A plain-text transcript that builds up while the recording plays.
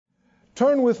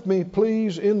Turn with me,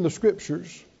 please, in the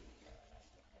Scriptures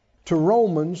to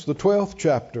Romans, the 12th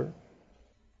chapter.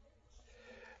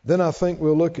 Then I think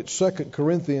we'll look at 2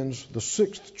 Corinthians, the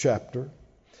 6th chapter.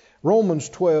 Romans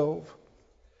 12,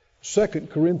 2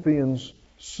 Corinthians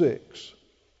 6.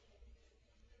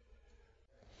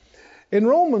 In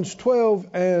Romans 12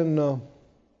 and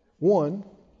 1,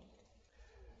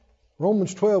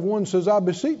 Romans 12:1 says, I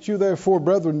beseech you therefore,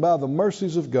 brethren, by the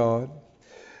mercies of God,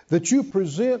 that you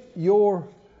present your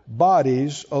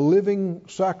bodies a living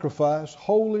sacrifice,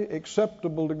 holy,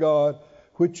 acceptable to God,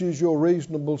 which is your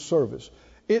reasonable service.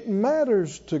 It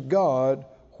matters to God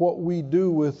what we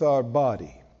do with our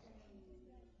body.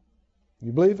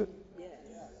 You believe it? Yes.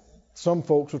 Some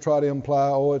folks will try to imply,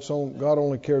 God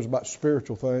only cares about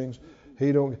spiritual things.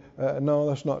 No,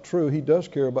 that's not true. He does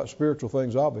care about spiritual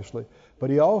things, obviously, but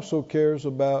he also cares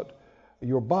about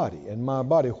your body and my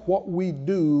body. What we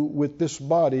do with this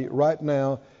body right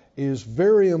now is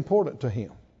very important to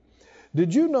him.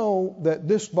 Did you know that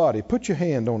this body, put your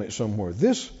hand on it somewhere,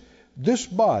 this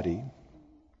body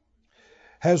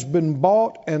has been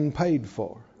bought and paid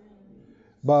for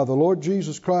by the Lord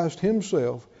Jesus Christ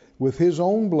himself with his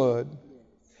own blood.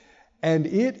 And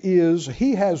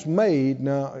he has made,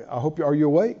 now I hope, are you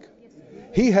awake?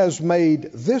 He has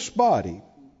made this body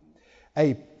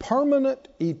a permanent,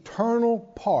 eternal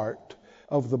part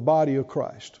of the body of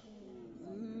Christ.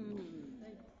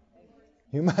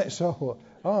 You might say, I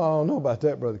don't know about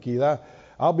that, Brother Keith.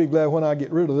 I'll be glad when I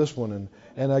get rid of this one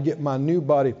and I get my new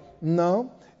body.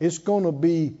 No, it's going to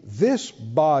be this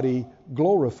body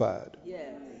glorified.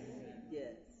 Yes. Yes.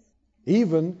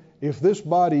 Even if this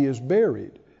body is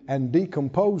buried and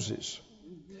decomposes,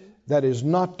 that is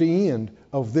not the end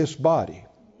of this body.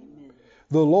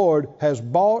 The Lord has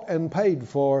bought and paid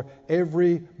for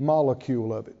every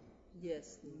molecule of it.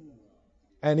 Yes.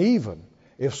 And even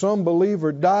if some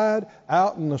believer died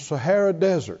out in the Sahara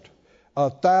Desert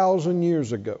 1,000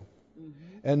 years ago,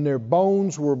 and their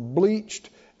bones were bleached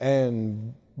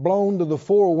and blown to the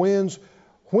four winds,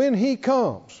 when he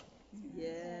comes,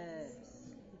 yes.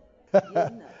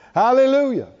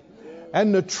 Hallelujah, yes.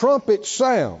 And the trumpet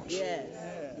sounds, yes.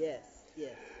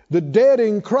 The dead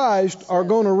in Christ are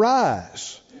going to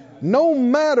rise, no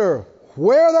matter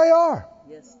where they are,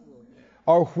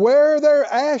 or where their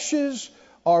ashes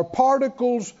or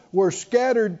particles were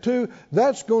scattered to.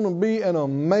 That's going to be an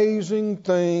amazing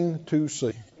thing to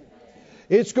see.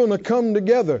 It's going to come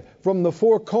together from the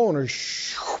four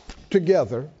corners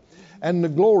together, and the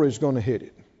glory is going to hit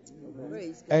it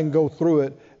and go through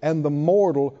it, and the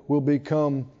mortal will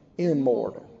become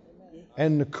immortal.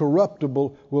 And the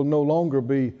corruptible will no longer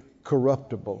be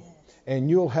corruptible. And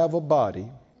you'll have a body,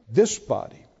 this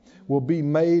body will be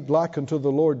made like unto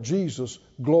the Lord Jesus'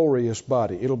 glorious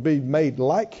body. It'll be made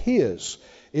like his.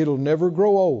 It'll never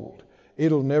grow old.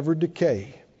 It'll never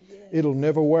decay. It'll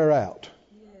never wear out.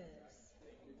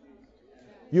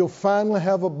 You'll finally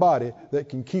have a body that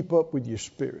can keep up with your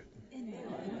spirit.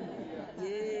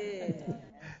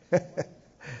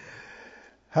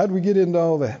 How do we get into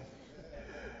all that?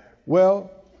 Well,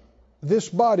 this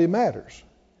body matters,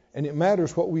 and it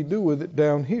matters what we do with it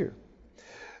down here.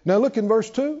 Now look in verse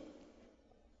 2,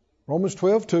 Romans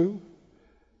 12:2.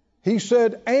 He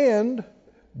said, and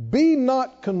be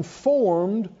not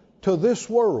conformed to this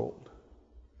world,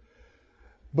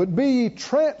 but be ye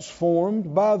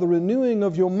transformed by the renewing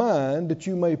of your mind, that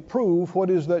you may prove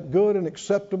what is that good and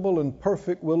acceptable and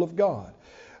perfect will of God.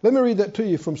 Let me read that to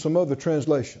you from some other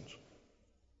translations.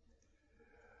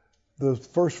 The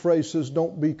first phrase says,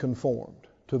 don't be conformed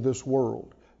to this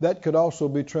world. That could also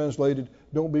be translated,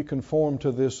 don't be conformed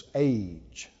to this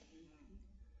age,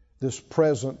 this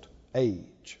present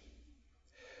age.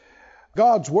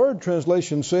 God's Word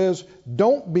translation says,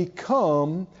 don't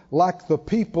become like the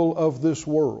people of this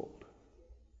world.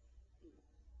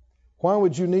 Why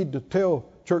would you need to tell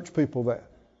church people that?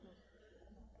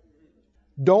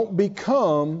 Don't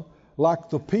become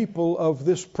like the people of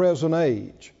this present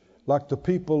age, like the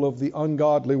people of the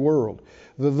ungodly world.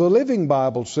 The Living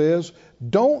Bible says,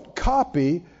 don't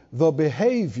copy the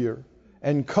behavior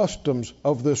and customs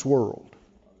of this world.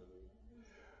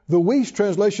 The Weiss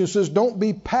translation says, don't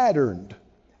be patterned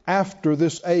after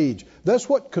this age. That's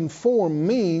what conform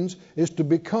means, is to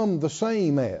become the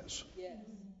same as. Yes.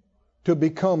 To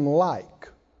become like.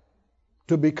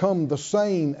 To become the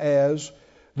same as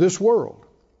this world.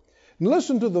 And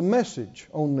listen to the Message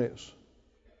on this.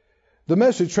 The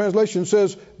Message translation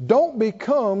says, don't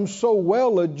become so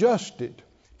well adjusted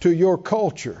to your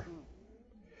culture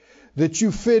that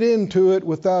you fit into it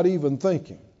without even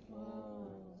thinking.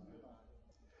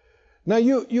 Now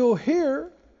you'll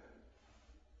hear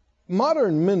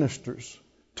modern ministers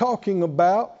talking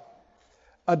about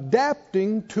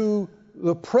adapting to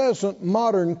the present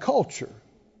modern culture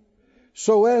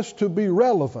so as to be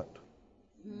relevant.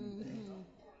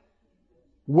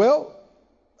 Well,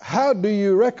 how do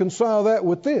you reconcile that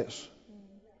with this?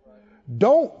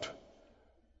 Don't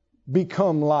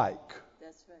become like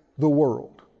the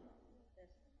world.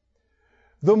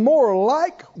 The more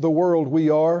like the world we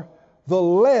are, the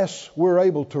less we're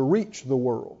able to reach the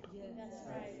world.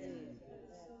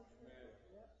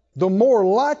 The more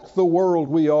like the world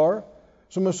we are,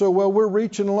 somebody say, well, we're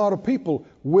reaching a lot of people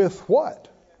with what?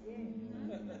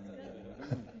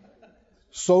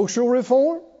 Social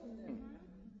reform?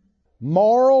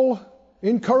 Moral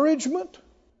encouragement?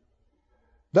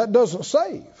 That doesn't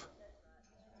save.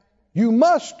 You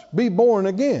must be born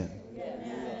again.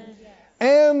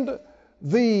 And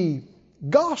the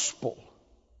gospel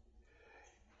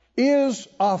is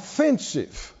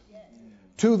offensive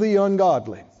to the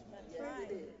ungodly.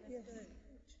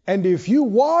 And if you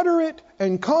water it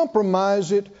and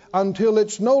compromise it until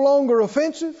it's no longer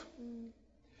offensive,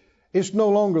 it's no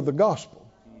longer the gospel.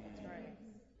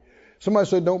 Somebody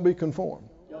said, don't be conformed.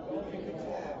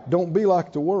 Don't be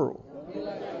like the world.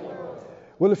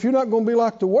 Well, if you're not going to be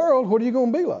like the world, what are you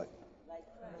going to be like?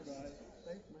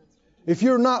 If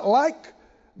you're not like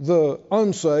the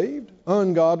unsaved,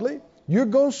 ungodly, you're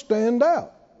going to stand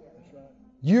out.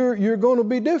 You're going to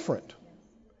be different.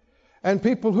 And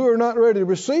people who are not ready to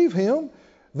receive Him,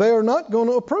 they are not going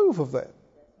to approve of that.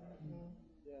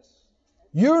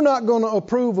 You're not going to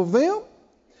approve of them,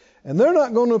 and they're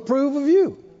not going to approve of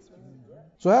you.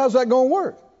 So how's that going to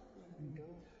work?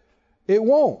 It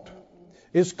won't.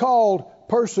 It's called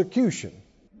persecution.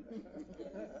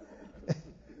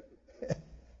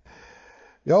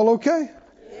 Y'all okay?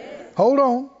 Hold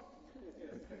on.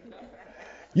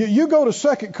 You go to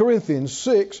 2 Corinthians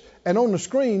 6, and on the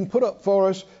screen, put up for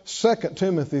us 2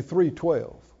 Timothy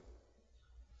 3:12.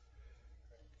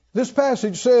 This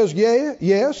passage says, yeah,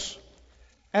 yes,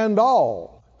 and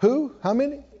all. Who? How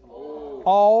many?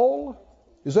 All.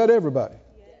 Is that everybody?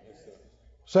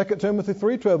 2 Timothy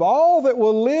 3:12. All that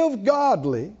will live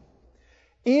godly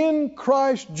in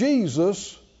Christ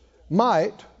Jesus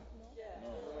might.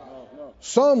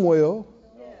 Some will.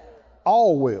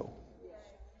 All will.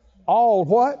 All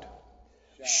what?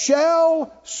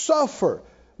 Shall suffer.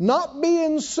 Not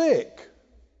being sick.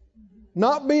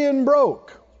 Not being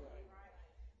broke.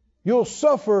 You'll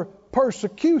suffer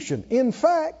persecution. In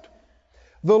fact,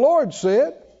 the Lord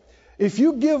said, if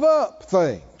you give up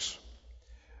things,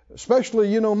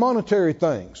 especially, monetary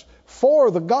things,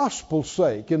 for the gospel's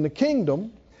sake in the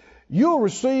kingdom, you'll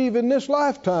receive in this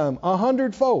lifetime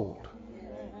 100-fold.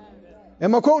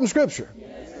 Am I quoting scripture?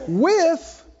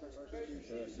 With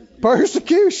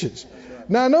persecutions.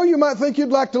 Now, I know you might think you'd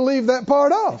like to leave that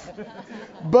part off.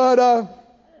 But,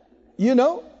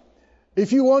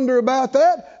 if you wonder about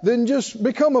that, then just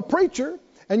become a preacher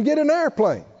and get an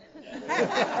airplane.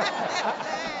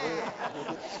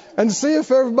 And see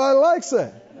if everybody likes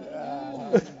that.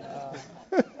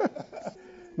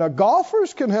 Now,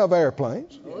 golfers can have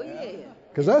airplanes.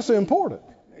 Because that's important.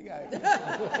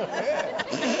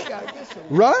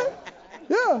 Right?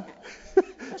 Yeah.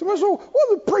 Somebody said, what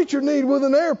does a preacher need with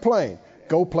an airplane?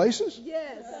 Go places?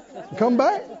 Yes. Come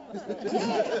back?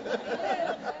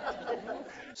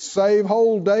 Save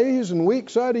whole days and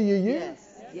weeks out of your year?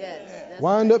 Yes.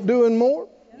 Wind up doing more?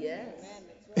 Yes.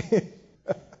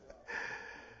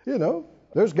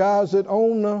 There's guys that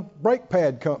own brake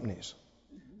pad companies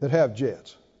that have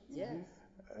jets. Yes.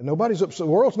 Nobody's upset.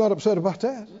 The world's not upset about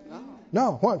that.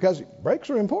 No. Why? Because brakes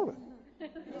are important.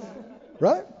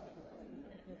 Right?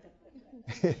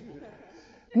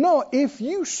 No, if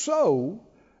you sow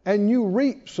and you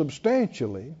reap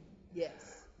substantially,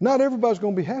 not everybody's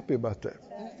going to be happy about that.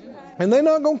 And they're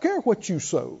not going to care what you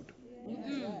sowed.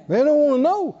 They don't want to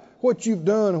know what you've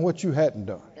done and what you hadn't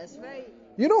done. That's right.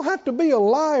 You don't have to be a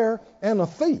liar and a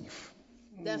thief.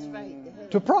 That's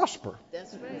right. To prosper.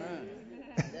 That's right.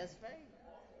 That's right.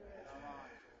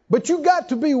 But you got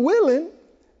to be willing,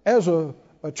 as a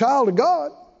child of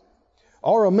God,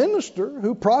 or a minister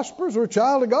who prospers, or a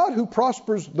child of God who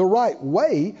prospers the right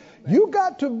way, you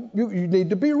need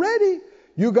to be ready.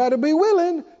 You got to be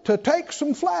willing to take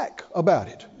some flack about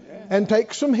it and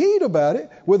take some heat about it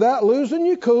without losing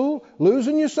your cool,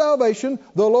 losing your salvation.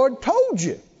 The Lord told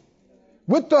you,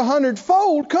 with the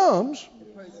 100-fold comes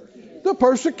the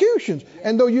persecutions.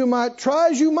 And though you might try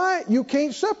as you might, you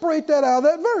can't separate that out of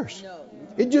that verse.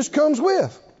 It just comes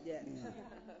with.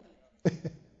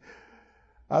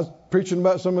 I was preaching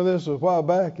about some of this a while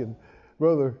back, and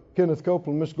Brother Kenneth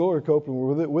Copeland and Miss Gloria Copeland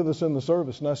were with us in the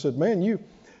service, and I said, man, you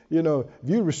You know, if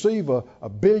you receive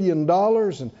 $1 billion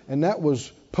and that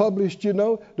was published, you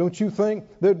know, don't you think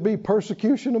there'd be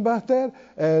persecution about that?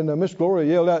 And Miss Gloria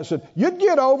yelled out and said, "You'd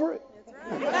get over it."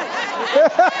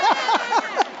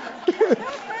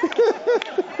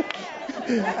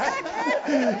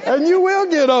 And you will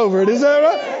get over it. Is that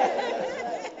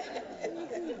right?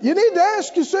 You need to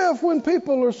ask yourself, when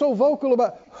people are so vocal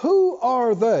about who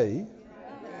are they,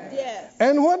 Yes.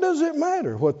 and what does it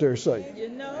matter what they're saying? You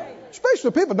know? Especially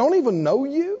if people don't even know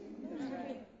you.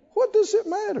 What does it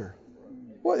matter?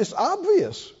 Well, it's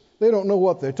obvious. They don't know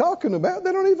what they're talking about.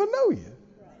 They don't even know you.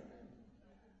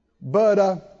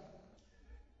 But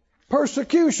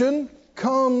persecution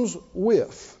comes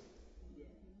with.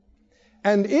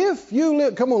 And if you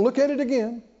live, come on, look at it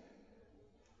again.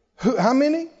 How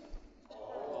many?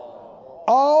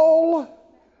 All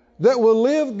that will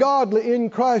live godly in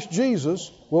Christ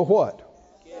Jesus will what?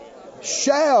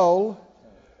 Shall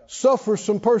suffer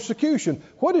some persecution.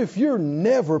 What if you're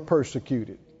never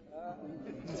persecuted?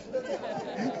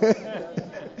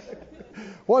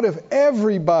 What if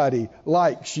everybody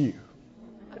likes you?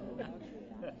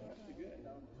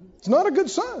 It's not a good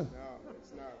sign.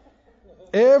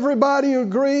 Everybody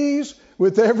agrees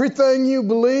with everything you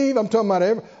believe. I'm talking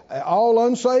about all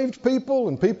unsaved people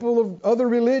and people of other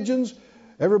religions.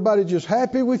 Everybody just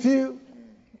happy with you.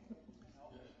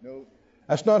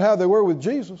 That's not how they were with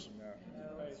Jesus.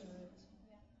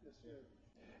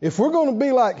 If we're going to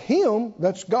be like Him,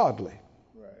 that's godly.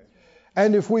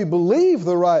 And if we believe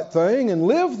the right thing and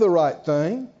live the right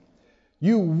thing,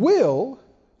 you will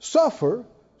suffer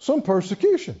some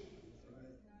persecution.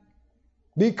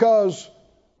 Because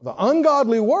the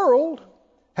ungodly world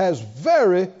has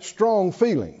very strong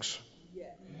feelings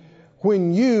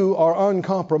when you are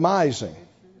uncompromising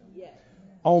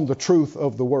on the truth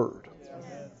of the Word.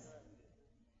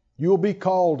 You'll be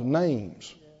called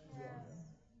names.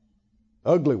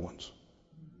 Ugly ones.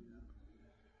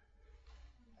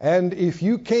 And if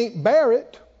you can't bear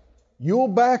it, you'll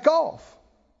back off.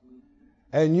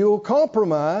 And you'll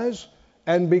compromise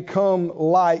and become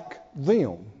like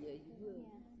them.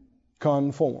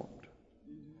 Conformed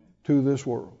to this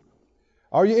world.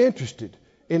 Are you interested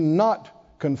in not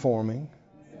conforming,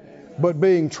 but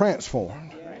being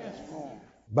transformed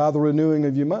by the renewing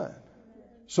of your mind,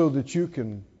 so that you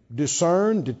can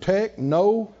discern, detect,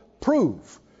 know,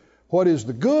 prove what is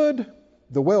the good,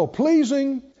 the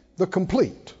well-pleasing, the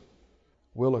complete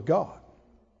will of God?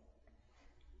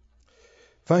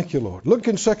 Thank you, Lord. Look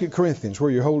in 2 Corinthians, where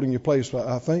you're holding your place,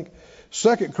 I think.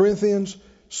 2 Corinthians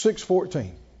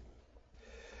 6:14.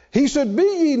 He said, "Be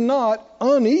ye not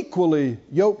unequally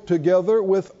yoked together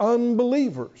with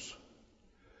unbelievers.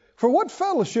 For what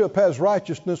fellowship has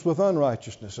righteousness with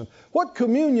unrighteousness? And what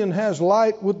communion has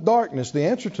light with darkness?" The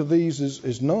answer to these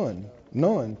is none.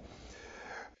 None.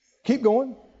 Keep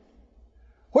going.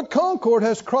 "What concord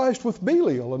has Christ with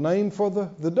Belial?" A name for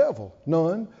the devil.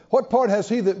 None. "What part has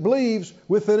he that believes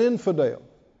with an infidel?"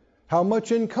 How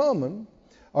much in common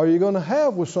are you going to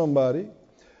have with somebody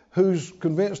who's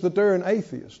convinced that they're an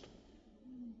atheist?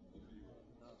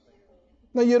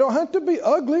 Now, you don't have to be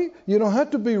ugly. You don't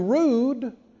have to be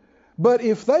rude. But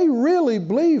if they really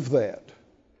believe that,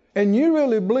 and you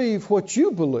really believe what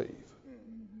you believe,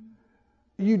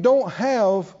 you don't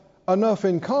have enough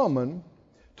in common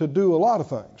to do a lot of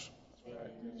things.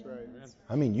 That's right.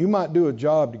 I mean, you might do a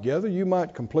job together. You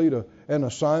might complete an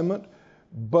assignment.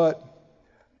 But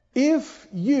if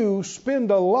you spend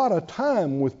a lot of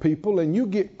time with people and you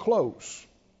get close,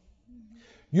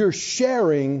 you're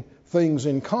sharing things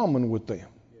in common with them.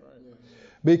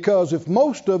 Because if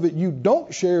most of it you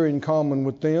don't share in common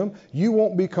with them, you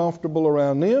won't be comfortable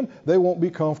around them. They won't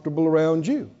be comfortable around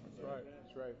you.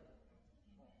 That's right.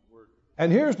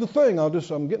 And here's the thing.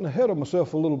 I'm getting ahead of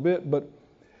myself a little bit, but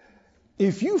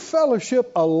if you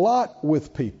fellowship a lot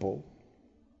with people,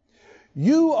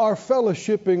 you are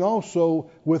fellowshipping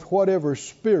also with whatever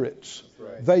spirits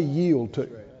they yield to.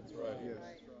 That's right. Yes.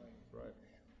 Right.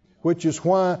 Which is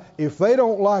why if they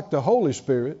don't like the Holy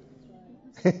Spirit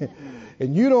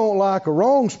and you don't like a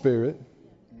wrong spirit,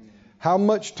 how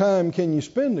much time can you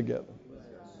spend together?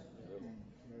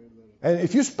 And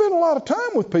if you spend a lot of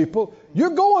time with people,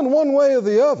 you're going one way or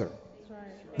the other.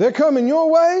 They're coming your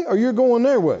way or you're going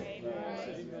their way.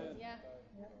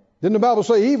 Didn't the Bible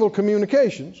say evil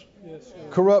communications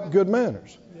corrupt good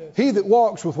manners? He that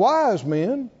walks with wise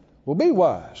men will be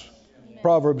wise.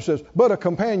 Proverbs says, but a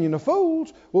companion of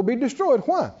fools will be destroyed.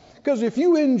 Why? Because if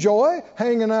you enjoy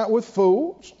hanging out with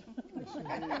fools,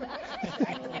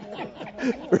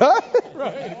 right?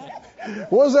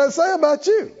 What does that say about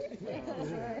you?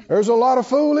 there's a lot of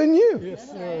fool in you.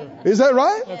 Yes, sir. Is that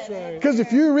right? That's right. Because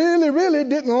if you really, really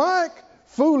didn't like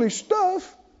foolish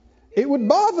stuff, it would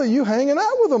bother you hanging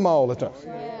out with them all the time.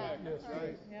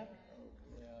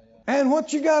 And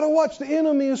what you got to watch, the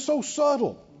enemy is so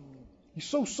subtle. He's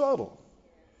so subtle.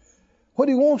 What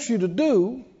he wants you to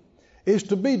do is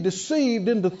to be deceived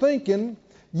into thinking,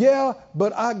 yeah,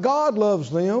 but God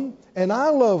loves them, and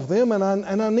I love them, and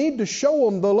I need to show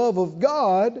them the love of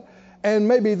God, and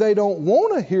maybe they don't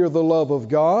want to hear the love of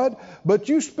God, but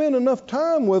you spend enough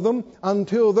time with them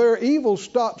until their evil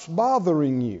stops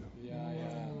bothering you.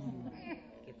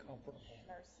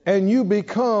 And you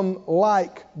become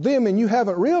like them, and you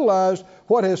haven't realized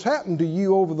what has happened to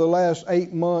you over the last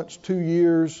 8 months, 2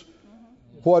 years,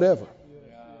 whatever.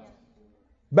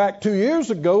 Back 2 years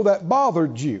ago, that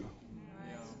bothered you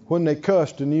when they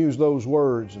cussed and used those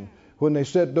words, and when they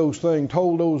said those things,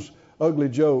 told those ugly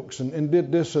jokes, and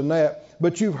did this and that.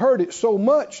 But you've heard it so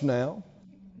much now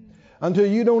until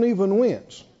you don't even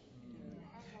wince.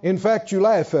 In fact, you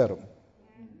laugh at them.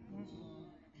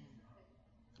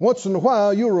 Once in a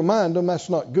while, you'll remind them that's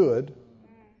not good,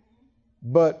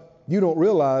 but you don't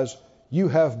realize you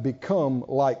have become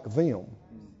like them.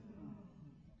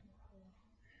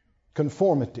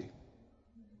 Conformity.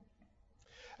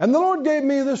 And the Lord gave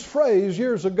me this phrase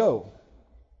years ago.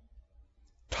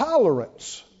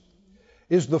 Tolerance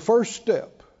is the first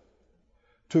step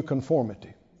to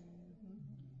conformity.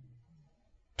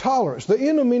 Tolerance. The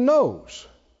enemy knows.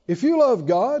 If you love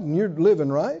God and you're living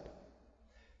right,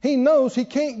 he knows he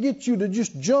can't get you to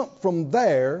just jump from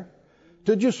there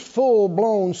to just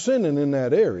full-blown sinning in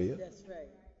that area. That's right.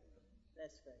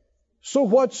 That's right. So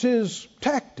what's his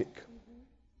tactic?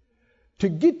 To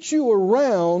get you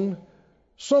around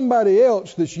somebody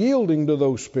else that's yielding to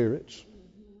those spirits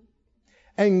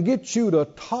and get you to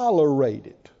tolerate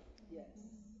it. Yes.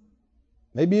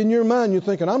 Maybe in your mind you're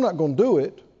thinking, I'm not going to do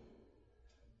it,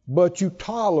 but you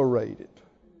tolerate it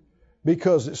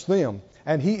because it's them.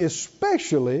 And he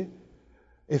especially,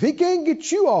 if he can't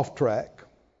get you off track,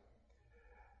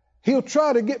 he'll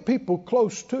try to get people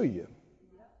close to you.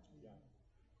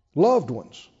 Loved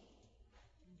ones,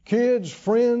 kids,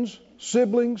 friends,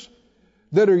 siblings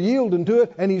that are yielding to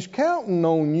it. And he's counting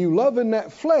on you loving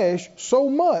that flesh so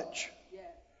much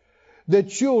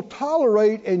that you'll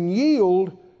tolerate and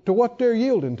yield to what they're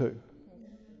yielding to.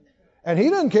 And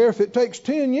he doesn't care if it takes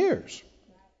 10 years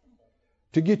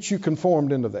to get you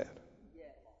conformed into that.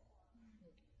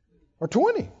 Or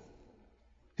 20.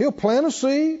 He'll plant a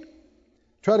seed,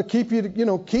 try to keep you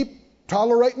to, keep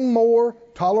tolerating more,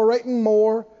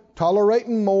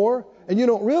 and you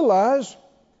don't realize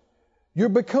you're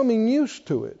becoming used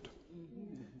to it.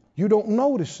 You don't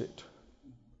notice it.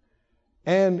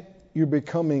 And you're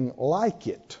becoming like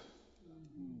it.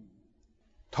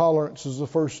 Tolerance is the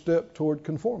first step toward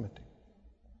conformity.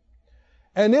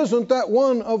 And isn't that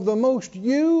one of the most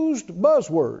used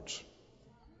buzzwords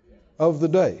of the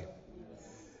day?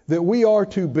 That we are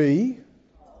to be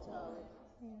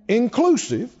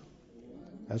inclusive.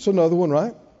 That's another one,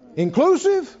 right?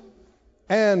 Inclusive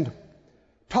and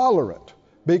tolerant.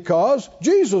 Because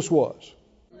Jesus was.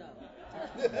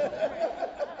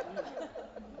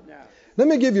 Let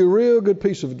me give you a real good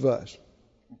piece of advice.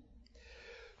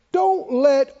 Don't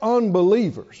let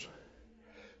unbelievers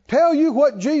tell you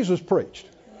what Jesus preached.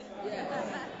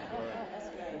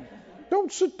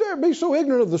 Don't sit there and be so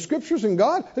ignorant of the Scriptures and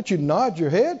God that you nod your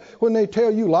head when they tell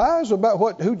you lies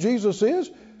about who Jesus is.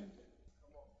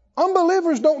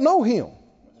 Unbelievers don't know Him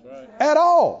at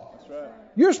all.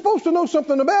 You're supposed to know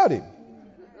something about Him.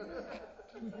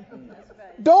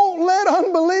 Don't let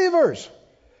unbelievers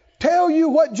tell you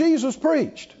what Jesus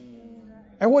preached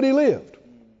and what He lived.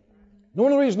 The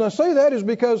only reason I say that is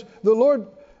because the Lord,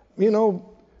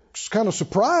 kind of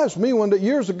surprised me one day.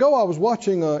 Years ago, I was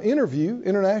watching an interview,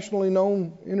 internationally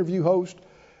known interview host,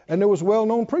 and there was a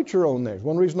well-known preacher on there.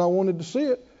 One reason I wanted to see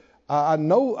it, I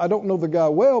don't know the guy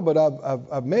well, but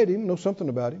I've met him, know something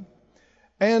about him,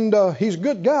 and he's a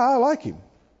good guy. I like him.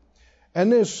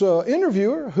 And this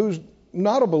interviewer, who's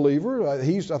not a believer, I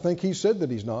think he said that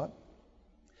he's not.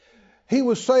 He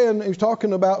was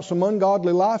talking about some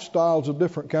ungodly lifestyles of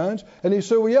different kinds, and he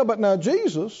said, well, yeah, but now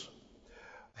Jesus,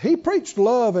 He preached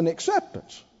love and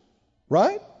acceptance,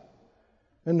 right?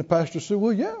 And the pastor said,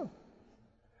 well, yeah.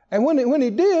 And when he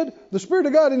did, the Spirit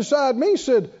of God inside me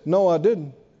said, no, I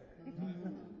didn't.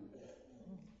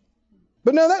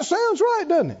 But now that sounds right,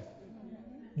 doesn't it?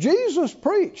 Jesus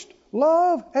preached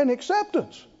love and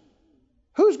acceptance.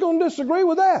 Who's going to disagree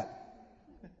with that?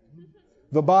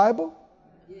 The Bible?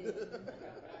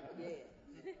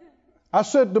 I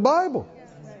said the Bible.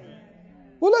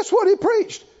 Well, that's what He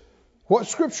preached. What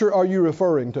scripture are you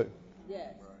referring to?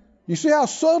 Yes. You see how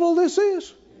subtle this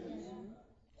is?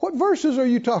 What verses are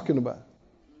you talking about?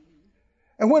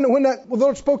 And when the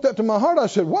Lord spoke that to my heart, I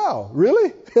said, wow,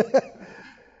 really?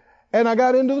 And I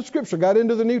got into the scripture, got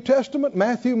into the New Testament,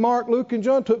 Matthew, Mark, Luke, and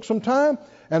John, took some time,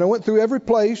 and I went through every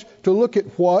place to look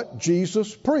at what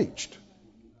Jesus preached.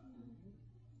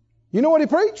 You know what he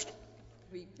preached?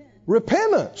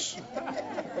 Repentance.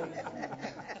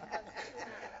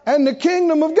 And the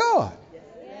kingdom of God.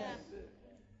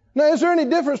 Now, is there any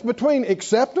difference between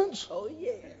acceptance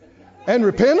and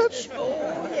repentance? Do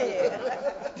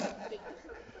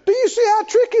you see how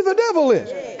tricky the devil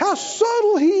is? How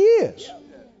subtle he is?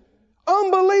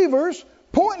 Unbelievers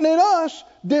pointing at us,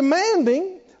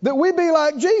 demanding that we be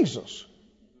like Jesus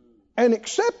and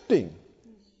accepting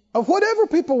of whatever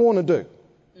people want to do.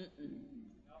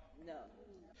 No.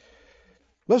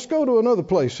 Let's go to another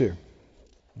place here.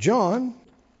 John.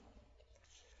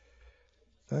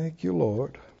 Thank you,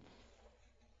 Lord.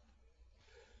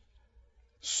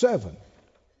 7.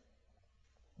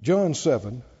 John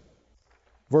 7,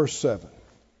 verse 7.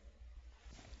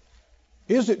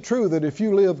 Is it true that if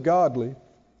you live godly,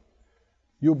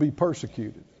 you'll be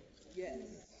persecuted? Yes.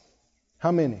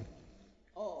 How many?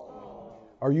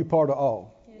 All. Are you part of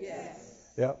all? Yes.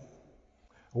 Yep.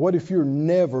 What if you're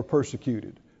never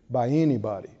persecuted by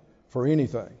anybody for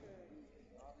anything?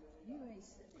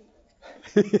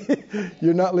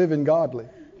 You're not living godly.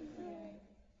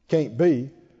 Can't be,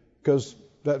 because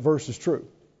that verse is true.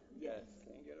 Yes.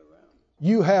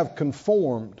 You have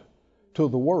conformed to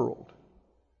the world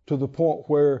to the point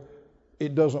where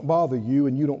it doesn't bother you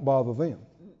and you don't bother them.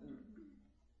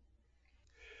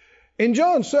 In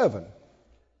John 7,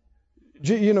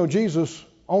 Jesus'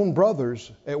 own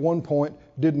brothers at one point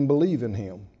didn't believe in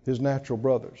him, his natural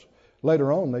brothers.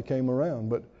 Later on they came around,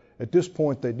 but at this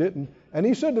point they didn't. And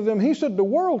he said to them, the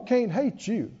world can't hate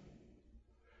you,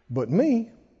 but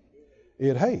me,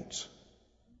 it hates.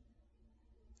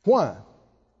 Why?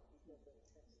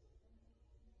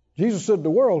 Jesus said, the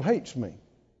world hates me.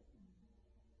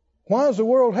 Why does the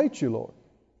world hate you, Lord?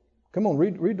 Come on,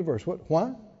 read the verse. What?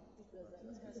 Why?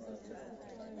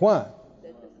 Why?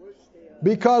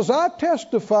 Because I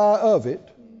testify of it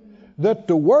that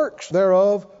the works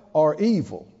thereof are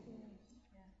evil.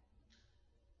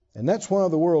 And that's why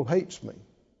the world hates me.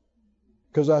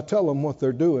 Because I tell them what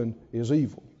they're doing is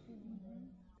evil.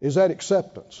 Is that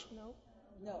acceptance?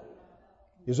 No.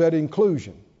 Is that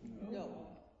inclusion? No.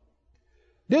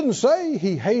 Didn't say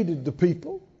he hated the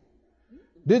people.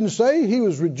 Didn't say he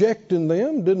was rejecting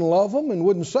them, didn't love them and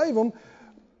wouldn't save them.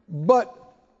 But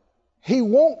he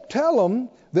won't tell them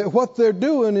that what they're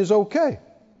doing is okay.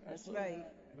 That's right.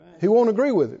 He won't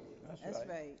agree with it. That's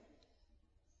right.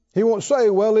 He won't say,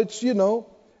 well, it's,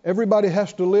 everybody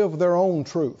has to live their own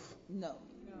truth. No.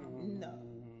 No.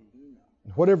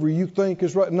 Whatever you think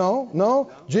is right.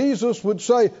 No. Jesus would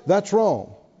say, that's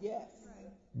wrong. Yes.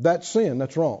 That's sin.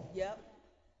 That's wrong. Yep.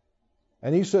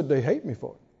 And he said, they hate me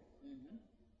for it.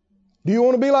 Do you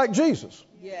want to be like Jesus?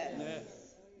 Yes.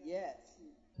 Yes.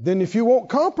 Then if you won't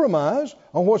compromise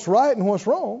on what's right and what's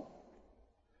wrong,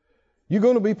 you're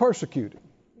going to be persecuted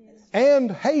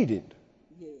and hated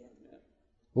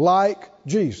like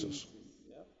Jesus.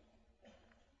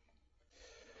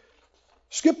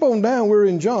 Skip on down, we're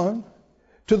in John,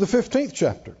 to the 15th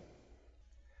chapter.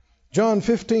 John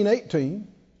 15:18.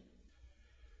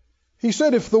 He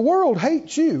said, if the world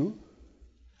hates you,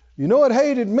 it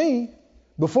hated me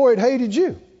before it hated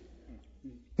you.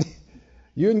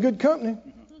 You're in good company.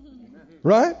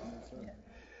 Right?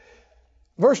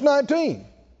 Verse 19.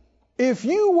 If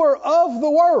you were of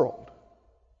the world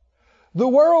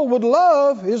would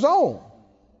love his own.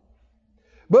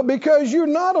 But because you're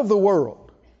not of the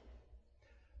world,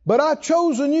 but I've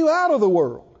chosen you out of the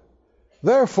world,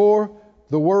 therefore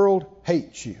the world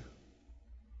hates you.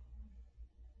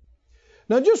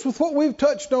 Now, just with what we've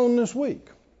touched on this week,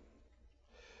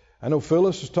 I know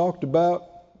Phyllis has talked about,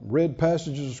 read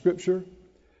passages of Scripture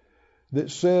that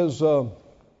says from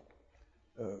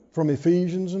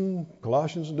Ephesians and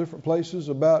Colossians and different places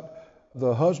about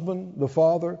the husband, the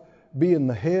father, being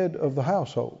the head of the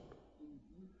household,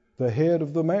 the head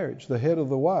of the marriage, the head of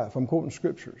the wife. I'm quoting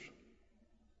Scriptures.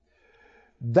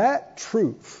 That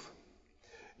truth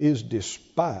is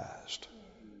despised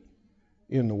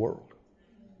in the world.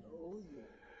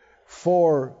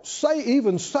 For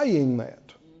even saying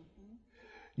that,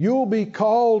 you'll be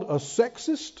called a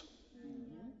sexist,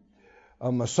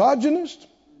 a misogynist,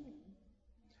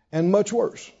 and much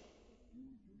worse.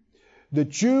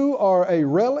 That you are a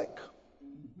relic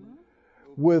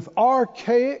with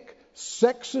archaic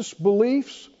sexist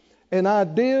beliefs and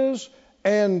ideas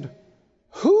and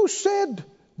Who said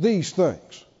these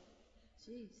things?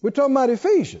 We're talking about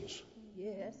Ephesians,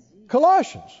 Yes.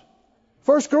 Colossians,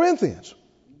 1 Corinthians,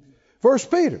 1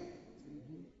 Peter.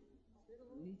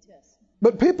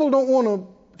 But people don't want to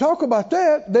talk about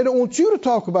that. They don't want you to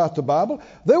talk about the Bible.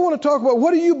 They want to talk about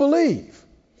what do you believe?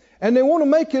 And they want to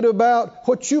make it about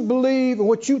what you believe and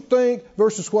what you think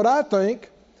versus what I think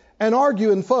and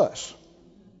argue and fuss.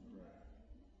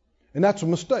 And that's a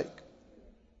mistake.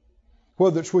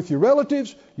 Whether it's with your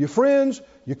relatives, your friends,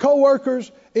 your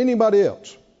co-workers, anybody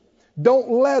else. Don't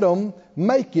let them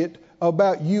make it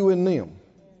about you and them.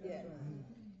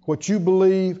 What you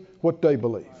believe, what they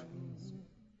believe.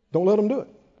 Don't let them do it.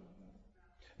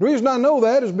 The reason I know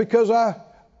that is because I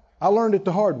learned it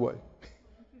the hard way.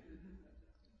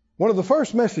 One of the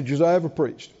first messages I ever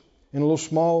preached in a little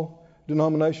small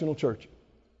denominational church.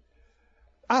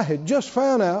 I had just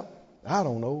found out, I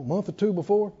don't know, a month or two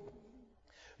before,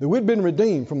 that we'd been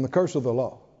redeemed from the curse of the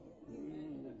law.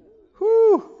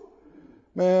 Whew!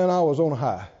 Man, I was on a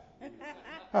high.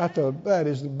 I thought, that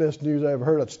is the best news I ever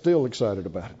heard. I'm still excited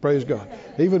about it. Praise God.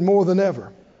 Even more than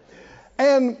ever.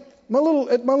 And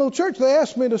at my little church, they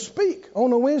asked me to speak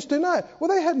on a Wednesday night. Well,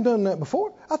 they hadn't done that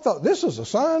before. I thought, this is a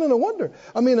sign and a wonder.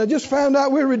 I mean, I just found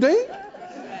out we're redeemed.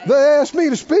 They asked me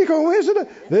to speak on Wednesday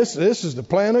night. This is the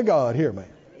plan of God here, man.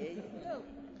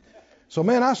 So,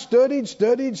 man, I studied,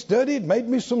 made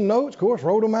me some notes. Of course,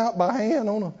 wrote them out by hand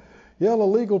on a yellow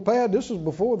legal pad. This was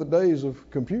before the days of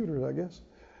computers, I guess.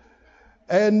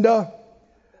 And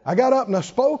I got up and I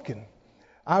spoke, and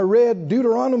I read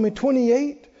Deuteronomy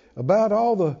 28 about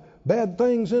all the bad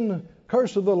things in the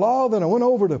curse of the law. Then I went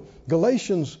over to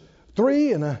Galatians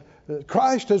 3, and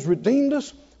Christ has redeemed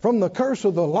us from the curse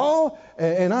of the law.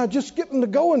 And I just getting to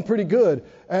going pretty good.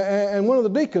 And one of the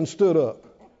deacons stood up.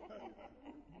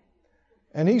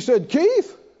 And he said,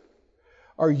 Keith,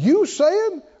 are you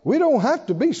saying we don't have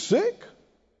to be sick?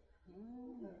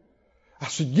 I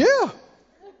said, yeah.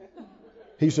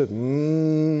 He said,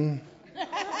 And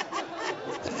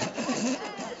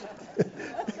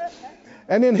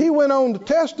then he went on to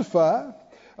testify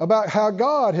about how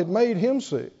God had made him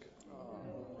sick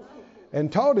and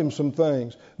taught him some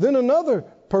things. Then another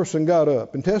person got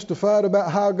up and testified about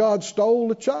how God stole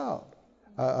the child.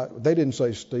 They didn't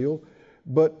say steal,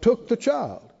 but took the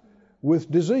child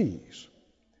with disease.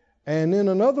 And then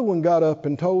another one got up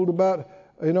and told about,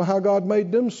 how God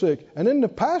made them sick. And then the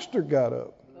pastor got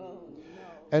up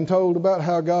and told about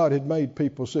how God had made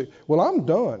people sick. Well, I'm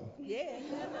done.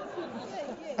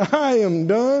 I am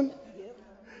done.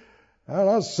 I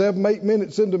was 7-8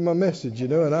 minutes into my message,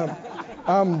 and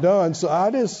I'm done. So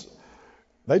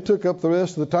they took up the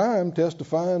rest of the time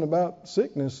testifying about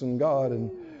sickness and God,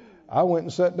 and I went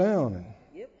and sat down, and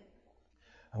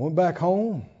I went back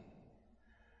home.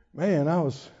 Man, I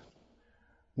was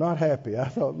not happy. I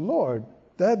thought, Lord,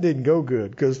 that didn't go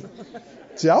good, because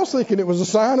see, I was thinking it was a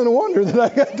sign and a wonder that I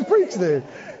got to preach there.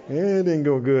 It didn't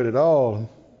go good at all.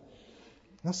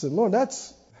 I said, Lord, did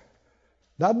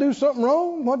I do something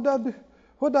wrong? What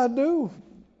did I do?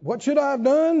 What should I have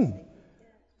done?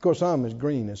 Of course, I'm as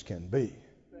green as can be.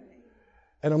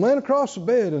 And I'm laying across the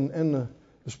bed, and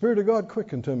the Spirit of God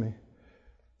quickened to me.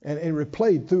 And it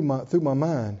replayed through my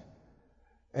mind.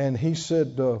 And he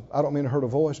said, I don't mean to hurt a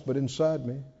voice, but inside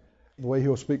me, the way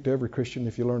he'll speak to every Christian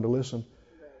if you learn to listen.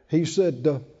 He said,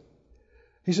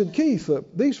 Keith,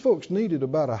 these folks needed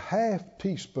about a half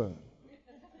teaspoon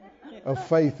of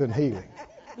faith and healing.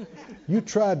 You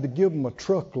tried to give them a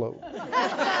truckload.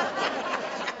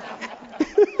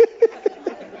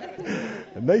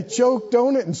 And they choked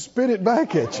on it and spit it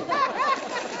back at you.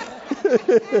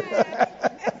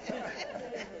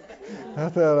 I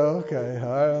thought, okay,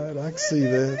 all right, I can see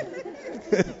that.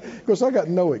 Of course, I got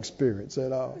no experience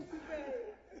at all.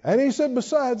 And he said,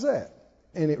 besides that,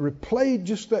 and it replayed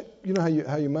just that, how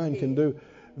your mind can do,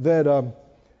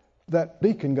 that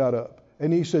deacon got up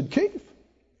and he said, Keith,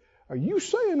 are you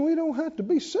saying we don't have to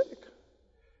be sick?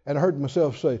 And I heard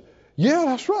myself say, yeah,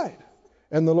 that's right.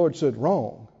 And the Lord said,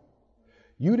 wrong.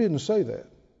 You didn't say that.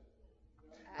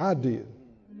 I did.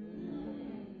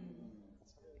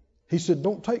 He said,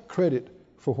 don't take credit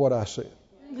for what I said.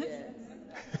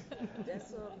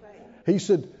 He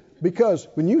said, because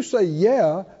when you say,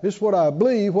 yeah, this is what I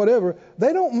believe, whatever,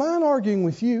 they don't mind arguing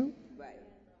with you.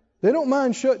 They don't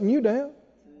mind shutting you down.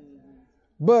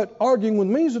 But arguing with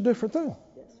me is a different thing.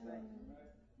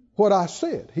 What I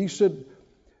said. He said,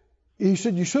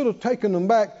 you should have taken them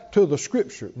back to the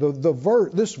scripture.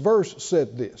 This verse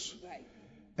said this.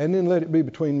 And then let it be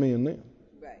between me and them.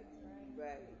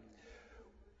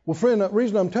 Well, friend, the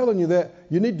reason I'm telling you that,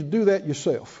 you need to do that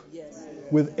yourself.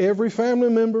 With every family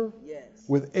member,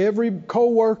 with every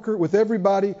coworker, with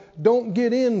everybody. Don't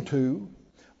get into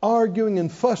arguing and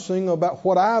fussing about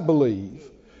what I believe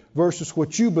versus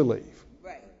what you believe.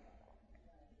 Right.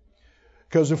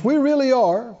 Because if we really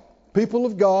are people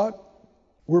of God,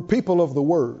 we're people of the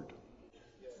Word.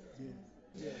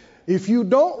 If you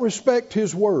don't respect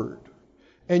His Word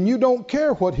and you don't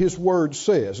care what His Word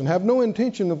says and have no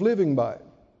intention of living by it,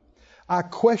 I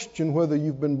question whether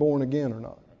you've been born again or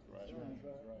not.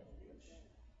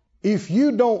 If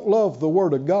you don't love the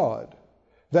Word of God,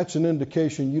 that's an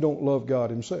indication you don't love God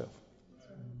Himself.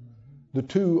 The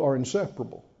two are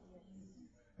inseparable.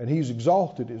 And He's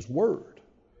exalted His Word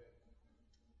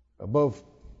above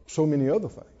so many other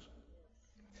things.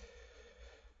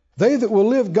 They that will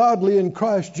live godly in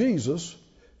Christ Jesus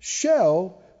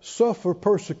shall suffer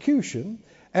persecution,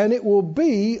 and it will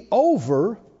be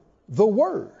over the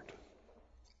Word.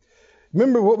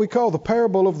 Remember what we call the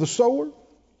parable of the sower?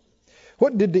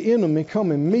 What did the enemy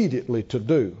come immediately to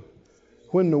do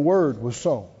when the Word was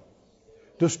sown?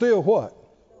 To steal what?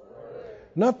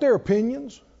 Not their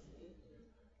opinions,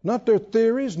 not their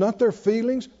theories, not their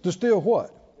feelings. To steal what?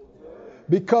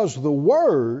 Because the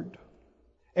Word,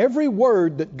 every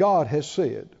word that God has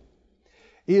said,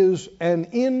 is an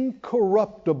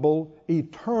incorruptible,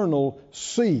 eternal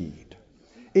seed.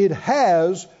 It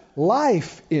has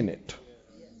life in it.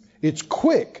 It's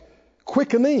quick,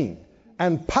 quickening,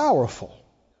 and powerful.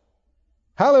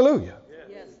 Hallelujah.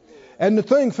 Yes. And the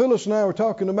thing Phyllis and I were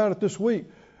talking about it this week,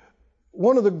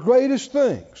 one of the greatest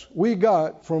things we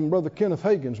got from Brother Kenneth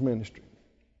Hagin's ministry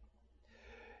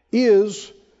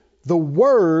is the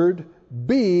Word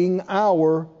being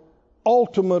our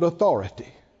ultimate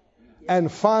authority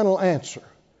and final answer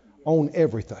on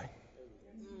everything.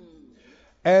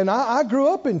 And I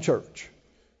grew up in church,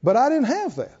 but I didn't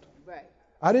have that. Right.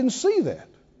 I didn't see that.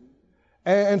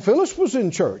 And Phyllis was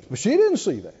in church, but she didn't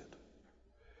see that.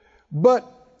 But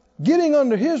getting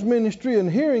under his ministry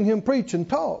and hearing him preach and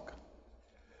talk,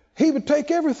 he would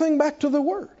take everything back to the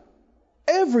Word.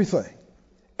 Everything.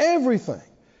 Everything.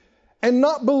 And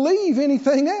not believe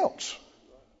anything else.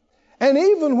 And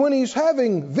even when he's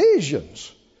having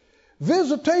visions,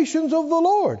 visitations of the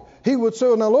Lord, he would say,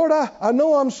 now Lord, I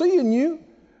know I'm seeing you,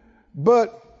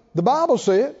 but the Bible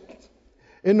said,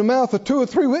 in the mouth of 2 or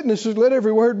 3 witnesses, let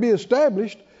every word be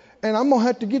established, and I'm going to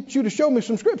have to get you to show me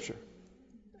some scripture.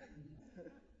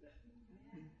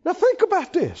 Now think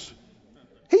about this.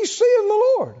 He's seeing the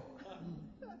Lord.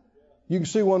 You can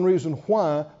see one reason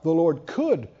why the Lord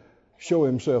could show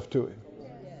himself to him.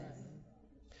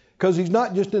 Because he's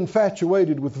not just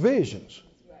infatuated with visions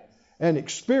and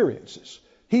experiences.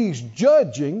 He's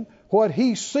judging what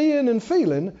he's seeing and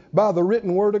feeling by the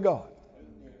written Word of God.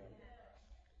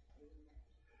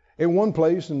 In one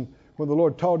place, and when the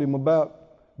Lord taught him about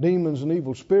demons and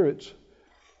evil spirits,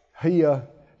 he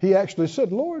actually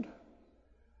said, Lord,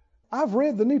 I've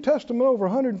read the New Testament over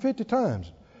 150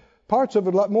 times. Parts of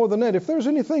it a lot more than that. If there's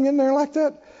anything in there like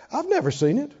that, I've never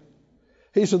seen it.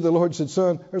 He said, the Lord said,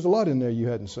 son, there's a lot in there you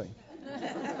hadn't seen.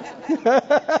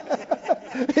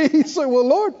 He said, well,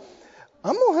 Lord,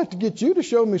 I'm going to have to get you to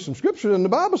show me some scripture. And the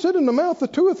Bible said in the mouth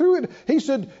of 2 or 3. He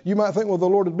said, you might think, well, the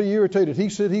Lord would be irritated. He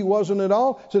said he wasn't at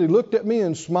all. He said he looked at me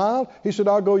and smiled. He said,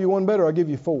 I'll go you one better. I'll give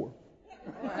you 4.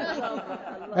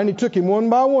 And he took him one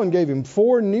by one, gave him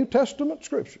 4 New Testament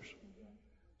scriptures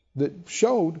that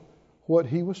showed what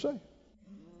he was saying.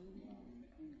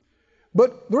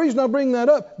 But the reason I bring that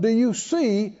up, do you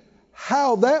see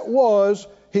how that was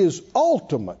his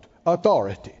ultimate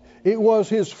authority? It was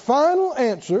his final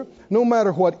answer, no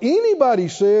matter what anybody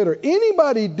said or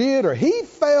anybody did or he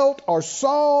felt or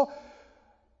saw.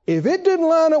 If it didn't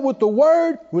line up with the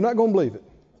Word, we're not going to believe it.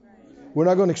 We're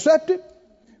not going to accept it.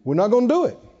 We're not going to do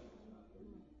it.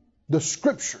 The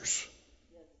Scriptures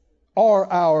are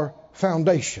our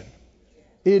foundation.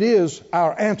 It is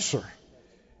our answer.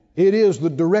 It is the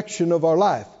direction of our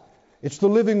life. It's the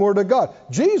living Word of God.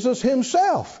 Jesus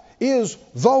himself is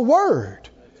the Word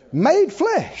made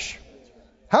flesh.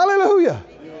 Hallelujah.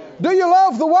 Do you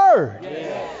love the Word?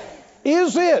 Yes.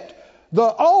 Is it the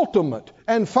ultimate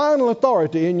and final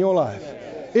authority in your life?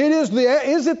 Yes.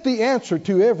 Is it the answer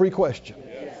to every question?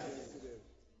 Yes.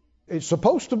 It's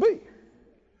supposed to be.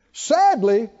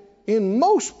 Sadly, in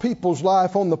most people's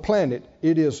life on the planet,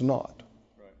 it is not.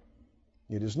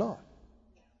 It is not.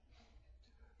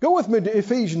 Go with me to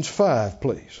Ephesians 5,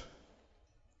 please.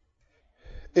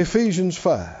 Ephesians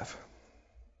 5.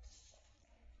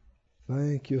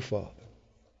 Thank you, Father.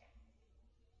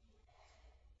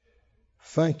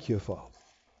 Thank you, Father.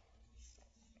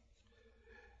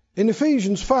 In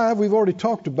Ephesians 5, we've already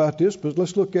talked about this, but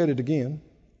let's look at it again.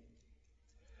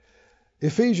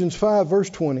 Ephesians 5, verse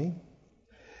 20.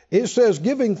 It says,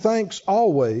 giving thanks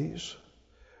always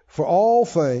for all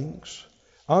things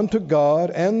unto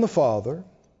God and the Father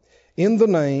in the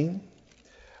name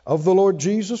of the Lord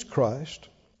Jesus Christ.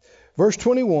 Verse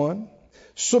 21,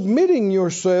 submitting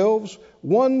yourselves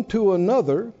one to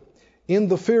another in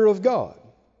the fear of God.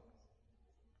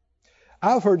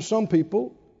 I've heard some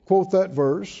people quote that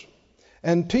verse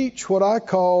and teach what I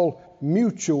call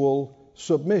mutual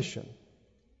submission.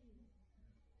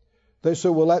 They say,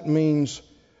 well, that means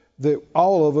that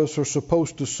all of us are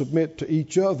supposed to submit to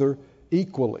each other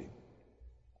equally.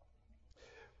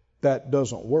 That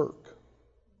doesn't work.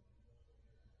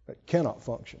 That cannot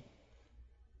function.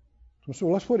 So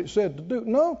well, that's what it said to do.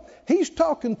 No, he's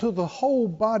talking to the whole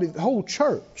body, the whole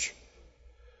church,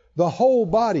 the whole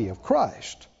body of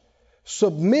Christ.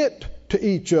 Submit to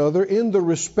each other in the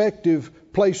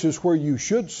respective places where you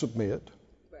should submit,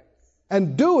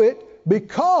 and do it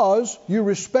because you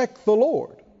respect the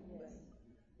Lord.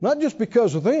 Not just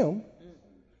because of them,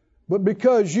 but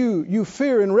because you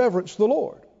fear and reverence the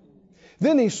Lord.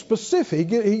 Then he's specific.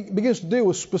 He begins to deal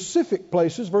with specific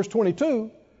places. Verse 22,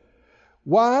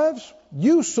 wives,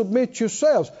 you submit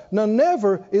yourselves. Now,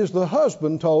 never is the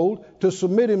husband told to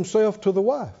submit himself to the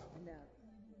wife.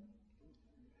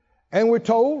 And we're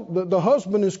told that the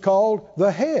husband is called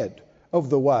the head of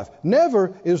the wife.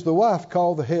 Never is the wife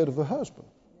called the head of the husband.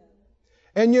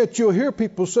 And yet you'll hear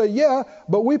people say, yeah,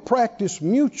 but we practice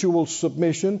mutual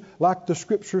submission like the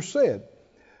Scripture said.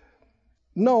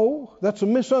 No, that's a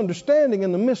misunderstanding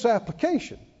and a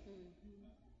misapplication.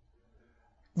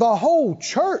 The whole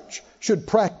church should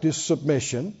practice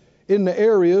submission in the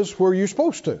areas where you're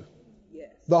supposed to. Yes.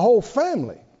 The whole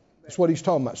family. That's what he's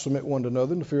talking about, submit one to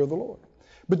another in the fear of the Lord.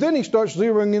 But then he starts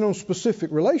zeroing in on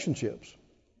specific relationships.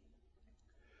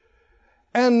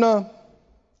 And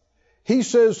he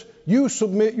says, you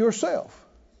submit yourself.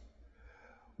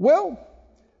 Well,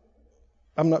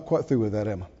 I'm not quite through with that,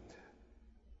 am I?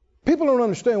 People don't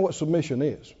understand what submission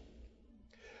is.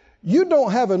 You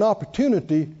don't have an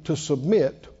opportunity to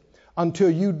submit until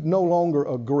you no longer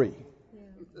agree.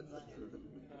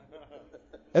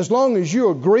 As long as you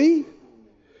agree,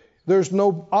 there's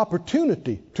no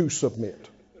opportunity to submit.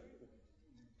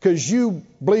 Because you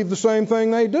believe the same thing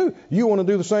they do. You want to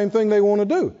do the same thing they want to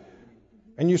do.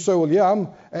 And you say, well, yeah,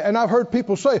 and I've heard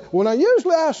people say, well, now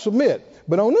usually I submit,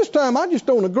 but on this time I just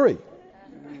don't agree.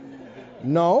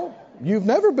 No, you've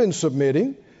never been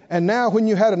submitting, and now when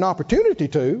you had an opportunity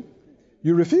to,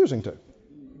 you're refusing to.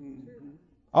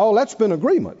 Oh, that's been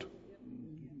agreement.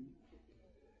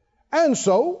 And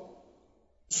so,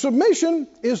 submission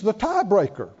is the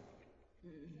tiebreaker.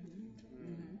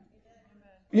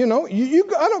 You know,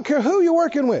 I don't care who you're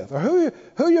working with or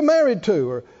who you're married to,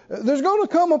 or there's going to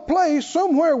come a place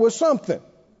somewhere with something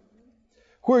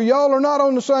where y'all are not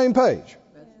on the same page.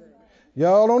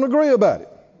 Y'all don't agree about it.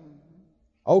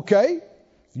 Okay,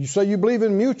 you say you believe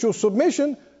in mutual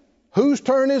submission. Whose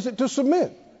turn is it to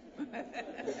submit?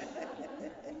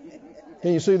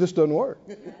 Can you see this doesn't work?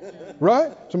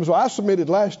 Right? Somebody says, well, I submitted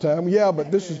last time. Yeah,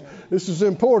 but this is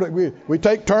important. We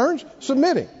take turns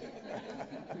submitting.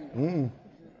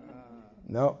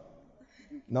 No,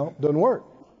 doesn't work.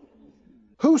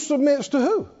 Who submits to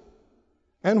who?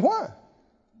 And why?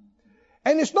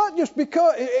 And it's not just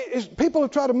because people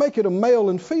have tried to make it a male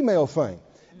and female thing.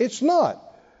 It's not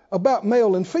about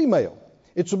male and female.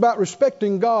 It's about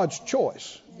respecting God's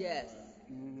choice. Yes.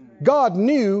 God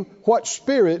knew what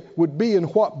spirit would be in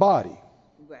what body.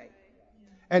 Right.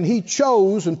 And he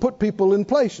chose and put people in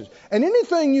places. And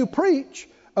anything you preach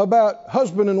about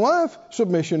husband and wife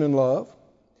submission and love,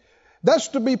 that's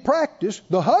to be practiced.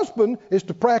 The husband is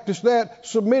to practice that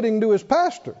submitting to his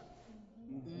pastor.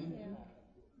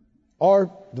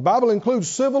 Or the Bible includes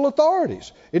civil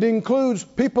authorities. It includes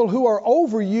people who are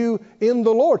over you in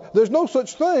the Lord. There's no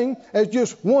such thing as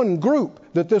just one group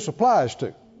that this applies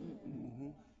to.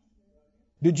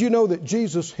 Did you know that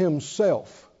Jesus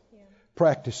himself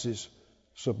practices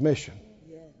submission?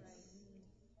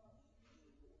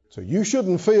 So you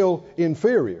shouldn't feel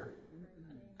inferior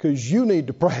because you need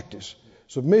to practice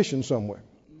submission somewhere.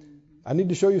 I need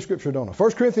to show you scripture, don't I?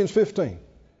 1 Corinthians 15.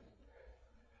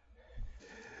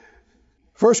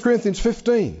 1 Corinthians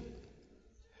 15,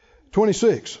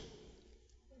 26.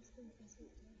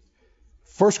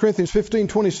 1 Corinthians 15,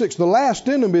 26. The last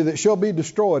enemy that shall be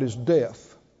destroyed is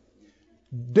death.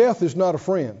 Death is not a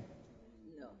friend.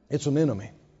 It's an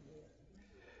enemy.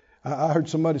 I heard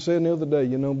somebody saying the other day,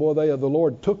 the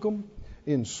Lord took them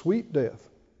in sweet death.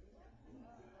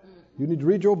 You need to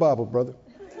read your Bible, brother.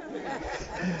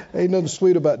 Ain't nothing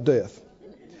sweet about death.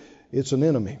 It's an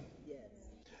enemy.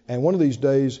 And one of these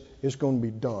days, it's going to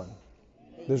be done.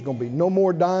 There's going to be no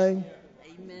more dying.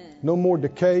 Amen. No more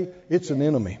decay. It's an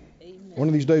enemy. Amen. One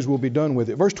of these days we'll be done with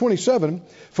it. Verse 27,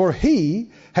 for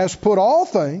he has put all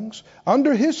things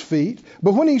under his feet.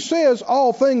 But when he says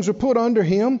all things are put under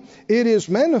him, it is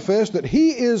manifest that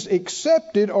he is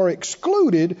accepted or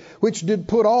excluded, which did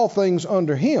put all things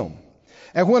under him.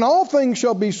 And when all things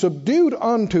shall be subdued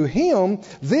unto him,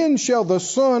 then shall the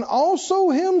Son also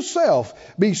himself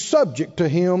be subject to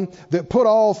him that put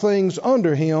all things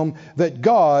under him, that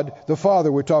God, the Father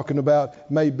we're talking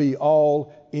about, may be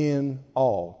all in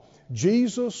all.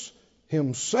 Jesus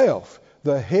himself,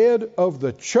 the head of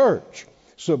the church,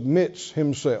 submits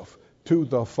himself to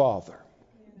the Father.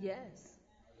 Yes.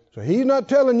 So he's not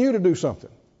telling you to do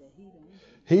something.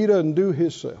 He doesn't do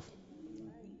himself.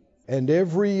 And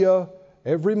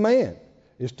every man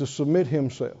is to submit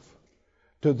himself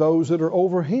to those that are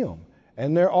over him.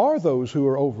 And there are those who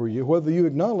are over you, whether you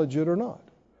acknowledge it or not.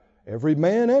 Every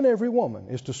man and every woman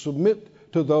is to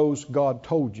submit to those God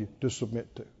told you to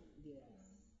submit to.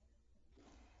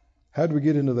 How do we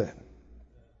get into that?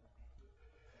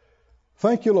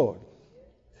 Thank you, Lord.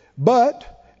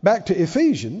 But back to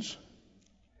Ephesians,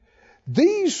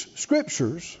 these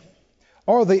scriptures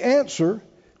are the answer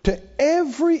to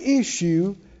every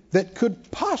issue that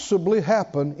could possibly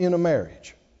happen in a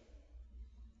marriage.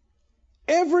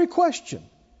 Every question,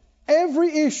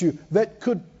 every issue that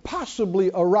could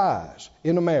possibly arise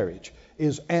in a marriage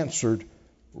is answered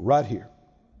right here.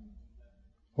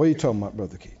 What are you talking about,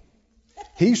 Brother Keith?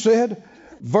 He said,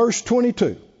 verse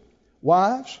 22,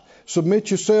 wives,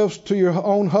 submit yourselves to your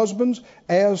own husbands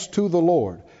as to the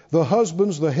Lord. The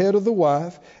husband's the head of the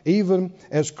wife, even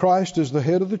as Christ is the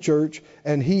head of the church,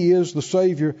 and he is the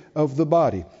Savior of the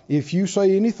body. If you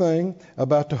say anything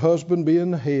about the husband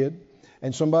being the head,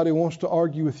 and somebody wants to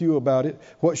argue with you about it,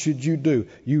 what should you do?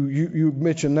 You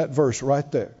mention that verse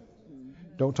right there.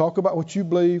 Don't talk about what you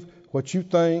believe, what you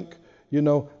think,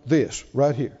 this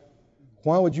right here.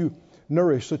 Why would you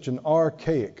nourish such an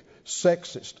archaic,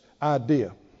 sexist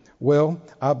idea? Well,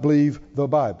 I believe the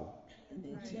Bible.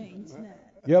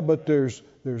 Yeah, but there's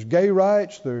gay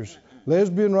rights, there's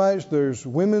lesbian rights, there's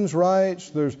women's rights,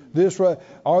 there's this right.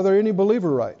 Are there any believer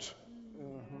rights?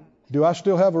 Do I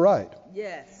still have a right?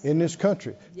 Yes. In this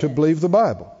country to believe the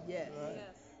Bible? Yes.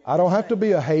 I don't have to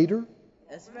be a hater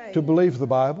That's right. to believe the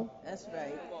Bible. That's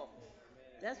right.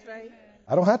 That's right.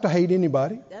 I don't have to hate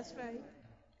anybody. That's right.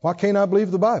 Why can't I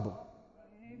believe the Bible?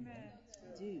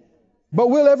 Dude. But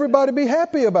will everybody be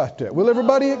happy about that? Will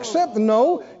everybody accept?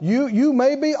 No, you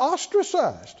may be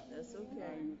ostracized. That's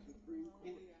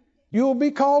okay. You'll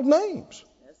be called names.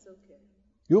 That's okay.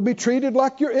 You'll be treated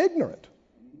like you're ignorant.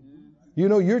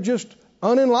 You're just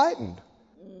unenlightened.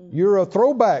 You're a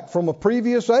throwback from a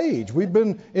previous age. We've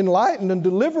been enlightened and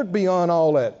delivered beyond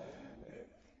all that.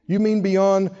 You mean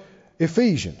beyond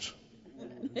Ephesians?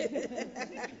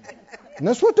 And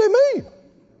that's what they mean.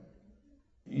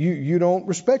 You don't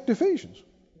respect Ephesians.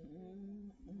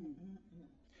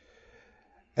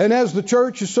 And as the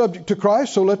church is subject to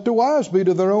Christ, so let the wives be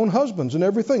to their own husbands and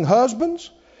everything. Husbands,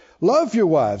 love your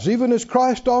wives, even as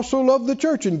Christ also loved the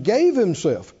church and gave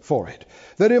himself for it,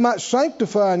 that he might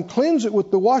sanctify and cleanse it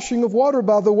with the washing of water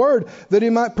by the word, that he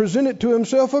might present it to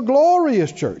himself a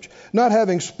glorious church, not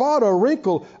having spot or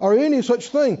wrinkle or any such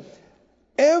thing.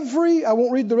 I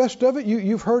won't read the rest of it.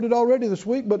 You've heard it already this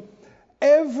week, but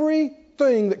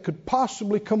everything that could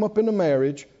possibly come up in a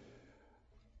marriage,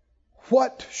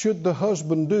 what should the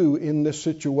husband do in this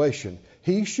situation?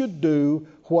 He should do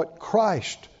what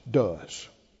Christ does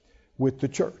with the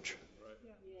church.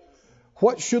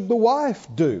 What should the wife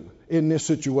do in this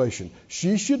situation?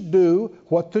 She should do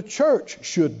what the church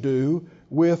should do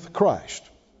with Christ.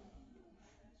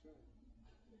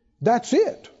 That's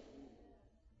it.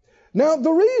 Now,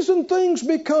 the reason things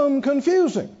become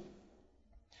confusing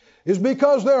is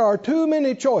because there are too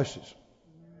many choices.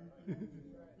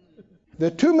 There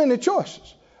are too many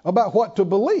choices about what to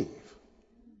believe.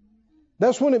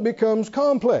 That's when it becomes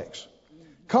complex.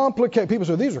 Complicated. People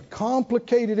say these are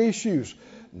complicated issues.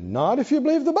 Not if you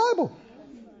believe the Bible.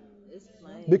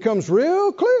 It becomes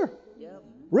real clear.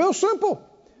 Real simple.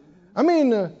 I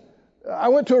mean, I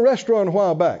went to a restaurant a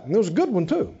while back, and it was a good one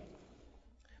too.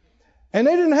 And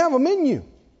they didn't have a menu.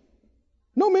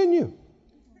 No menu.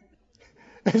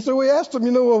 And so we asked them,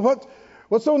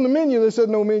 what's on the menu? They said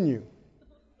no menu.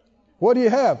 What do you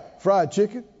have? Fried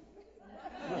chicken.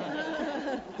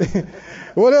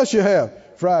 What else you have?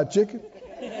 Fried chicken.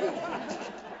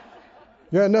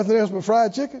 You had nothing else but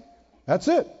fried chicken? That's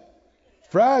it.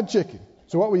 Fried chicken.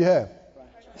 So what will you have?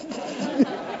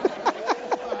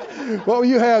 What will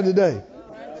you have today?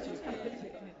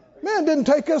 Man, it didn't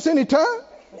take us any time.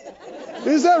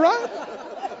 Is that right?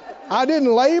 I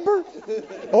didn't labor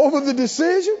over the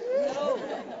decision.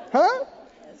 Huh?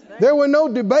 There were no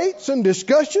debates and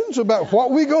discussions about what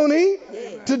we're going to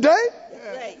eat today.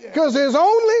 Because there's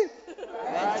only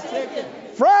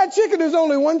fried chicken. There's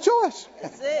only one choice.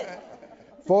 That's it.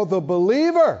 For the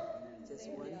believer,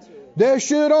 there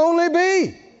should only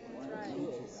be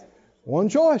one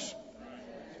choice.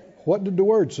 What did the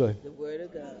Word say? The Word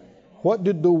of God. What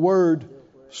did the Word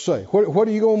say? What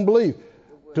are you going to believe?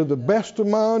 To the best of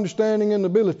my understanding and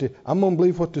ability, I'm going to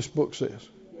believe what this book says.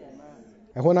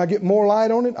 And when I get more light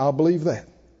on it, I'll believe that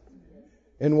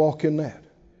and walk in that.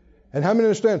 And how many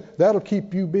understand? That'll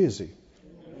keep you busy.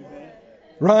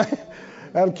 Right?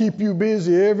 That'll keep you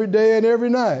busy every day and every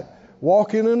night,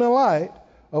 walking in the light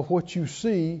of what you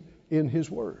see in His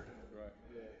Word.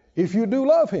 If you do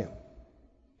love Him,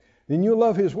 then you'll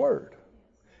love His Word.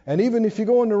 And even if you're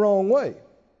going the wrong way,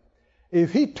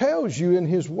 if He tells you in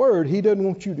His Word He doesn't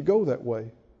want you to go that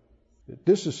way, that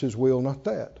this is His will, not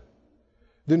that,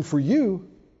 then for you,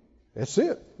 that's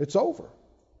it. It's over.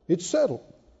 It's settled.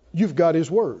 You've got His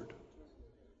Word.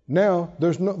 Now,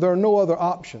 there are no other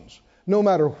options. No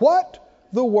matter what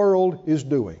the world is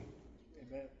doing,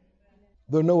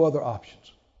 there are no other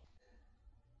options.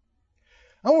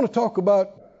 I want to talk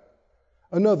about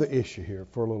another issue here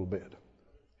for a little bit.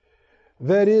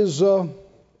 That is,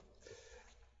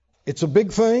 it's a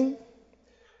big thing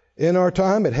in our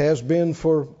time. It has been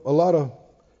for a lot of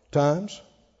times.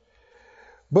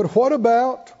 But what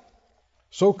about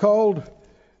so-called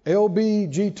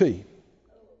LBGT?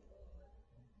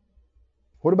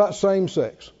 What about same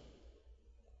sex?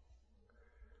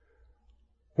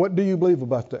 What do you believe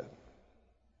about that?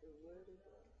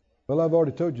 Well, I've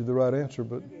already told you the right answer,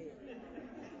 but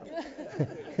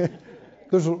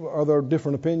are there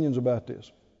different opinions about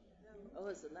this? Oh,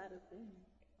 it's a lot of things.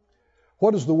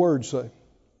 What does the Word say?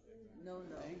 No.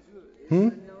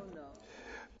 No.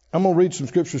 I'm going to read some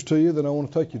scriptures to you, then I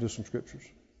want to take you to some scriptures.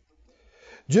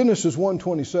 Genesis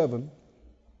 1:27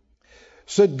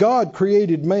 said, God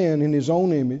created man in His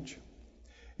own image.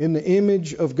 In the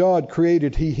image of God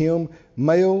created He him,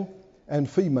 male and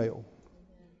female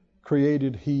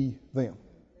created He them.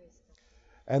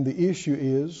 And the issue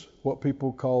is what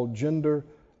people call gender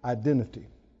identity.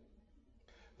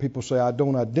 People say, I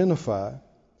don't identify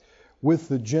with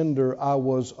the gender I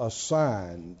was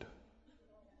assigned.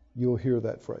 You'll hear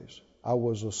that phrase. I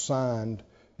was assigned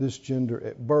this gender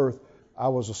at birth. I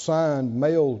was assigned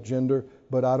male gender,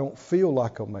 but I don't feel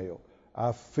like a male.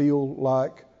 I feel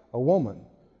like a woman.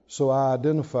 So I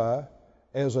identify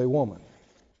as a woman.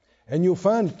 And you'll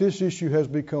find that this issue has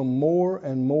become more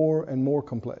and more and more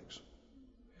complex.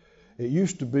 It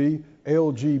used to be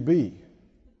LGB.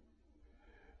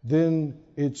 Then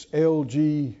it's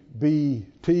LGBT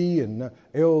and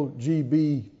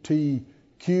LGBTQ.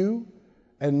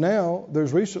 And now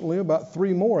there's recently about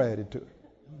 3 more added to it.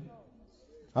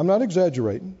 I'm not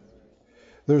exaggerating.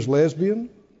 There's lesbian,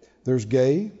 there's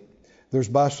gay, there's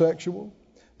bisexual,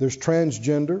 there's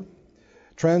transgender,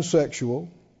 transsexual,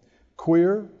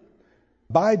 queer,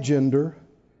 bigender,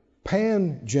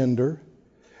 pangender,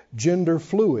 gender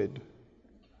fluid,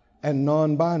 and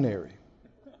non-binary.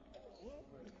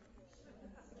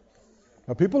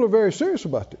 Now, people are very serious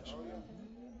about this.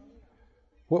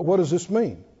 What does this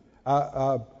mean?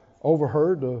 I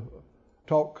overheard a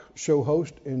talk show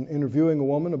host interviewing a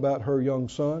woman about her young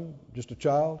son, just a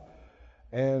child,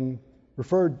 and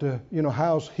referred to,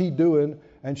 how's he doing?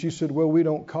 And she said, well, we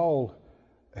don't call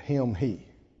him he.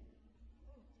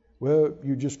 Well,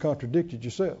 you just contradicted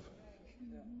yourself.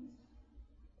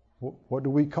 What do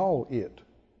we call it?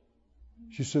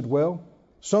 She said, well,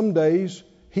 some days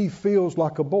he feels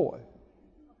like a boy,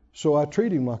 so I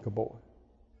treat him like a boy.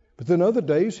 But then other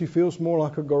days he feels more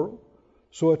like a girl,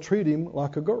 so I treat him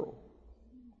like a girl.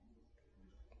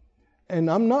 And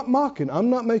I'm not mocking, I'm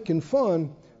not making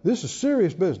fun. This is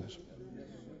serious business.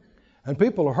 And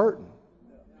people are hurting.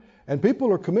 And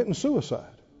people are committing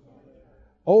suicide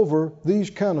over these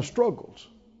kind of struggles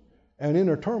and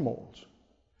inner turmoils.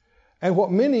 And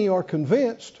what many are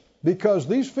convinced, because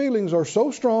these feelings are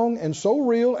so strong and so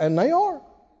real, and they are,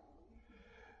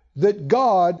 that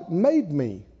God made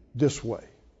me this way.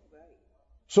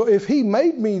 So if He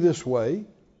made me this way,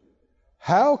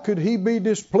 how could He be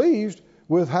displeased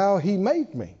with how He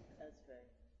made me?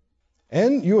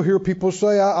 And you'll hear people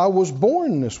say, I was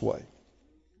born this way.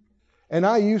 And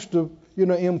I used to,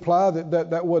 imply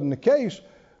that wasn't the case,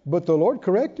 but the Lord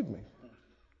corrected me.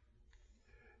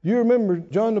 You remember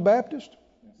John the Baptist?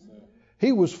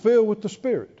 He was filled with the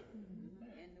Spirit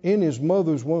in his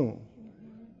mother's womb.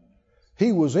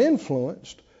 He was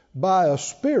influenced by a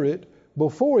spirit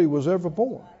before he was ever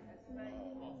born.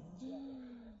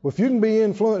 Well, if you can be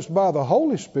influenced by the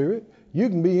Holy Spirit, you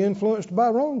can be influenced by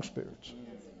wrong spirits.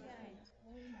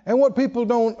 And what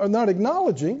people are not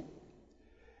acknowledging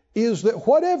is that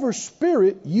whatever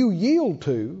spirit you yield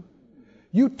to,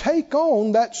 you take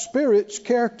on that spirit's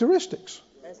characteristics.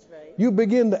 That's right. You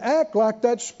begin to act like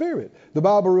that spirit. The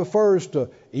Bible refers to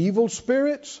evil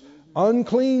spirits,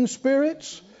 unclean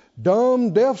spirits,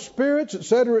 dumb, deaf spirits,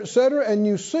 etc., and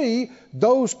you see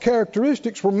those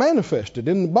characteristics were manifested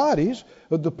in the bodies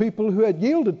of the people who had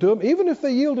yielded to them, even if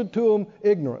they yielded to them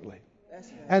ignorantly. That's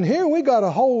right. And here we got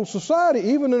a whole society,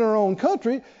 even in our own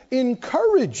country,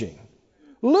 encouraging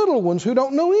little ones who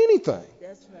don't know anything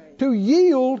That's right. to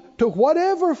yield to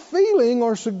whatever feeling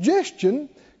or suggestion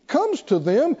comes to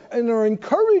them, and are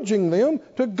encouraging them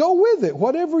to go with it,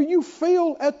 whatever you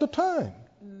feel at the time.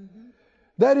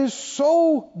 That is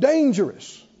so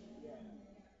dangerous.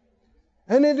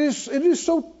 And it is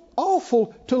so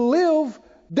awful to live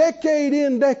decade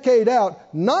in, decade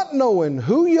out, not knowing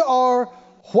who you are,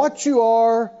 what you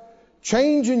are,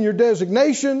 changing your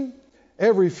designation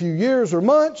every few years or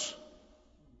months.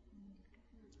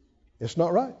 It's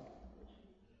not right.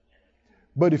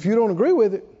 But if you don't agree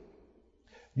with it,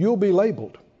 you'll be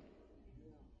labeled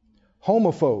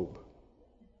homophobe.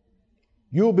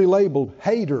 You'll be labeled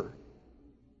hater.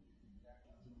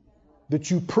 That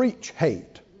you preach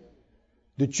hate,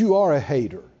 that you are a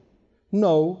hater.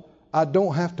 No, I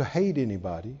don't have to hate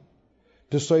anybody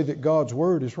to say that God's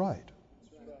word is right.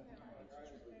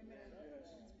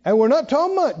 And we're not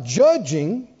talking about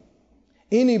judging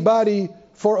anybody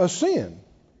for a sin.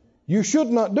 You should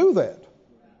not do that,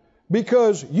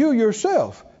 because you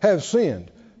yourself have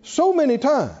sinned so many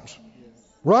times,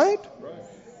 right?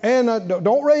 And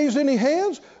don't raise any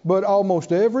hands, but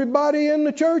almost everybody in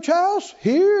the church house,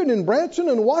 here and in Branson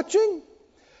and watching,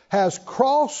 has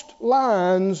crossed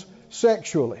lines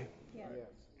sexually.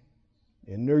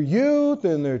 In their youth,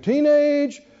 in their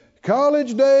teenage,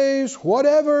 college days,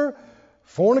 whatever,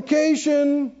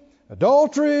 fornication,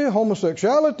 adultery,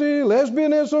 homosexuality,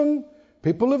 lesbianism.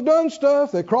 People have done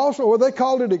stuff. They crossed, or they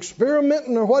called it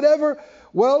experimenting or whatever.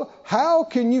 Well, how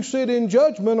can you sit in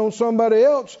judgment on somebody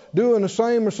else doing the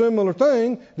same or similar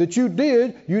thing that you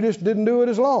did? You just didn't do it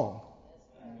as long.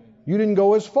 You didn't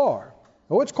go as far.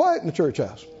 Oh, it's quiet in the church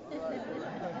house.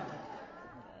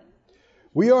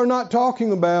 We are not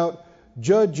talking about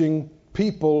judging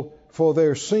people for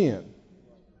their sin.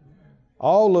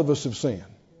 All of us have sinned,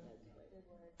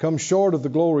 come short of the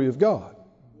glory of God.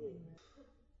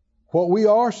 What we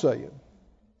are saying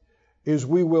is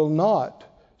we will not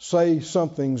say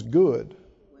something's good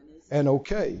and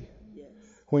okay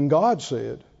when God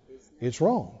said it's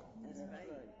wrong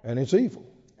and it's evil.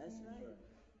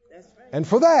 And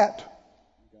for that,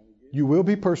 you will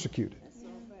be persecuted.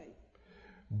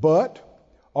 But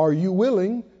are you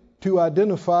willing to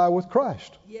identify with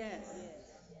Christ? Yes.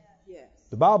 Yes.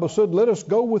 The Bible said, let us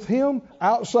go with him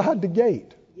outside the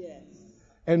gate Yes.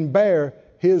 and bear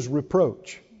his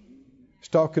reproach. He's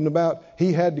talking about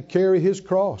he had to carry his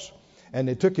cross. And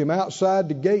they took him outside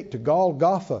the gate to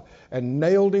Golgotha and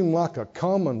nailed him like a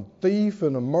common thief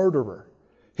and a murderer.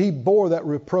 He bore that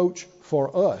reproach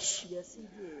for us. Yes, he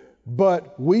did.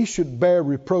 But we should bear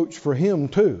reproach for him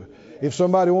too. If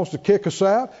somebody wants to kick us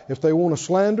out, if they want to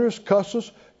slander us, cuss us,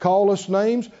 call us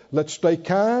names, let's stay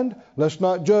kind. Let's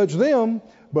not judge them,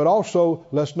 but also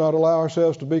let's not allow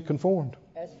ourselves to be conformed.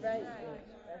 That's right.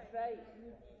 That's right.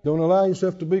 Don't allow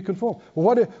yourself to be conformed.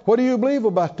 Well, what do you believe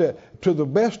about that? To the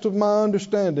best of my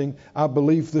understanding, I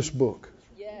believe this book.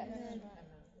 Yes.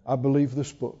 I believe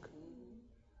this book.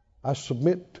 I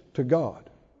submit to God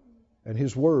and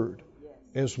his word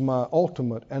as my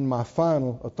ultimate and my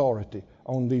final authority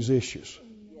on these issues.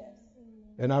 Yes.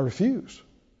 And I refuse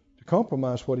to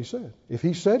compromise what he said. If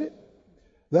he said it,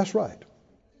 that's right.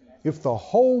 If the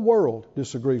whole world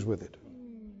disagrees with it,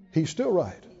 he's still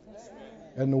right.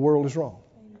 And the world is wrong.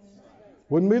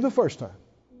 Wouldn't be the first time.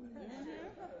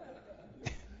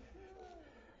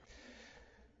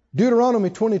 Deuteronomy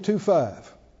 22:5.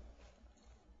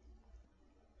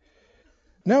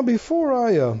 Now, before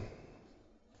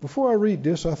I read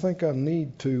this, I think I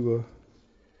need to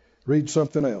read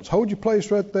something else. Hold your place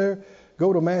right there.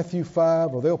 Go to Matthew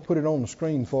 5, or they'll put it on the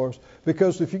screen for us.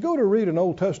 Because if you go to read an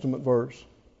Old Testament verse,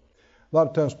 a lot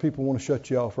of times people want to shut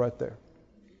you off right there.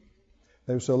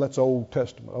 They say, that's Old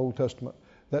Testament, Old Testament.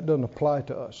 That doesn't apply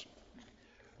to us.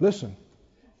 Listen,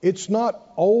 it's not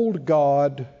old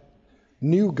God,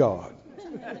 new God.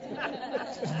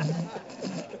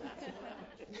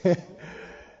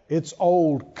 It's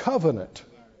old covenant,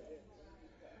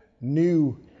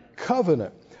 new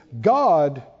covenant.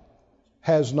 God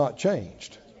has not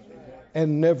changed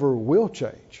and never will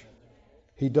change.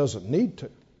 He doesn't need to.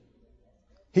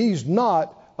 He's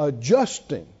not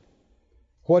adjusting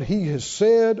what he has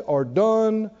said or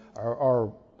done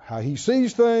or how he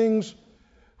sees things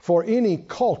for any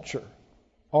culture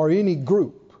or any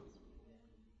group.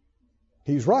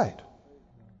 He's right.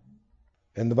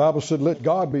 And the Bible said, let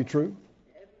God be true.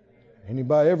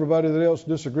 Everybody that else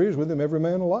disagrees with him, every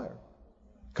man a liar.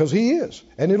 Because he is.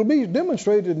 And it'll be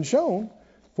demonstrated and shown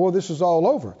before this is all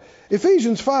over.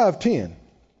 Ephesians 5:10.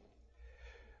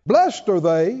 Blessed are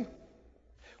they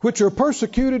which are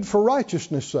persecuted for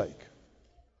righteousness' sake,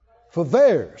 for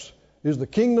theirs is the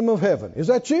kingdom of heaven. Is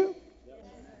that you?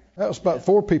 That was about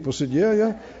 4 people said,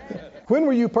 yeah. When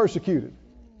were you persecuted?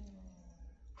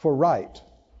 For right.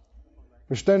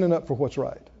 For standing up for what's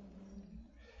right.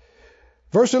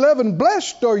 Verse 11,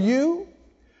 blessed are you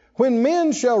when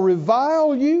men shall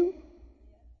revile you.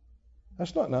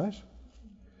 That's not nice.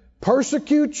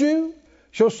 Persecute you,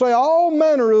 shall say all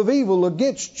manner of evil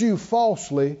against you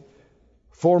falsely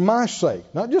for my sake.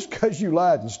 Not just because you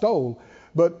lied and stole,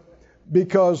 but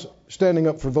because standing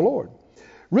up for the Lord.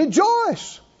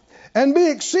 Rejoice and be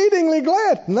exceedingly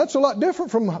glad. And that's a lot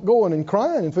different from going and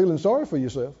crying and feeling sorry for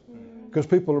yourself because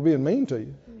people are being mean to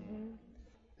you.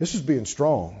 This is being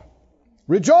strong.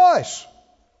 Rejoice.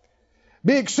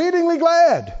 Be exceedingly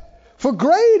glad. For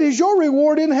great is your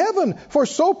reward in heaven. For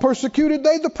so persecuted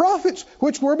they the prophets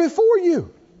which were before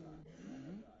you.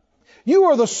 You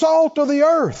are the salt of the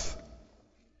earth.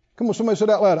 Come on, somebody say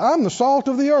that loud. I'm the salt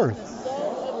of the earth.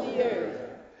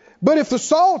 But if the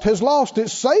salt has lost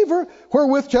its savor,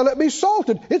 wherewith shall it be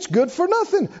salted? It's good for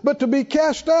nothing, but to be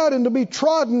cast out and to be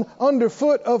trodden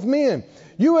underfoot of men.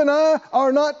 You and I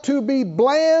are not to be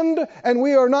bland, and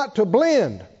we are not to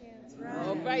blend.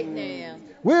 All right now.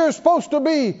 We're supposed to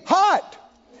be hot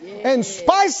and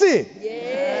spicy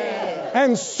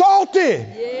and salty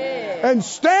and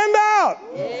stand out.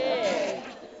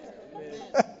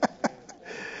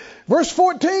 Verse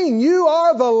 14, you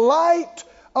are the light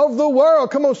of the world.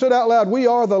 Come on, say it out loud. We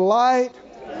are the light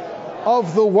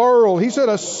of the world. He said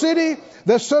a city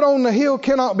that's set on the hill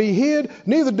cannot be hid.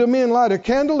 Neither do men light a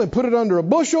candle and put it under a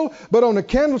bushel, but on a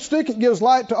candlestick it gives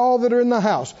light to all that are in the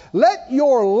house. Let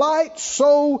your light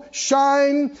so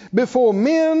shine before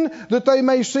men that they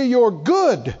may see your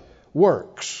good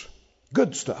works,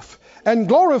 good stuff, and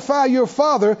glorify your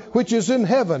Father which is in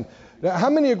heaven. Now,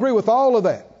 how many agree with all of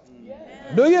that?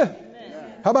 Do you?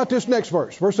 How about this next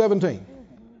verse, verse 17?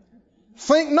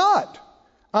 Think not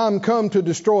I'm come to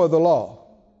destroy the law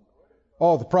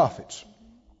or the prophets.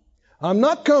 I'm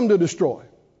not come to destroy,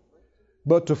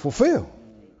 but to fulfill.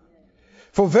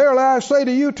 For verily I say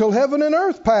to you, till heaven and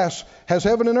earth pass. Has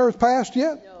heaven and earth passed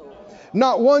yet? No.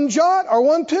 Not one jot or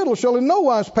one tittle shall in no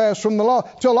wise pass from the law,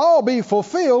 till all be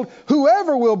fulfilled.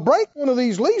 Whoever will break one of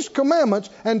these least commandments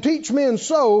and teach men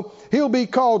so, he'll be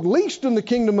called least in the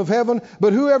kingdom of heaven.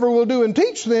 But whoever will do and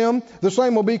teach them, the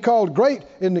same will be called great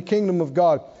in the kingdom of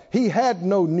God. He had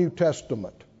no New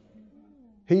Testament.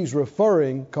 He's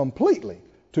referring completely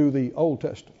to the Old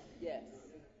Testament. Yes.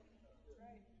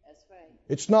 That's right.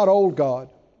 It's not old God,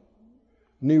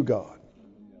 new God.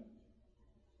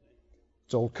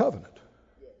 It's old covenant.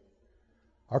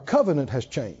 Our covenant has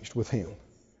changed with him,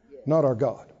 not our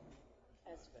God.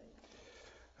 That's right.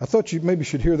 I thought you maybe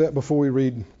should hear that before we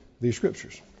read these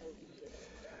scriptures.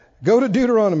 Go to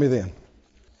Deuteronomy then.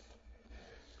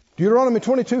 Deuteronomy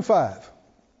 22:5.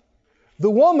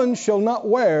 The woman shall not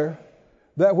wear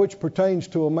that which pertains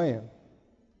to a man.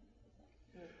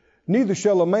 Neither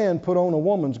shall a man put on a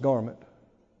woman's garment,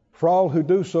 for all who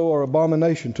do so are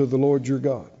abomination to the Lord your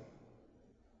God.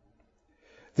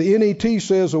 The NET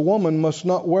says a woman must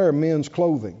not wear men's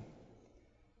clothing,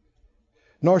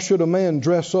 nor should a man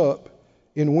dress up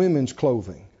in women's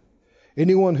clothing.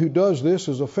 Anyone who does this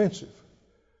is offensive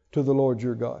to the Lord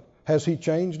your God. Has he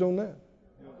changed on that?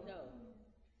 No.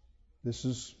 This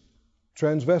is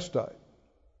transvestite,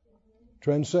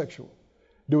 transsexual.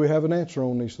 Do we have an answer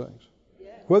on these things?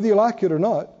 Yes. Whether you like it or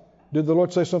not, did the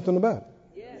Lord say something about it?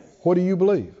 Yes. What do you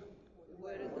believe? The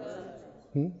Word of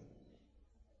God.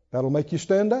 That'll make you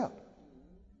stand out.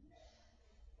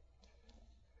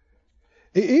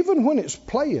 Even when it's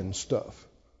playing stuff,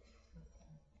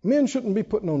 men shouldn't be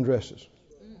putting on dresses.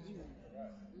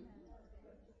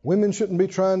 Women shouldn't be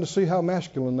trying to see how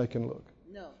masculine they can look.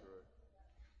 No.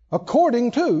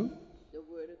 According to The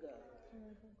Word of God.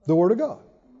 the Word of God.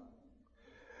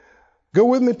 Go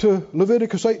with me to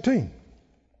Leviticus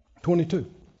 18:22.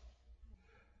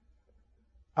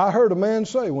 I heard a man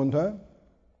say one time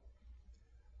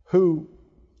who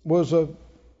was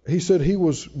he said he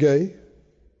was gay,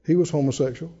 he was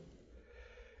homosexual,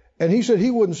 and he said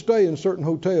he wouldn't stay in certain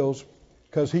hotels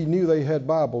because he knew they had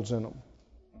Bibles in them.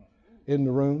 in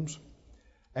the rooms,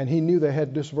 and he knew they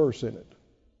had this verse in it.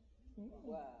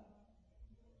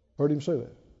 Heard him say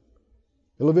that.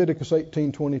 Leviticus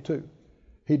 18:22.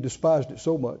 He despised it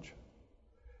so much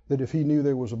that if he knew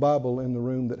there was a Bible in the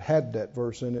room that had that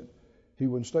verse in it, he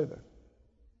wouldn't stay there.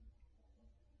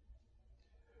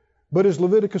 But is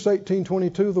Leviticus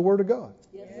 18:22 the Word of God?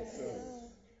 Yes.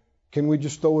 Can we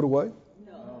just throw it away?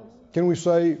 No. Can we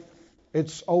say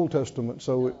it's Old Testament,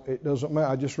 so it doesn't matter?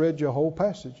 I just read you a whole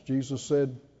passage. Jesus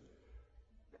said,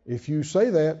 if you say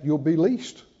that, you'll be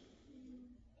least.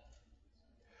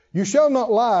 You shall not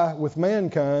lie with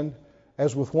mankind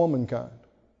as with womankind.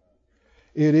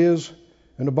 It is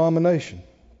an abomination.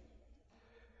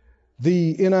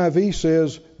 The NIV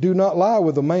says, do not lie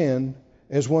with a man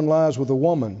as one lies with a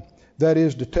woman. That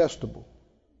is detestable.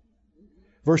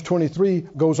 Verse 23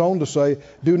 goes on to say,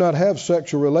 do not have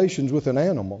sexual relations with an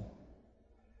animal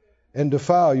and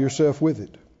defile yourself with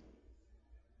it.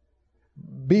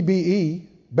 BBE,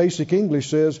 Basic English,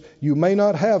 says, you may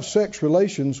not have sex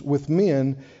relations with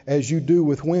men as you do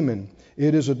with women.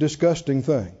 It is a disgusting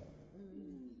thing.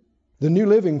 The New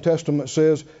Living Testament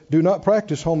says, do not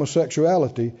practice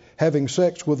homosexuality, having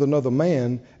sex with another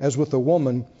man as with a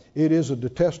woman. It is a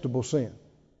detestable sin.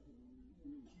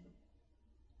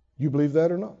 You believe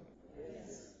that or not?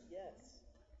 Yes.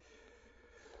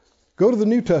 Go to the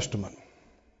New Testament.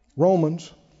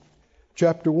 Romans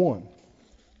chapter 1.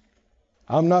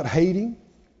 I'm not hating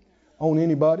on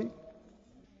anybody.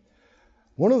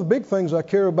 One of the big things I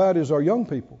care about is our young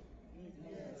people.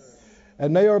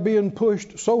 And they are being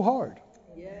pushed so hard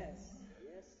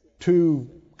to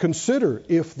consider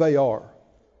if they are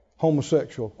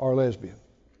homosexual or lesbian.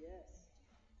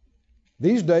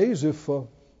 These days, if a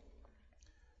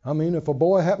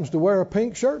boy happens to wear a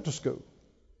pink shirt to school,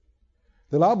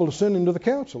 they're liable to send him to the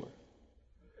counselor,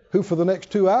 who for the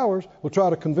next 2 hours will try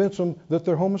to convince them that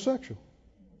they're homosexual.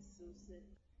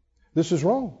 This is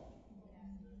wrong.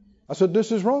 I said,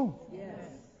 this is wrong.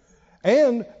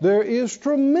 And there is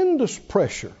tremendous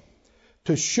pressure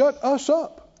to shut us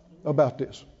up about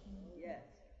this.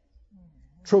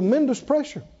 Tremendous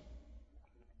pressure.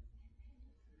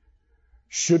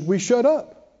 Should we shut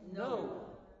up? No.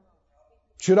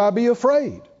 Should I be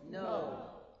afraid? No.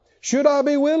 Should I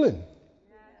be willing,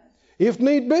 if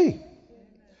need be,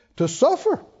 to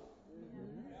suffer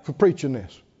for preaching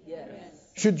this? Yes.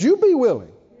 Should you be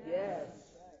willing? Yes.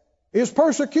 Is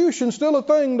persecution still a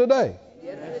thing today?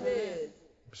 Yes, it is.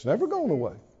 It's never gone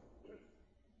away.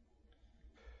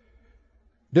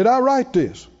 Did I write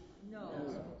this? No.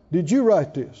 Did you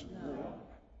write this? No.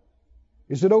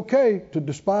 Is it okay to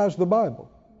despise the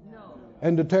Bible? No.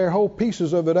 And to tear whole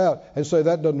pieces of it out and say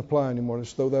that doesn't apply anymore,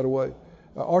 let's throw that away?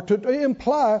 Or to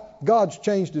imply God's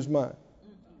changed his mind.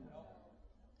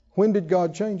 When did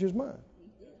God change his mind?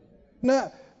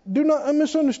 Now, do not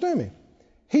misunderstand me.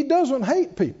 He doesn't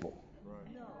hate people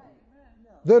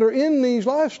that are in these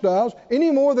lifestyles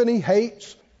any more than he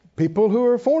hates people who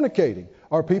are fornicating,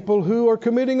 or people who are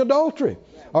committing adultery,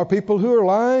 or people who are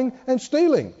lying and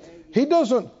stealing. He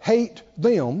doesn't hate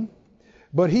them,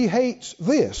 but he hates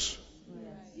this.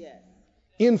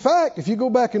 In fact, if you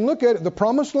go back and look at it, the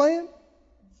promised land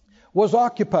was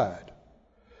occupied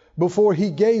before he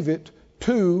gave it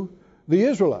to the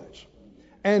Israelites.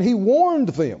 And he warned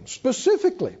them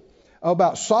specifically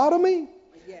about sodomy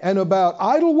and about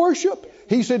idol worship.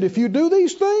 He said, if you do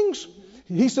these things,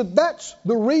 he said, that's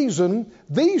the reason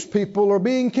these people are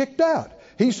being kicked out.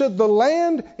 He said, the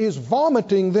land is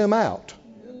vomiting them out.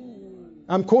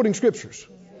 I'm quoting scriptures.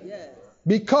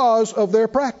 Because of their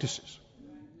practices.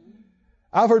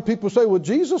 I've heard people say, well,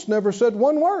 Jesus never said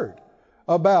one word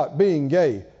about being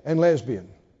gay and lesbian.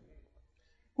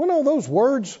 Well, no, those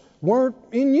words weren't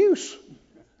in use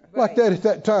like that at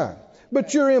that time.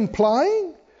 But you're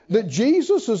implying that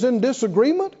Jesus is in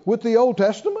disagreement with the Old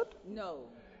Testament? No.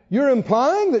 You're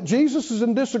implying that Jesus is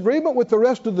in disagreement with the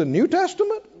rest of the New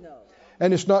Testament? No.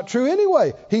 And it's not true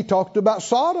anyway. He talked about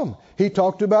Sodom. He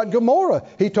talked about Gomorrah.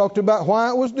 He talked about why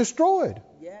it was destroyed.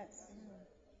 Yes.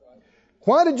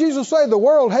 Why did Jesus say the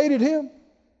world hated him?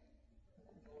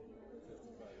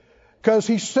 Because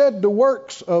he said the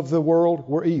works of the world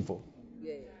were evil.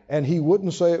 Yeah. And he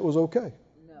wouldn't say it was okay.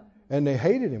 No. And they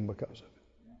hated him because of it.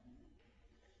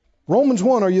 Romans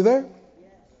 1, are you there?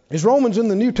 Is Romans in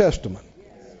the New Testament?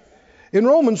 In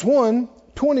Romans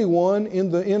 1:21 in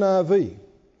the NIV.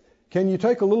 Can you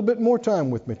take a little bit more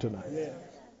time with me tonight?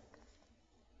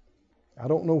 I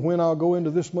don't know when I'll go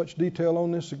into this much detail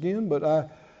on this again, but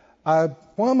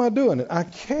why am I doing it? I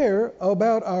care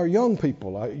about our young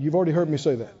people. You've already heard me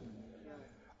say that.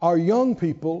 Our young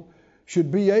people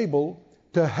should be able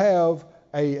to have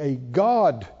a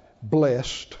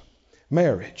God-blessed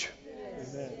marriage.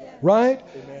 Right?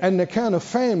 And the kind of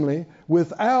family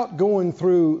without going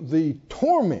through the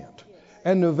torment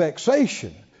and the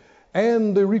vexation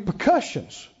and the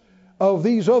repercussions of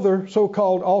these other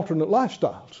so-called alternate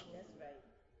lifestyles.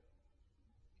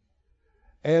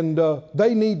 And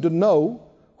they need to know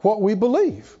what we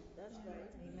believe.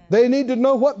 They need to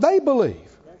know what they believe.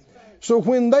 So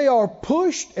when they are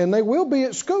pushed, and they will be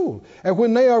at school, and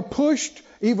when they are pushed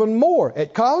even more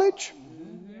at college,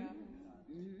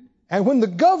 and when the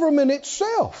government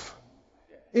itself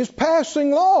is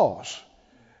passing laws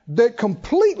that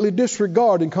completely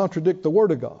disregard and contradict the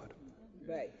Word of God,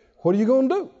 what are you going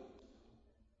to do?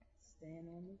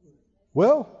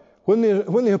 Well, when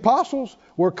the apostles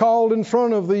were called in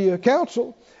front of the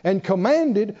council and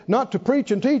commanded not to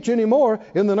preach and teach anymore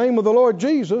in the name of the Lord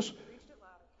Jesus,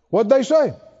 what'd they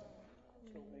say?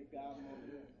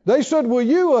 They said, "Will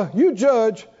you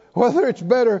judge whether it's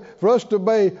better for us to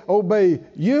obey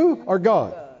you or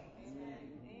God?"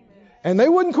 And they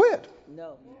wouldn't quit.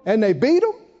 And they beat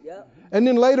them. And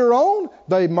then later on,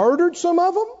 they murdered some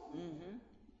of them.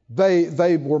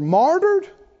 They were martyred.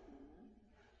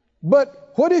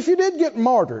 But what if you did get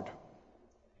martyred?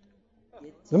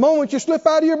 The moment you slip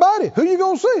out of your body, who you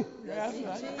going to see?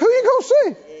 Who you going to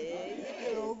see?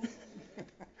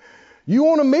 You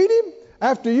want to meet him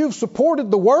after you've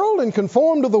supported the world and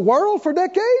conformed to the world for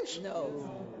decades? No.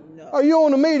 Or you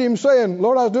want to meet him saying,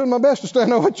 "Lord, I was doing my best to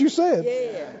stand on what you said.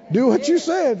 Do what you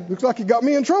said. Looks like you got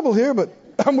me in trouble here, but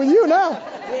I'm with you now.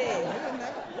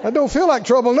 I don't feel like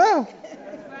trouble now."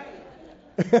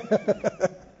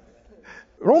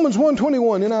 Romans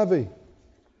 1:21 NIV.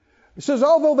 It says,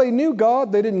 "Although they knew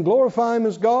God, they didn't glorify him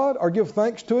as God or give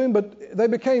thanks to him, but they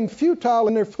became futile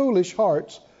and their foolish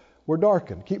hearts were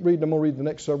darkened." Keep reading. I'm going to read the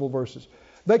next several verses.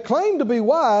 "They claimed to be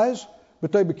wise,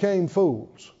 but they became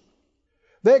fools.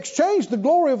 They exchanged the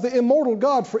glory of the immortal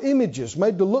God for images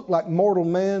made to look like mortal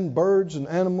man, birds, and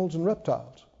animals and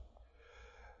reptiles.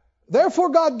 Therefore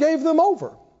God gave them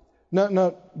over."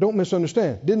 Now, don't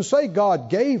misunderstand. Didn't say God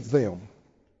gave them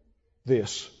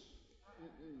this.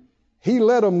 He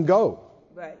let them go.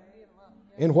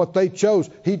 In what they chose.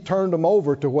 He turned them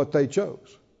over to what they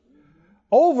chose.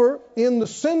 Over in the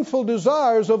sinful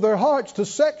desires of their hearts to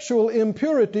sexual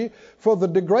impurity for the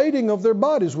degrading of their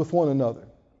bodies with one another.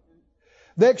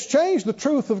 They exchanged the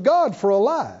truth of God for a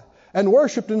lie and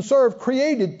worshiped and served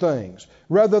created things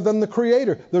rather than the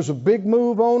Creator. There's a big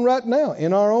move on right now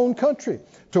in our own country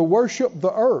to worship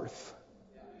the earth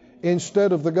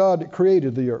instead of the God that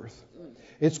created the earth.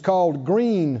 It's called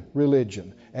green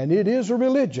religion, and it is a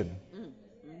religion.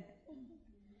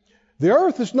 The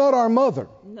earth is not our mother.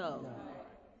 No.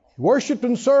 Worshipped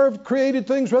and served created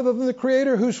things rather than the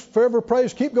Creator, who's forever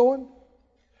praised. Keep going.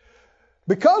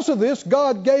 Because of this,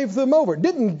 God gave them over.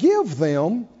 Didn't give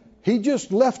them, He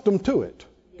just left them to it.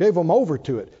 Gave them over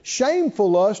to it. Shameful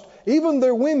lust. Even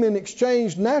their women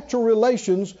exchanged natural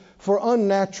relations for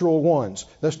unnatural ones.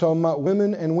 That's talking about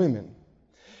women and women.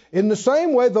 In the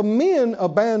same way, the men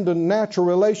abandoned natural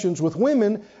relations with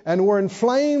women and were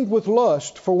inflamed with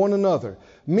lust for one another.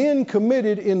 Men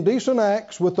committed indecent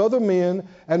acts with other men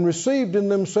and received in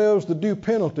themselves the due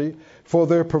penalty for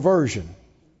their perversion.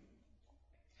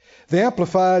 The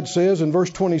Amplified says in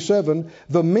verse 27,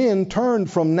 "The men turned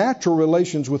from natural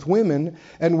relations with women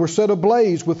and were set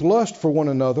ablaze with lust for one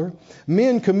another,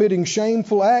 men committing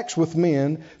shameful acts with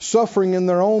men, suffering in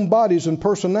their own bodies and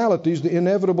personalities the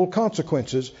inevitable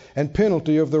consequences and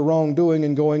penalty of their wrongdoing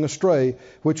and going astray,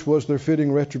 which was their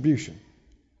fitting retribution.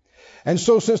 And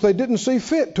so since they didn't see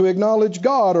fit to acknowledge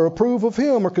God or approve of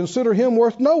Him or consider Him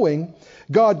worth knowing,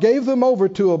 God gave them over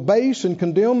to a base and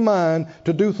condemned mind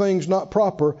to do things not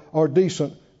proper or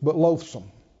decent, but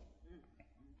loathsome."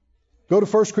 Go to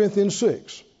 1 Corinthians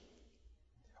 6.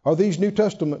 Are these New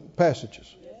Testament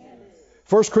passages?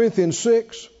 1 Corinthians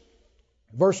 6,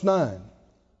 verse 9.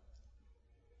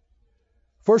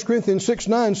 1 Corinthians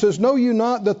 6:9 says, "Know you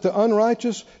not that the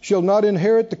unrighteous shall not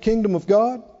inherit the kingdom of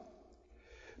God?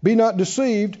 Be not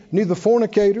deceived, neither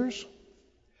fornicators,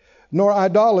 nor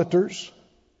idolaters,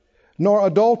 nor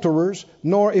adulterers,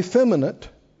 nor effeminate,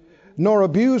 nor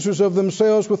abusers of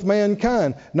themselves with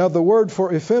mankind." Now the word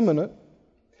for effeminate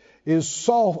is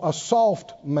a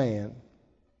soft man.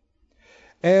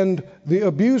 And the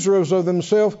abusers of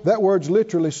themselves, that word's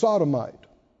literally sodomite.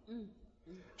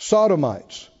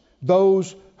 Sodomites,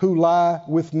 those who lie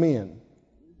with men.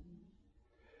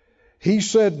 He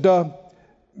said,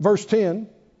 verse 10,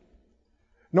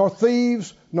 "Nor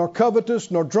thieves, nor covetous,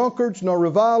 nor drunkards, nor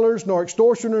revilers, nor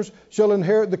extortioners shall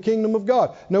inherit the kingdom of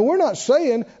God." Now, we're not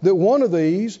saying that one of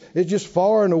these is just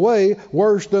far and away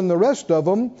worse than the rest of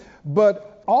them,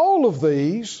 but all of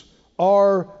these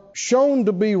are shown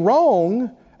to be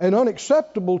wrong and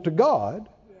unacceptable to God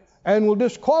and will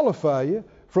disqualify you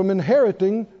from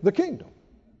inheriting the kingdom.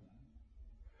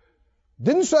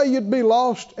 Didn't say you'd be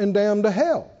lost and damned to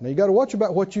hell. Now you got to watch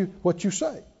about what you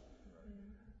say.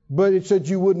 But it said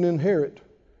you wouldn't inherit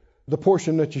the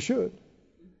portion that you should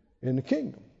in the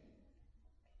kingdom.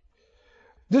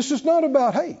 This is not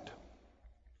about hate.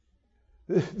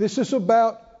 This is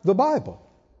about the Bible.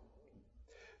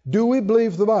 Do we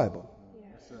believe the Bible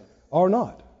or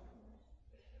not?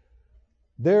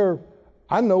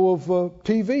 I know of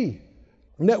TV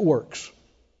networks,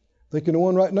 thinking of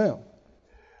one right now,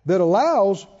 that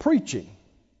allows preaching,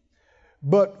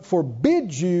 but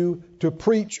forbids you to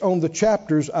preach on the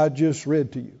chapters I just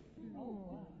read to you.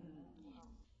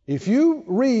 If you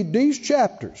read these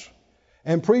chapters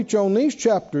and preach on these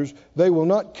chapters, they will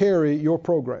not carry your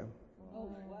program.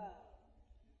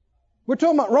 We're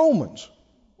talking about Romans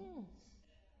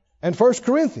and 1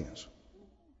 Corinthians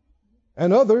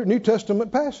and other New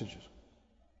Testament passages.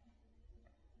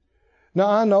 Now,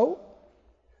 I know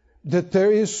that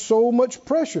there is so much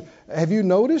pressure. Have you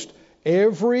noticed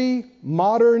every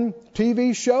modern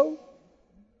TV show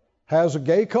has a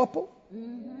gay couple,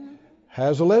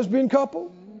 has a lesbian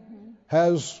couple,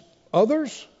 has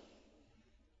others?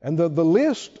 And the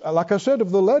list, like I said,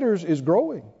 of the letters is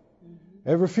growing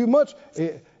every few months.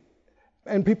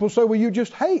 And people say, well, you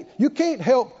just hate. You can't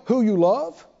help who you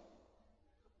love.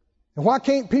 And why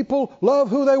can't people love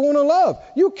who they want to love?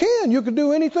 You can. You can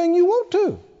do anything you want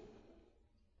to.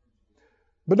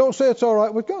 But don't say it's all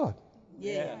right with God.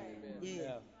 Yeah.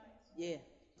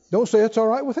 Don't say it's all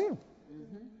right with Him.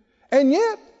 And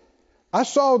yet, I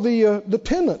saw the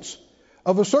tenets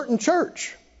of a certain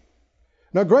church.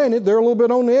 Now, granted, they're a little bit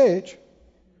on the edge.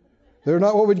 They're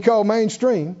not what we'd call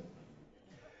mainstream.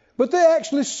 But they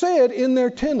actually said in their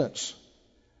tenets,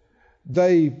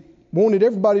 they wanted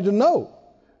everybody to know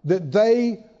that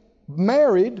they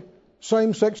married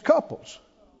same-sex couples.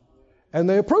 And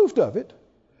they approved of it.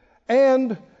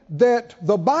 And that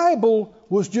the Bible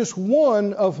was just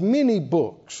one of many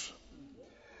books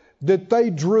that they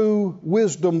drew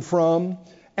wisdom from,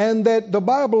 and that the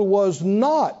Bible was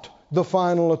not the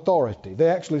final authority. They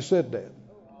actually said that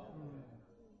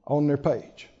on their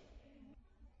page.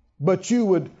 But you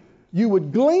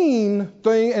would glean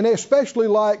things, and especially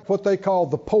like what they call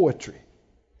the poetry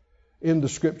in the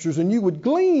Scriptures, and you would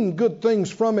glean good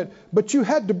things from it, but you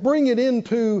had to bring it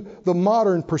into the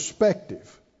modern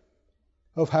perspective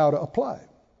of how to apply it.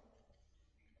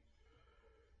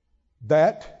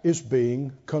 That is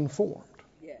being conformed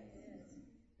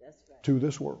to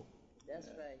this world. That's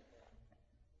right.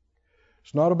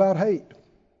 It's not about hate.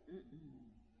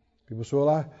 People say,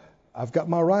 well, I've got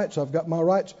my rights. I've got my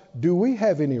rights. Do we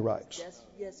have any rights?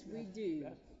 Yes, we do.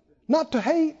 Not to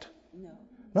hate. No.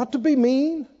 Not to be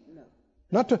mean. No.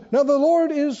 Now, the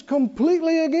Lord is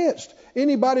completely against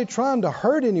anybody trying to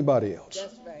hurt anybody else.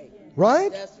 That's right.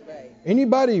 Right? That's right.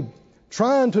 Anybody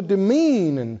trying to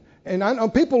demean. And I know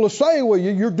people will say, well,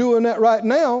 you're doing that right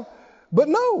now. But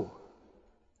no.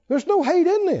 There's no hate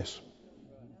in this.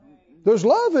 There's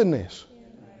love in this.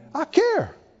 I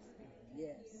care. Yes.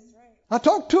 I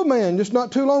talked to a man just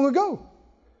not too long ago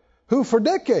who for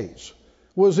decades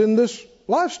was in this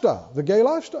lifestyle, the gay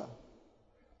lifestyle.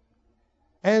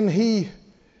 And he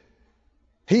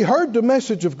heard the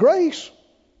message of grace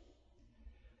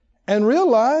and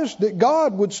realized that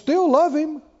God would still love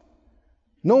him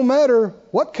no matter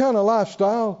what kind of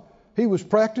lifestyle he was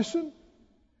practicing.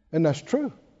 And that's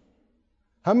true.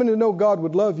 How many know God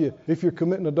would love you if you're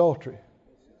committing adultery?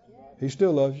 He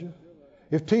still loves you.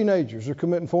 If teenagers are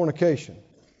committing fornication,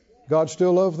 God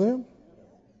still loves them?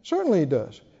 Certainly He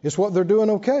does. Is what they're doing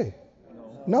okay?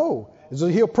 No. Does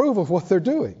He approve of what they're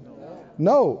doing?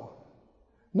 No.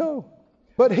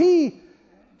 But he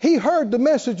heard the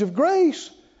message of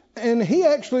grace, and he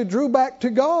actually drew back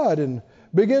to God and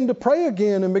began to pray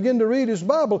again and began to read his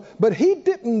Bible. But he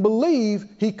didn't believe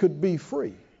he could be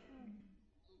free.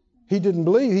 He didn't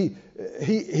believe.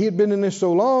 He had been in this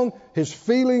so long, his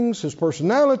feelings, his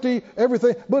personality,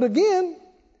 everything. But again,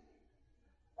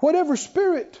 whatever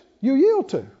spirit you yield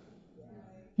to,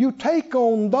 you take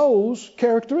on those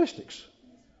characteristics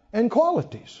and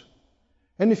qualities.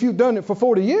 And if you've done it for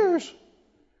 40 years,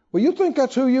 well, you think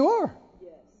that's who you are.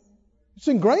 It's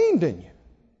ingrained in you.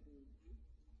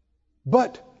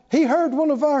 But he heard one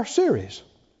of our series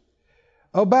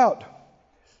about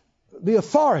the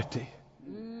authority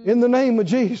in the name of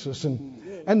Jesus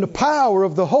and the power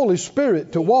of the Holy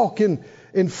Spirit to walk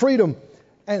in freedom.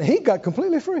 And he got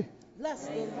completely free. Bless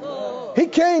the Lord. He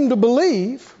came to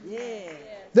believe Yeah.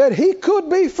 that he could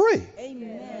be free.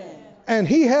 Amen. And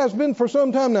he has been for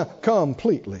some time now,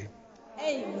 completely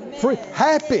Amen. free,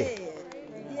 happy,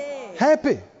 Yeah.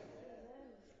 happy.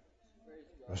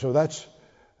 So that's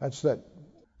that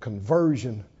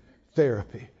conversion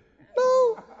therapy.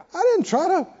 No, I didn't try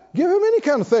to give him any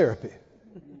kind of therapy.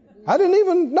 I didn't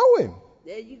even know him.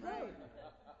 There you go.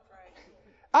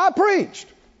 I preached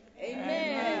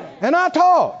Amen. and I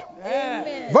taught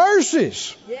Amen.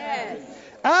 verses Yes.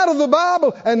 out of the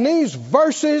Bible, and these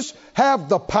verses have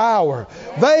the power.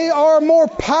 They are more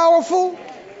powerful.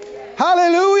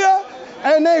 Hallelujah.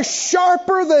 And they're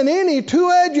sharper than any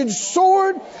two-edged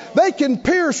sword. They can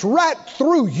pierce right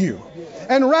through you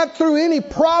and right through any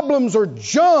problems or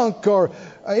junk or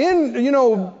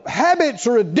habits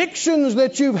or addictions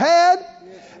that you've had,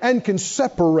 and can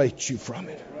separate you from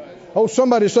it. Oh,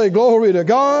 somebody say glory to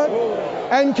God.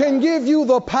 And can give you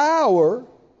the power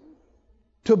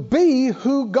to be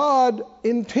who God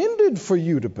intended for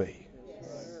you to be.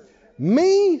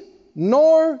 Me,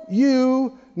 nor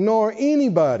you, nor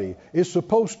anybody is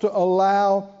supposed to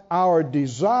allow our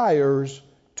desires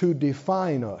to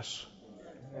define us.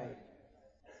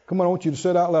 Come on, I want you to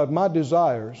say it out loud. My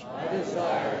desires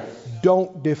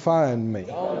don't define me.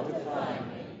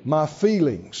 My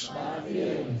feelings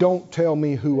don't tell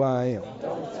me who I am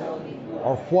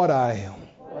or what I am.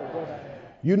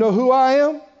 You know who I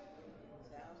am?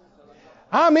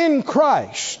 I'm in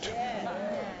Christ.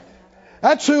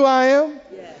 That's who I am.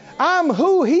 I'm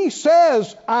who He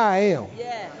says I am.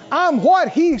 I'm what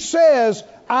He says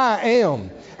I am.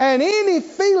 And any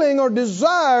feeling or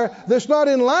desire that's not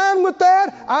in line with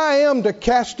that, I am to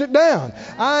cast it down.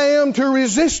 I am to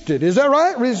resist it. Is that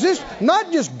right? Resist.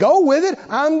 Not just go with it.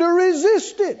 I'm to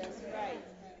resist it.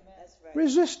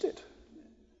 Resist it.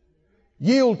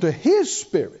 Yield to His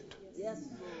Spirit.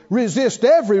 Resist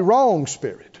every wrong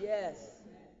spirit.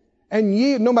 And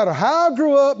yield, no matter how I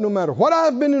grew up, no matter what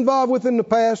I've been involved with in the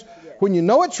past, when you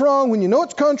know it's wrong, when you know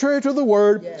it's contrary to the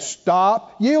Word,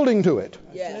 stop yielding to it.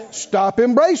 Stop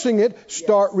embracing it.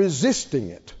 Start resisting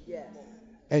it.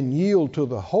 And yield to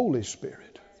the Holy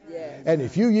Spirit. And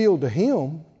if you yield to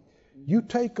Him, you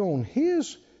take on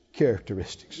His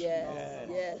characteristics.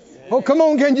 Oh, come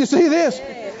on, can you see this?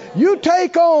 You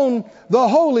take on the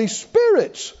Holy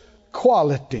Spirit's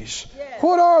qualities.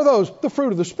 What are those? The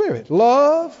fruit of the Spirit.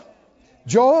 Love,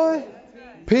 joy,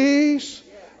 peace,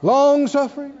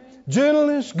 long-suffering,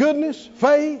 gentleness, goodness,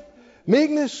 faith,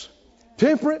 meekness,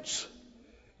 temperance.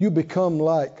 You become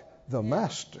like the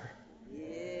Master.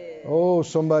 Oh,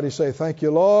 somebody say, thank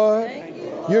you, Lord.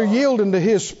 You're yielding to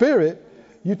His Spirit.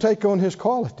 You take on His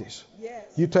qualities.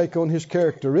 You take on His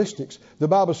characteristics. The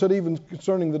Bible said even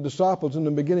concerning the disciples in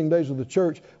the beginning days of the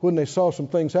church, when they saw some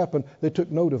things happen, they took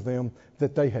note of them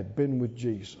that they had been with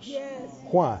Jesus.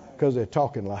 Why? Because they're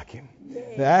talking like Him.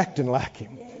 They're acting like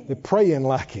Him. They're praying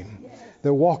like Him.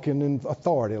 They're walking in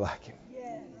authority like Him.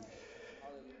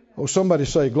 Oh, somebody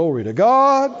say glory to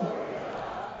God.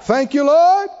 Thank you,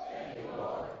 Lord.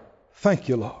 Thank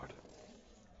you, Lord.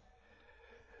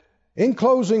 In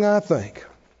closing, I think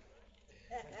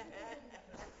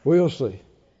we'll see.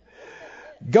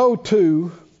 Go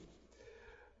to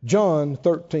John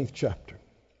 13th chapter.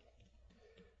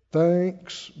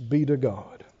 Thanks be to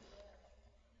God.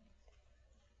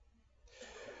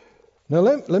 Now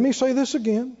let me say this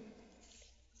again.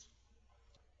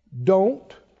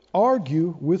 Don't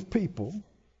argue with people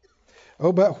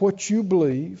about what you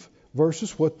believe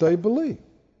versus what they believe.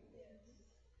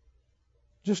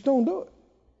 Just don't do it.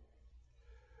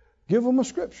 Give them a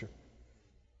scripture.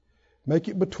 Make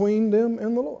it between them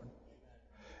and the Lord.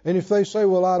 And if they say,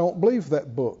 well, I don't believe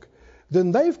that book,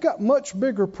 then they've got much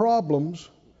bigger problems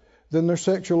than their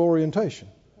sexual orientation.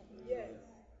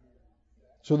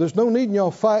 So there's no need in y'all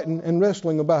fighting and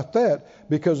wrestling about that,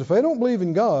 because if they don't believe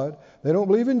in God, they don't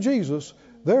believe in Jesus,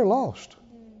 they're lost.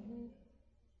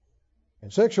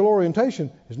 And sexual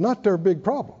orientation is not their big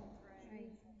problem.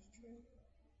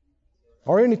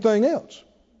 Or anything else.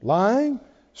 Lying,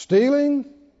 stealing,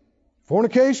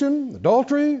 fornication,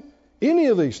 adultery, any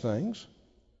of these things.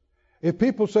 If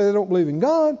people say they don't believe in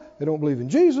God, they don't believe in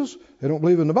Jesus, they don't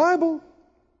believe in the Bible,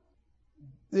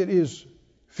 it is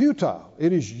futile.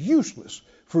 It is useless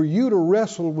for you to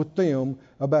wrestle with them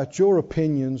about your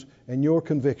opinions and your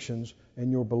convictions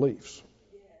and your beliefs.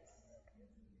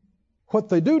 What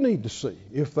they do need to see,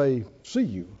 if they see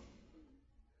you,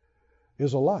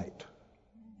 is a light.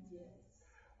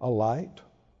 A light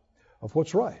of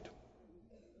what's right.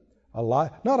 A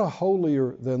light, not a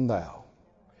holier than thou,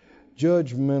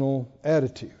 judgmental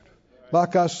attitude.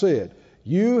 Like I said,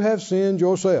 you have sinned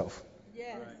yourself.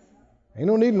 Ain't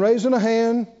no need in raising a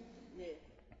hand.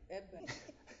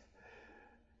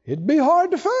 It'd be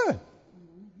hard to find.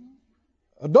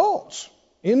 adults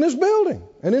in this building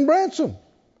and in Branson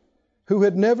who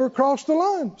had never crossed the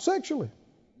line sexually.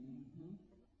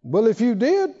 Well, if you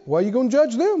did, why are you going to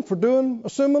judge them for doing a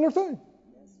similar thing?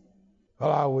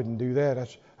 Well, I wouldn't do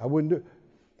that. I wouldn't do it.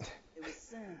 It was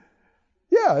sin.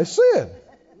 Yeah, it's sin.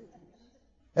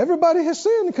 Everybody has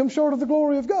sinned and come short of the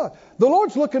glory of God. The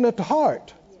Lord's looking at the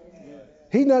heart.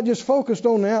 He's not just focused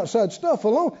on the outside stuff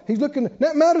alone. He's looking,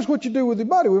 that matters what you do with your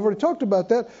body. We've already talked about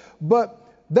that. But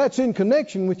that's in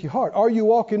connection with your heart. Are you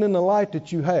walking in the light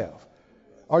that you have?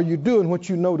 Are you doing what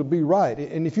you know to be right?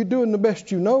 And if you're doing the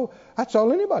best you know, that's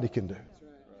all anybody can do.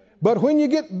 But when you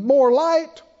get more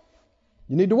light,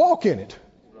 you need to walk in it.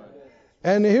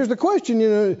 And here's the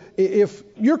question, if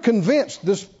you're convinced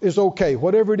this is okay,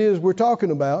 whatever it is we're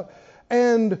talking about,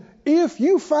 and if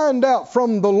you find out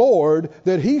from the Lord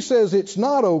that He says it's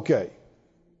not okay,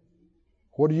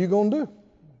 what are you going to do?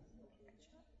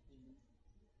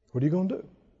 What are you going to do?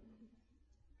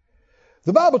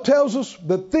 The Bible tells us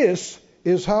that this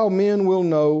is how men will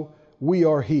know we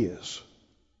are His.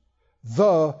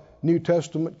 The New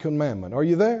Testament commandment. Are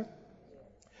you there?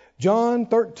 John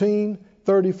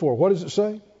 13:34. What does it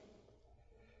say?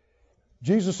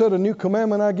 Jesus said, a new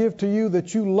commandment I give to you,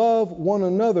 that you love one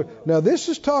another. Now this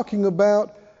is talking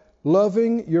about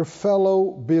loving your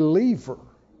fellow believer.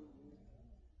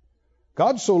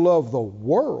 God so loved the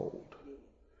world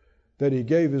that He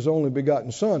gave His only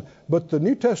begotten Son. But the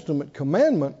New Testament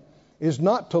commandment is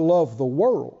not to love the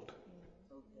world.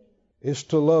 It's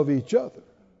to love each other.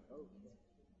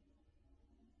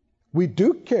 We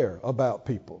do care about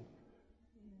people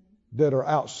that are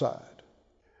outside.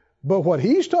 But what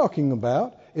He's talking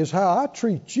about is how I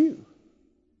treat you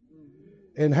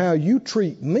and how you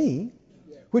treat me,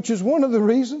 which is one of the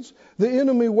reasons the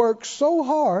enemy works so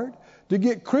hard to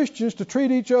get Christians to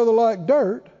treat each other like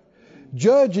dirt,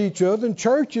 judge each other, and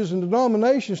churches and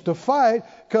denominations to fight,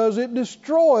 because it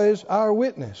destroys our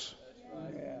witness.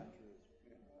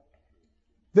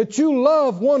 That you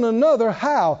love one another,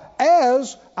 how?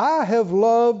 As I have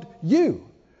loved you.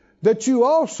 That you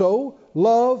also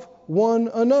love one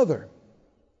another.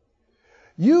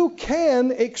 You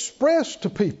can express to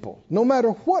people, no matter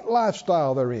what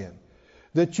lifestyle they're in,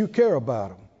 that you care about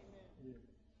them.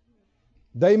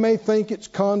 They may think it's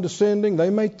condescending. They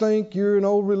may think you're an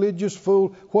old religious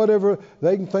fool. Whatever,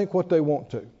 they can think what they want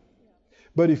to.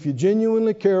 But if you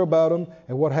genuinely care about them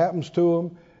and what happens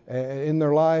to them in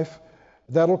their life,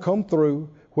 that'll come through,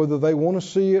 whether they want to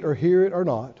see it or hear it or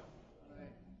not.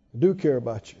 I do care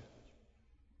about you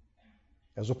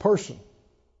as a person.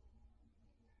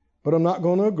 But I'm not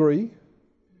going to agree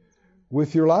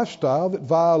with your lifestyle that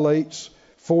violates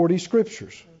 40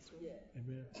 scriptures.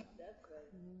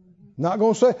 Not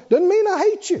going to say, doesn't mean I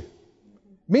hate you. It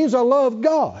means I love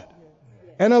God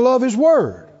and I love His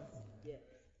Word.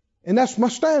 And that's my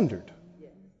standard.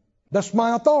 That's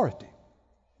my authority.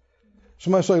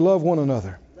 Somebody say, love one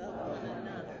another.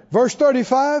 Verse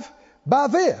 35, by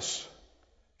this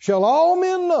shall all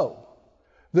men know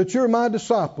that you're my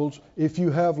disciples if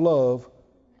you have love,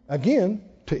 again,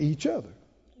 to each other.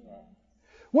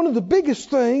 One of the biggest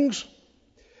things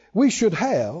we should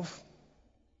have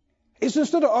is,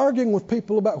 instead of arguing with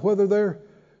people about whether their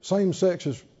same-sex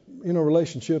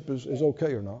relationship is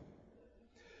okay or not,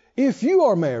 if you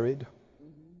are married,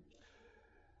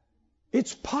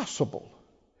 it's possible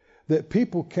that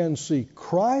people can see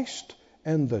Christ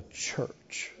and the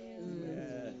church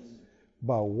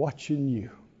by watching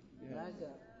you.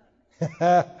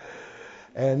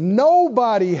 And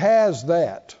nobody has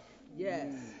that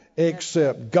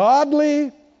except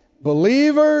godly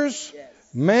believers,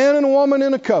 man and woman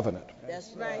in a covenant.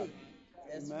 That's right.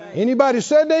 That's right. Anybody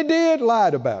said they did,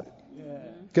 lied about it.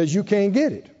 Because you can't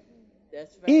get it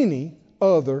That's right. any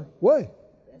other way.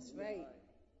 That's right.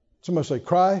 Somebody say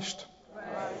Christ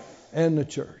and the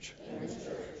church.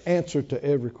 Answer to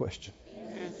every question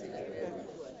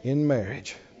in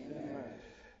marriage.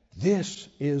 This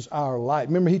is our light.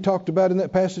 Remember He talked about in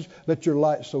that passage, let your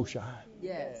light so shine.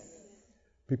 Yes.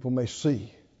 People may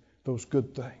see those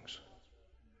good things.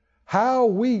 How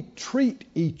we treat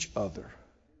each other.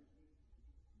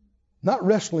 Not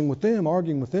wrestling with them,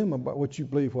 arguing with them about what you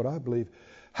believe, what I believe.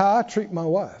 How I treat my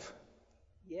wife.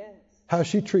 Yes. How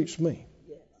she treats me.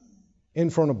 Yes. In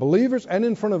front of believers and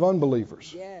in front of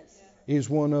unbelievers. Yes. Is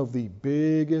one of the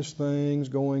biggest things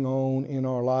going on in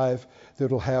our life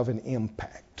that will have an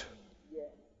impact. Yes.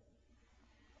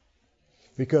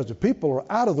 Because if people are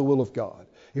out of the will of God,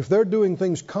 if they're doing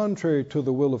things contrary to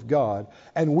the will of God,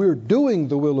 and we're doing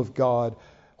the will of God,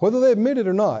 whether they admit it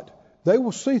or not, they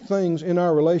will see things in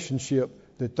our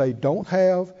relationship that they don't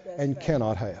have and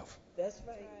cannot have. That's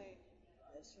right.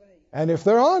 That's right. And if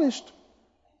they're honest,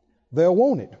 they'll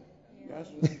want it.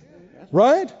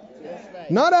 Right? That's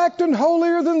right. Not acting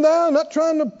holier than thou, not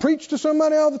trying to preach to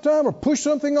somebody all the time or push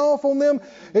something off on them.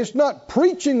 It's not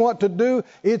preaching what to do,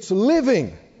 it's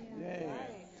living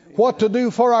what to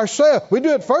do for ourselves. We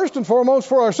do it first and foremost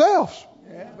for ourselves.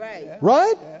 Right.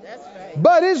 Right? That's right.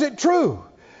 But is it true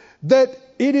that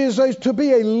it is to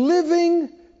be a living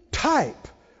type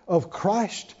of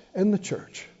Christ and the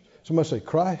church? Somebody say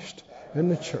Christ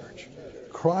and the church.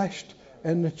 Christ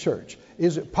and the church.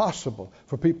 Is it possible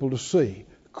for people to see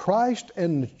Christ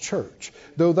and the church,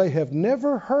 though they have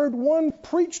never heard one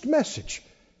preached message?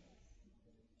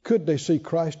 Could they see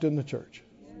Christ in the church?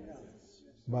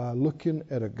 By looking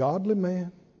at a godly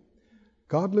man,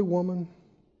 godly woman,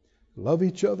 love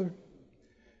each other,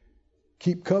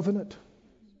 keep covenant,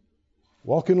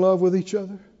 walk in love with each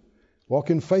other, walk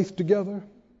in faith together,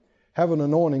 have an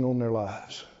anointing on their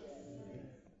lives.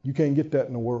 You can't get that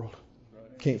in the world.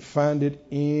 Can't find it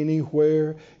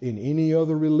anywhere in any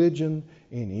other religion,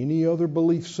 in any other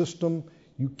belief system.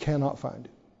 You cannot find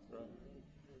it.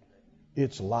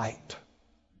 It's light.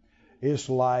 It's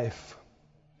life.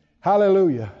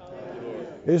 Hallelujah.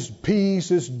 It's peace.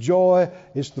 It's joy.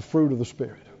 It's the fruit of the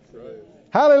Spirit.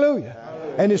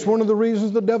 Hallelujah. And it's one of the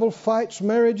reasons the devil fights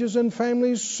marriages and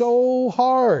families so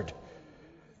hard,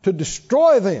 to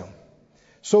destroy them,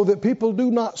 so that people do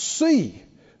not see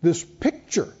this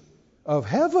picture of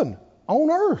heaven on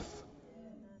earth.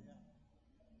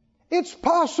 It's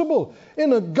possible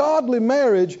in a godly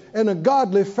marriage and a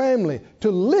godly family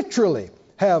to literally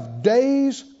have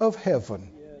days of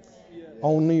heaven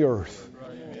on the earth.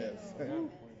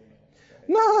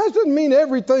 No, that doesn't mean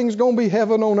everything's going to be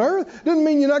heaven on earth. Doesn't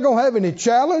mean you're not going to have any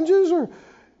challenges or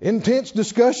intense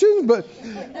discussions. But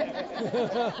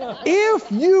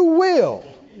if you will,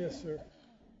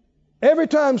 every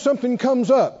time something comes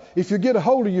up, if you get a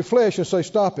hold of your flesh and say,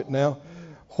 stop it now,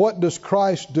 what does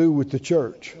Christ do with the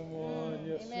church?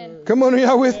 Come on, are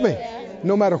y'all with me?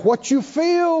 No matter what you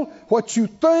feel, what you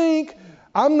think,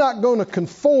 I'm not going to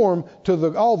conform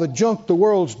to all the junk the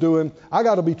world's doing. I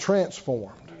got to be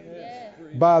transformed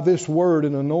by this word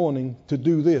and anointing to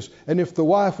do this. And if the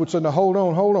wife would say, now hold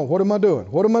on, what am I doing?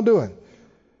 What am I doing?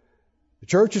 The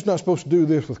church is not supposed to do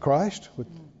this with Christ.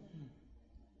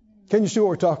 Can you see what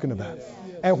we're talking about?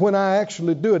 And when I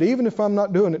actually do it, even if I'm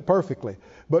not doing it perfectly,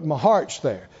 but my heart's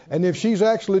there. And if she's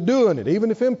actually doing it,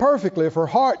 even if imperfectly, if her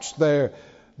heart's there,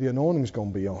 the anointing's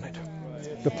going to be on it.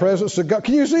 The presence of God.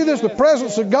 Can you see this? The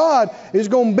presence of God is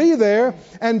going to be there,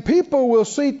 and people will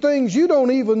see things you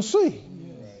don't even see.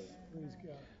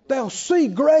 They'll see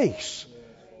grace.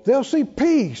 They'll see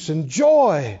peace and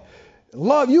joy,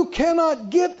 love. You cannot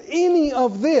get any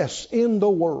of this in the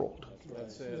world.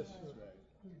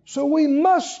 So we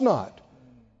must not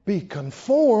be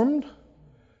conformed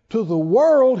to the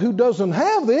world who doesn't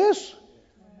have this,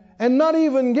 and not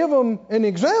even give them an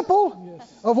example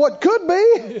of what could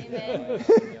be.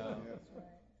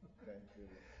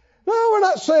 No, we're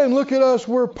not saying, look at us,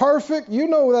 we're perfect. You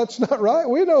know that's not right.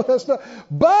 We know that's not.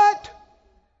 But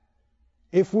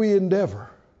if we endeavor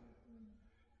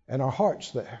and our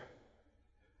heart's there,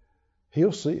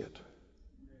 He'll see it.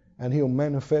 And He'll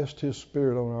manifest His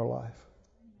Spirit on our life.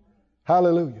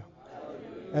 Hallelujah.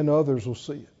 And others will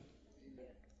see it.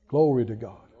 Glory to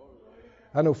God.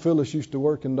 I know Phyllis used to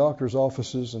work in doctor's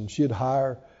offices, and she'd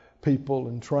hire people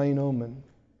and train them. And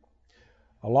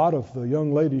a lot of the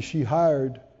young ladies she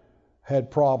hired had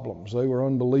problems. They were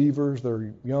unbelievers.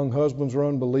 Their young husbands were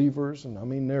unbelievers. And I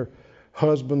mean, their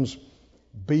husbands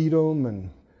beat them, and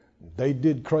they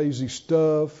did crazy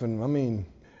stuff. And I mean,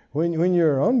 when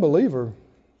you're an unbeliever,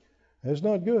 it's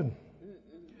not good.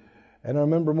 And I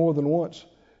remember more than once,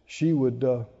 she would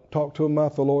talk to them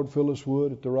about the Lord, Phyllis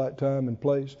would, at the right time and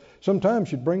place. Sometimes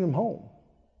she'd bring them home.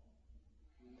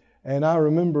 And I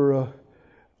remember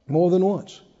more than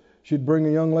once, she'd bring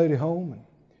a young lady home, and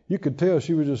you could tell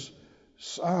she was just,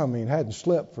 hadn't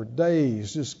slept for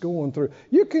days, just going through.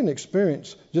 You can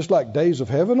experience, just like days of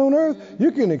heaven on earth,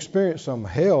 you can experience some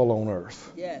hell on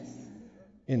earth. Yes.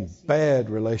 In bad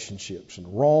relationships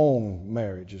and wrong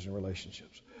marriages and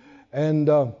relationships. And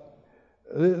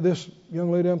this young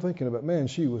lady I'm thinking about, man,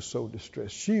 she was so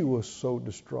distressed. She was so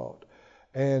distraught.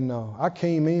 And I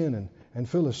came in, and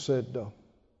Phyllis said,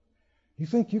 you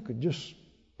think you could just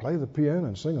play the piano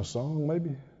and sing a song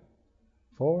maybe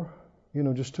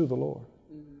just to the Lord?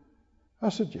 I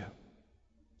said, yeah.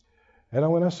 And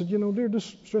I said, dear,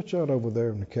 just stretch out over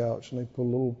there on the couch. And they put a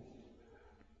little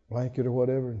blanket or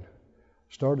whatever and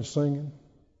started singing.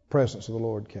 Presence of the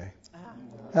Lord came.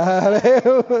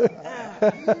 Yeah.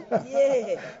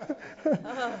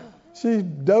 She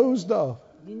dozed off.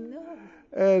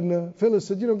 And Phyllis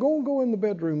said, go in the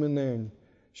bedroom in there and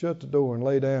shut the door and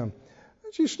lay down.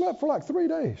 And she slept for like 3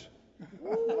 days.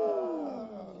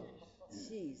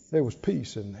 There was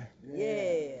peace in there.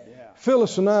 Yeah.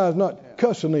 Phyllis and I is not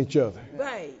cussing each other.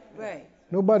 Right.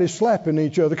 Nobody's slapping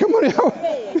each other. Come on,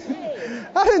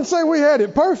 I didn't say we had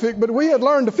it perfect, but we had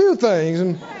learned a few things.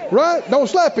 And right, don't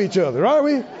slap each other.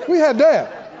 Right, we had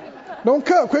that. Don't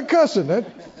quit cussing.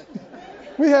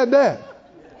 We had that.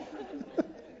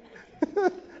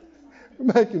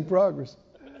 We're making progress.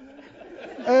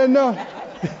 And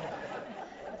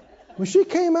when she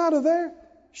came out of there,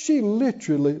 she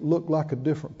literally looked like a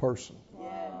different person.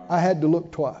 I had to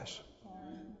look twice.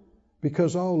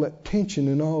 Because all that tension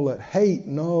and all that hate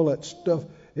and all that stuff,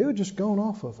 it was just gone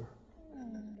off of her.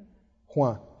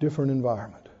 Why? Different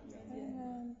environment.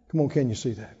 Come on, can you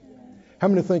see that? How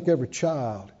many think every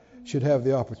child should have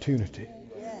the opportunity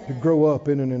to grow up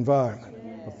in an environment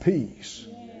of peace,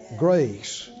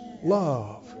 grace,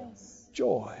 love,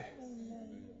 joy?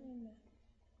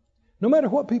 No matter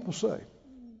what people say,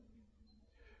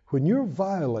 when you're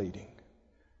violating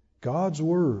God's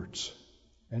words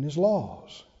and His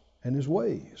laws and His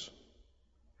ways,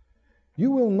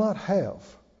 you will not have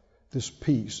this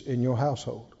peace in your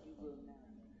household.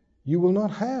 You will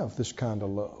not have this kind of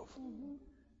love.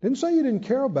 Didn't say you didn't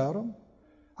care about them.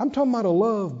 I'm talking about a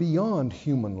love beyond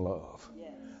human love.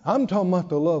 I'm talking about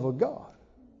the love of God,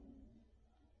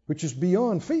 which is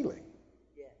beyond feeling.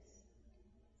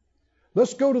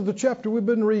 Let's go to the chapter we've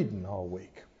been reading all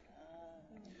week.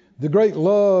 The great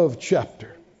love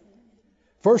chapter.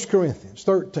 1 Corinthians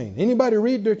 13. Anybody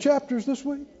read their chapters this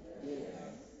week?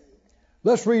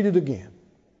 Let's read it again.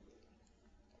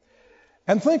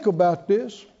 And think about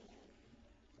this.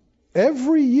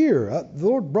 Every year, the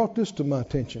Lord brought this to my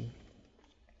attention.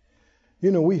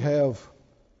 We have,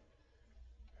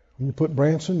 when you put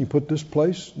Branson, you put this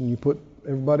place, and you put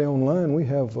everybody online, we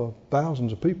have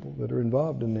thousands of people that are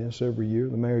involved in this every year,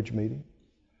 the marriage meeting.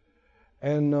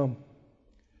 And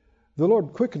the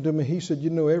Lord quickened to me. He said,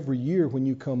 every year when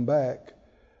you come back,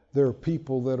 there are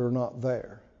people that are not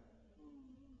there.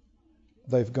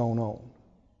 They've gone on.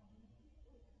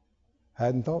 I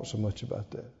hadn't thought so much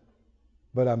about that,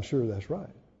 but I'm sure that's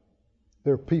right.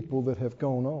 There are people that have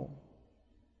gone on.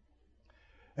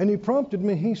 And He prompted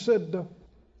me. He said,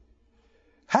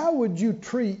 how would you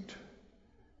treat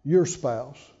your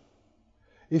spouse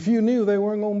if you knew they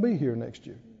weren't going to be here next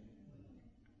year?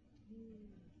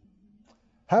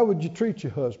 How would you treat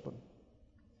your husband?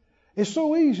 It's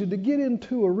so easy to get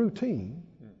into a routine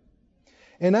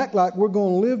and act like we're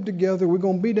going to live together, we're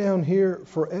going to be down here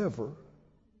forever,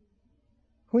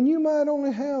 when you might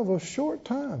only have a short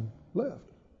time left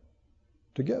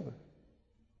together.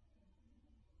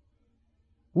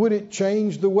 Would it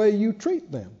change the way you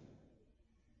treat them?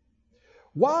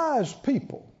 Wise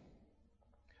people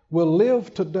will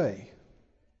live today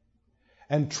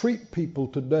and treat people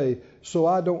today so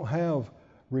I don't have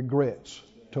regrets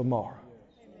tomorrow.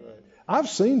 I've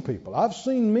seen people, I've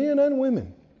seen men and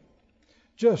women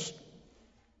just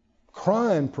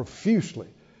crying profusely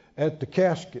at the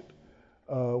casket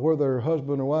where their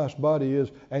husband or wife's body is,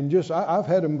 and I've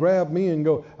had them grab me and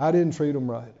go, I didn't treat them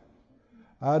right.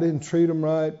 I didn't treat them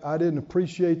right. I didn't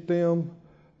appreciate them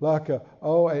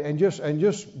and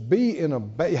just be in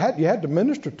you had to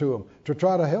minister to them to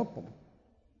try to help them.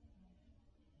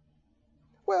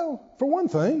 Well, for one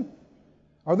thing,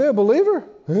 are they a believer?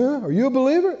 Yeah. Are you a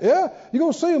believer? Yeah. You're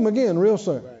going to see them again real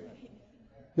soon.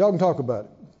 Y'all can talk about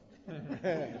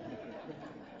it.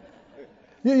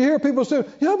 You hear people say,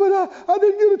 yeah, but I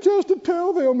didn't get a chance to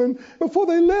tell them and before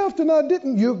they left and I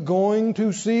didn't. You're going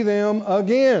to see them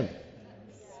again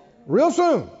real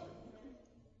soon.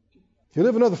 If you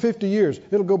live another 50 years,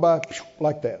 it'll go by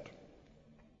like that.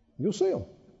 You'll see them.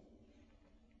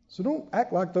 So don't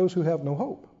act like those who have no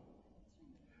hope.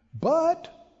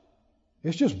 But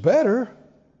it's just better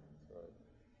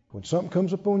when something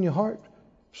comes up on your heart,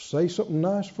 say something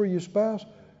nice for your spouse.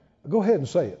 Go ahead and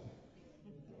say it.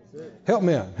 Help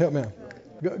me out.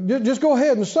 Just go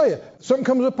ahead and say it. Something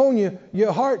comes up on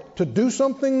your heart to do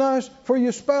something nice for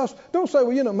your spouse. Don't say,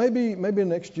 well, maybe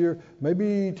next year,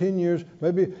 maybe 10 years,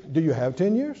 maybe. Do you have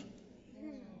 10 years?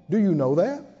 Do you know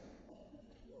that?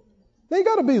 They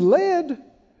got to be led,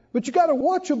 but you got to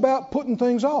watch about putting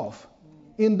things off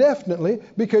indefinitely,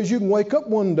 because you can wake up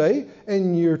one day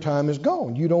and your time is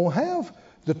gone. You don't have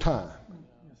the time.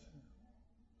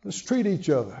 Let's treat each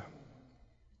other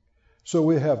so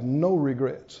we have no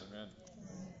regrets. Amen.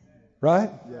 Right?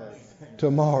 Yes.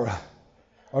 Tomorrow,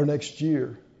 or next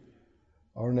year,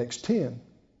 or next 10.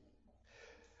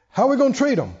 How are we going to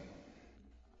treat them?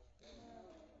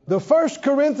 The 1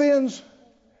 Corinthians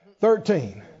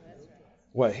 13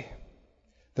 way.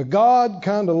 The God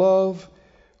kind of love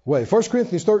way. 1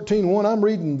 Corinthians 13:1, I'm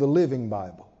reading the Living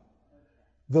Bible.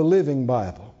 The Living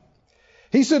Bible.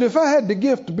 He said, if I had the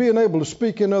gift of being able to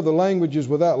speak in other languages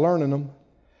without learning them,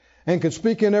 and could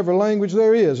speak in every language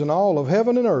there is in all of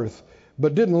heaven and earth,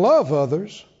 but didn't love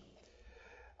others,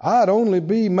 I'd only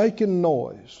be making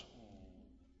noise.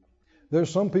 There's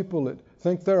some people that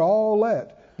think they're all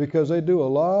that because they do a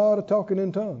lot of talking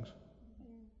in tongues.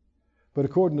 But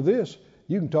according to this,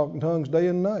 you can talk in tongues day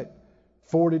and night.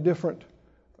 40 different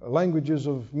languages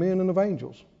of men and of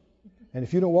angels. And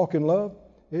if you don't walk in love,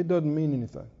 it doesn't mean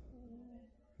anything.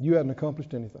 You haven't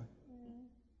accomplished anything.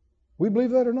 We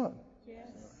believe that or not?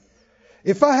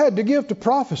 If I had the gift of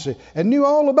prophecy and knew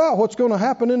all about what's going to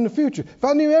happen in the future, if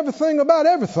I knew everything about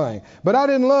everything, but I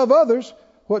didn't love others,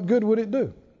 what good would it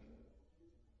do?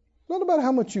 It's not about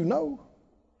how much you know.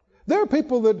 There are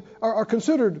people that are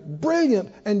considered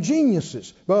brilliant and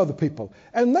geniuses by other people,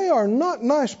 and they are not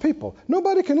nice people.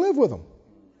 Nobody can live with them.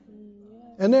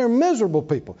 And they're miserable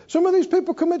people. Some of these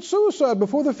people commit suicide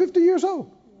before they're 50 years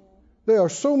old. They are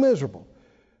so miserable.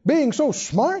 Being so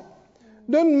smart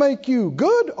doesn't make you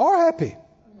good or happy.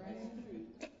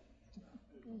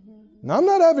 Now, I'm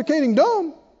not advocating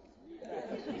dumb.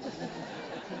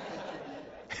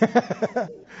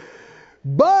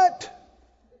 But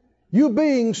you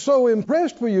being so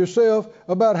impressed with yourself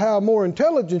about how more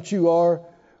intelligent you are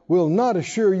will not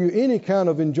assure you any kind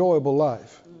of enjoyable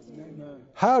life.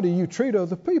 How do you treat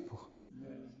other people?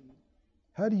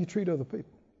 How do you treat other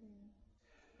people?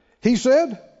 He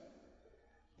said,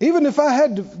 even if I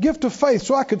had the gift of faith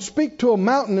so I could speak to a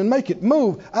mountain and make it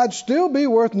move, I'd still be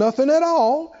worth nothing at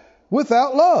all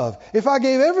without love. If I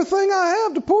gave everything I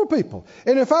have to poor people,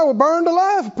 and if I were burned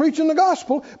alive preaching the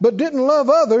gospel but didn't love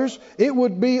others, it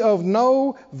would be of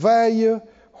no value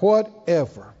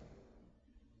whatever.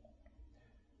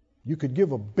 You could give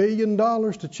 $1 billion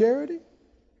to charity,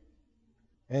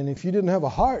 and if you didn't have a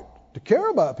heart to care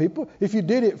about people, if you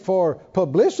did it for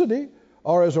publicity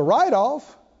or as a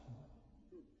write-off,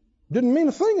 didn't mean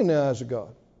a thing in the eyes of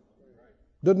God.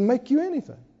 Doesn't make you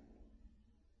anything.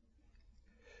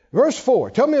 Verse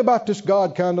 4, tell me about this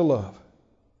God kind of love.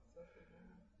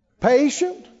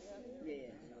 Patient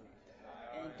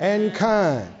and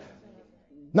kind.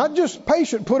 Not just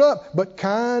patient, put up, but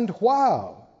kind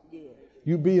while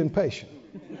you being patient.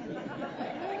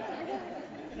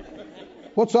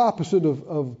 What's the opposite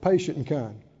of patient and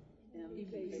kind?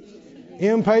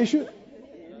 Impatient?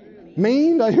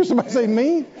 Mean? I hear somebody say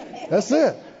mean. That's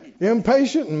it.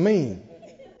 Impatient and mean.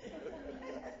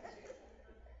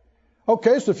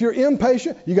 Okay, so if you're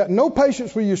impatient, you got no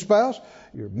patience with your spouse,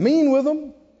 you're mean with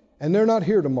them, and they're not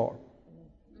here tomorrow.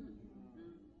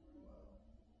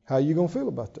 How are you going to feel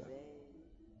about that?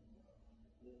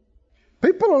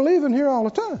 People are leaving here all the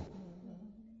time.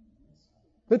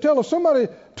 They tell us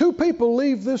two people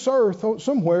leave this earth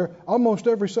somewhere almost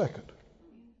every second.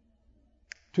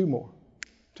 Two more.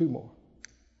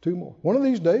 One of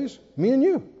these days, me and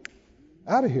you,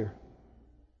 out of here.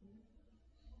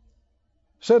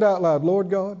 Said out loud, Lord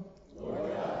God,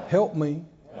 help me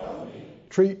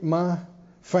treat my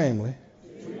family,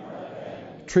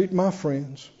 treat my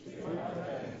friends,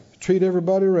 treat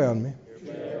everybody around me,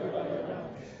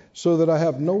 so that I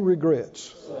have no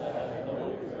regrets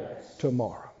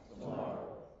tomorrow.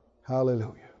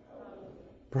 Hallelujah.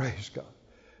 Praise God.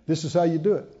 This is how you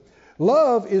do it.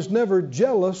 Love is never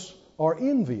jealous or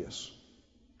envious.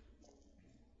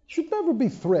 You should never be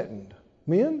threatened,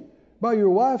 men, by your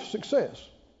wife's success.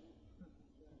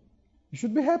 You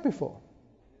should be happy for her.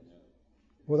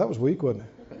 Well, that was weak, wasn't it?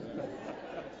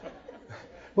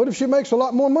 What if she makes a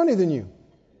lot more money than you?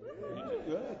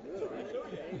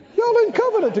 Y'all in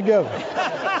covenant together.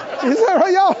 Is that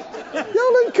right, y'all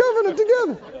in covenant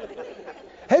together.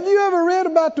 Have you ever read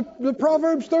about the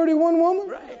Proverbs 31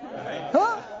 woman?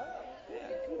 Huh?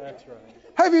 That's right.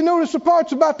 Have you noticed the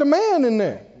parts about the man in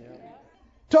there?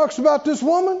 Talks about this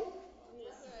woman,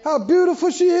 how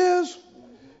beautiful she is.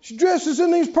 She dresses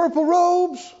in these purple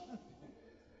robes.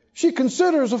 She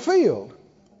considers a field,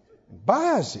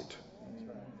 buys it.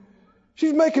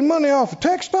 She's making money off of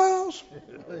textiles,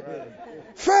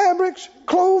 fabrics,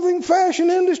 clothing,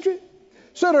 fashion industry.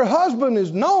 Said her husband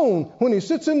is known when he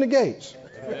sits in the gates.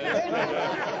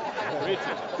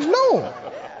 He's known.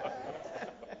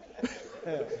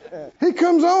 He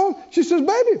comes on. She says,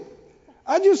 baby,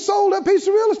 I just sold that piece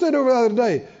of real estate over the other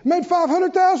day. Made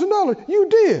 $500,000. You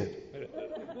did.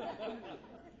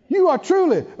 You are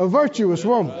truly a virtuous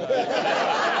woman.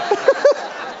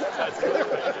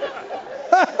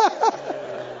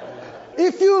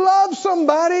 If you love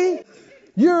somebody,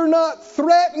 You're not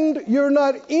threatened. You're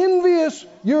not envious.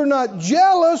 You're not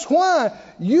jealous. Why?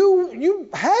 You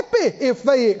happy if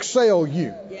they excel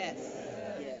you. Yes.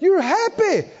 You're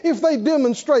happy if they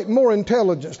demonstrate more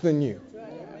intelligence than you.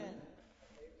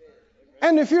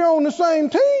 And if you're on the same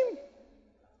team,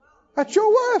 that's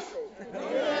your wife.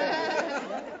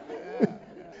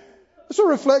 It's a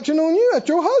reflection on you. That's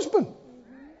your husband.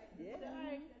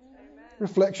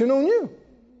 Reflection on you.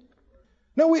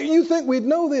 Now, you think we'd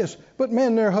know this, but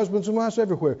man, there are husbands and wives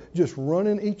everywhere just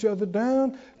running each other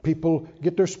down. People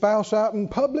get their spouse out in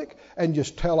public and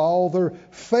just tell all their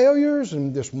failures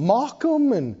and just mock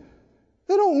them, and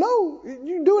they don't know.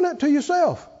 You're doing that to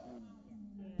yourself.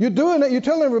 You're doing that. You're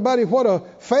telling everybody what a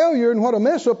failure and what a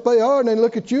mess up they are, and they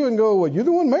look at you and go, well, you're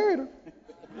the one married her.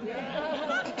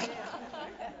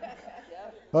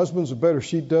 Husbands, the better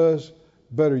she does,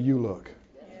 better you look.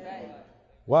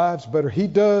 Wives, better he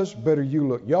does, better you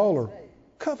look. Y'all are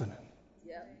covenant.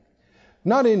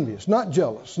 Not envious, not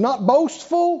jealous, not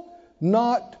boastful,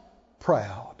 not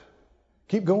proud.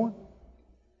 Keep going.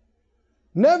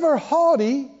 Never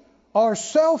haughty or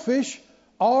selfish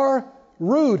or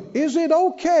rude. Is it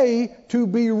okay to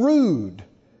be rude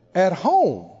at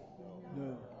home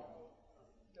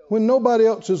when nobody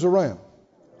else is around?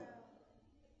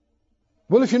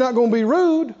 Well, if you're not going to be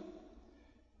rude,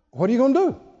 what are you going to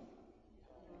do?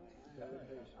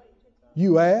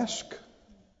 You ask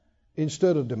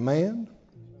instead of demand.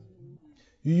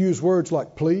 You use words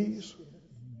like please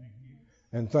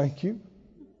and thank you.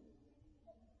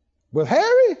 With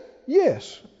Harry?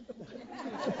 Yes.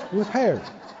 With Harry.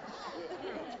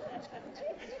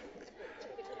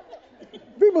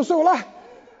 People say, well,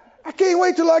 I can't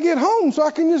wait till I get home so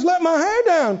I can just let my hair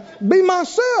down, be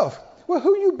myself. Well,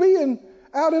 who you being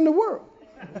out in the world?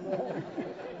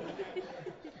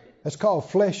 That's called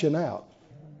fleshing out.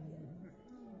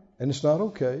 And it's not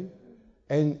okay.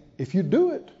 And if you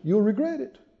do it, you'll regret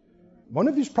it. One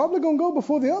of you's probably going to go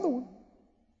before the other one.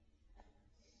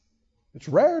 It's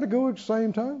rare to go at the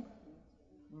same time.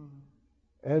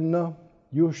 And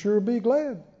you'll sure be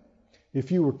glad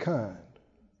if you were kind.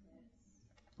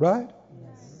 Right?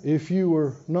 If you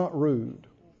were not rude.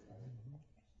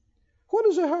 What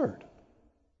does it hurt?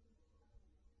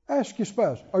 Ask your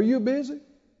spouse, are you busy?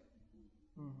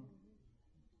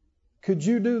 Could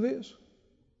you do this?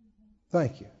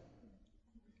 Thank you.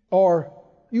 Or,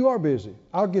 you are busy.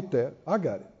 I'll get that. I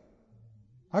got it.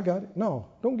 I got it. No,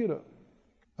 don't get up.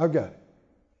 I've got it.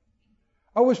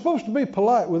 Are we supposed to be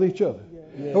polite with each other?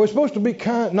 Are we supposed to be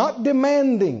kind? Not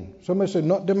demanding. Somebody said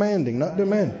not demanding, not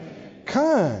demanding.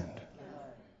 Kind.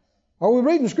 Are we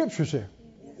reading scriptures here?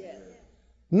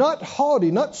 Not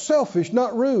haughty, not selfish,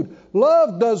 not rude.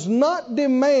 Love does not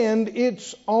demand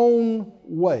its own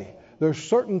way. There's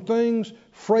certain things,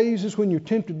 phrases, when you're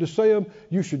tempted to say them,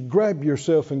 you should grab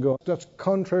yourself and go, that's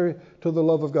contrary to the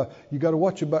love of God. You got to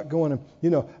watch about going,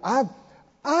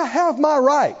 I have my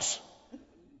rights.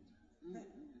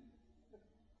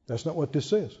 That's not what this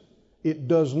says. It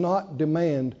does not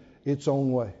demand its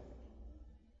own way.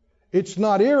 It's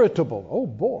not irritable. Oh,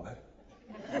 boy.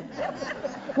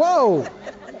 Whoa.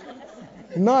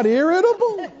 Not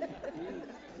irritable?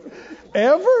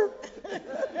 Ever?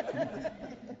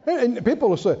 And people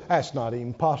will say, that's not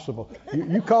even possible.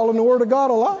 You calling the Word of God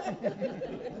a lie?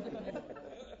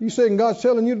 You saying God's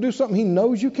telling you to do something He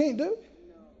knows you can't do?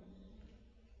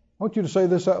 I want you to say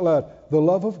this out loud. The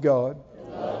love of God,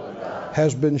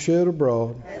 has been shed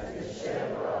abroad,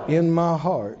 in my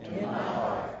heart,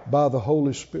 by the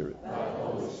Holy Spirit.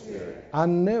 I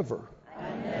never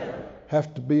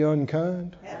have to be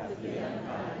unkind,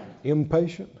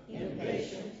 impatient,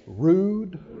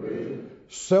 rude,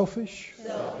 selfish,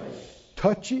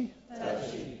 touchy.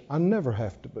 I never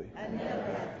have to be.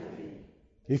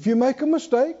 If you make a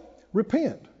mistake,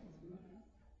 repent.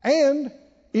 And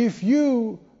if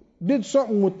you did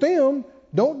something with them,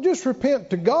 don't just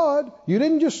repent to God. You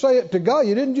didn't just say it to God.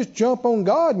 You didn't just jump on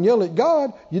God and yell at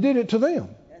God. You did it to them.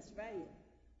 That's right.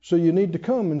 So you need to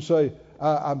come and say,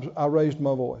 I raised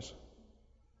my voice.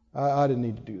 I didn't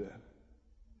need to do that.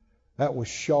 That was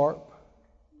sharp.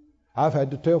 I've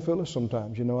had to tell Phyllis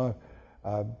sometimes,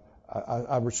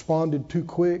 I responded too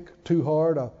quick, too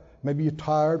hard. Maybe you're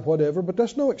tired, whatever, but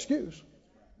that's no excuse.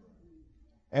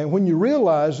 And when you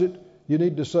realize it, you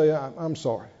need to say, I'm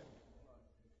sorry.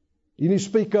 You need to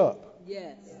speak up.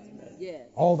 Yes. Yes.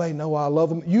 Oh, they know I love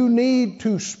them. You need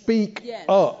to speak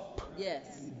up. Yes.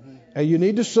 And you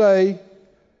need to say,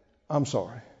 I'm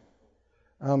sorry.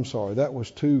 I'm sorry. That was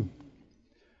too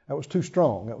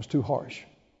strong. That was too harsh.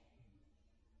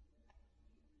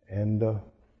 And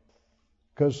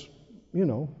because,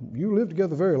 you live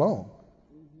together very long.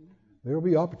 There will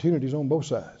be opportunities on both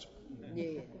sides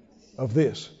Yes. of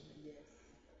this.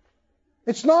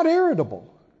 It's not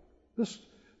irritable. This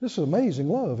is amazing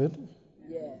love, isn't it?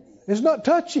 Yes. It's not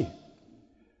touchy.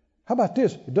 How about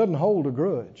this? It doesn't hold a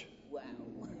grudge. Wow.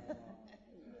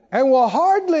 And will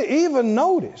hardly even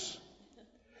notice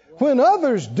when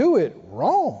others do it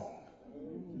wrong.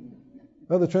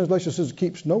 Another translation says it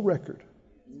keeps no record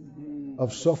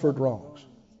of suffered wrongs.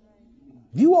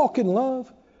 If you walk in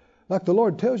love like the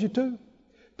Lord tells you to,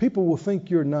 people will think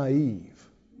you're naive.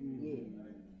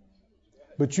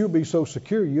 But you'll be so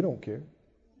secure you don't care.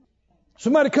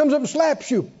 Somebody comes up and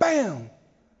slaps you, bam!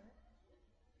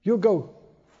 You'll go,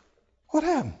 what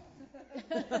happened?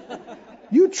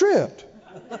 You tripped.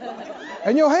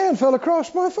 And your hand fell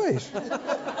across my face.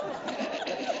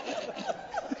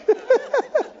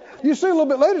 You see a little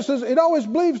bit later, it says it always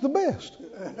believes the best.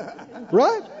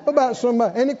 Right? About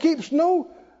somebody. And it keeps no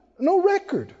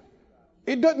record.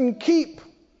 It doesn't keep,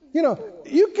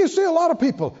 you can see a lot of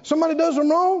people. Somebody does them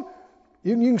wrong,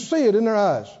 you can see it in their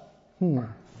eyes.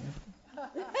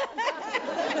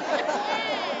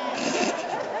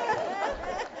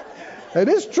 And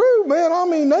it's true, man. I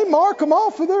mean, they mark them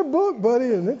off of their book,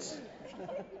 buddy, and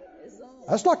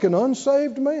that's like an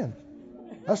unsaved man.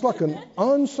 That's like an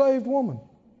unsaved woman.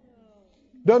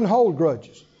 Doesn't hold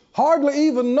grudges. Hardly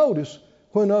even notice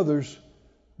when others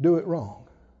do it wrong.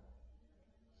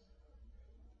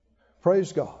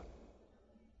 Praise God.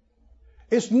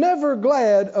 It's never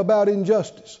glad about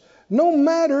injustice. No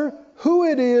matter who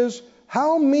it is,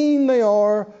 how mean they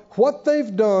are, what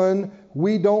they've done,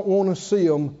 we don't want to see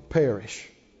them perish.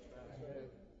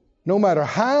 No matter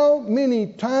how many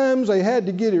times they had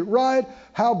to get it right,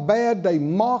 how bad they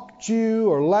mocked you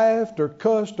or laughed or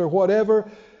cussed or whatever,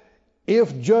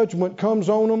 if judgment comes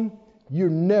on them, you're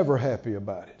never happy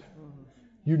about it.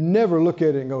 You never look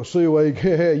at it and go, see, well,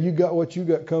 you got what you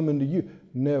got coming to you.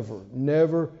 Never,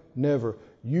 never, never.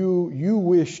 You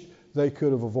wished they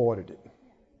could have avoided it.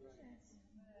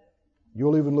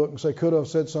 You'll even look and say, could have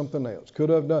said something else. Could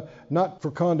have done, not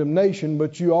for condemnation,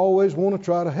 but you always want to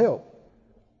try to help.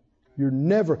 You're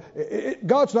never,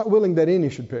 God's not willing that any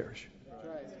should perish.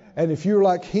 And if you're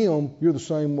like Him, you're the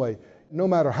same way. No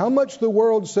matter how much the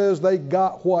world says they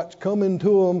got what's coming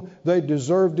to them, they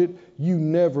deserved it, you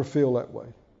never feel that way.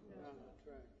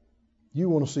 You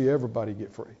want to see everybody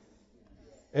get free.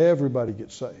 Everybody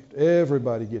get saved.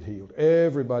 Everybody get healed.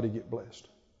 Everybody get blessed.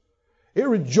 It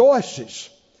rejoices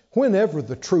whenever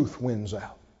the truth wins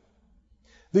out.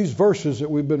 These verses that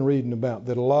we've been reading about,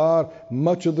 that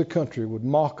much of the country would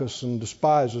mock us and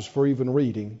despise us for even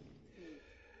reading,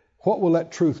 what will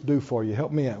that truth do for you?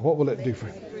 Help me out. What will it do for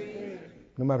you?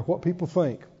 No matter what people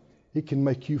think, it can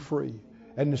make you free.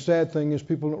 And the sad thing is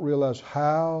people don't realize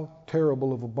how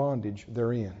terrible of a bondage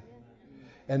they're in.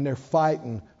 And they're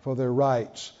fighting for their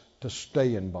rights to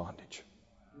stay in bondage.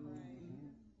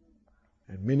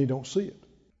 And many don't see it.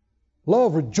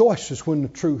 Love rejoices when the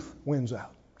truth wins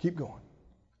out. Keep going.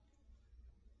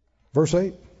 Verse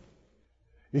 8.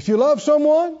 If you love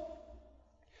someone,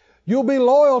 you'll be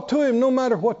loyal to him no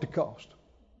matter what the cost.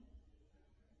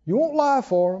 You won't lie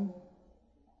for him.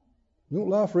 You won't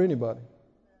lie for anybody.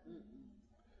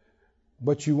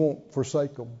 But you won't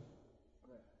forsake them,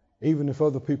 even if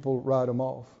other people write them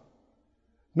off.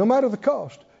 No matter the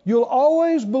cost. You'll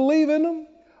always believe in them,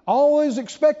 always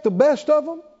expect the best of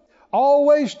them,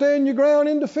 always stand your ground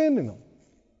in defending them.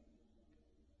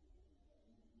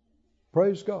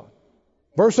 Praise God.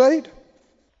 Verse 8.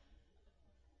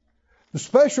 The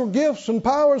special gifts and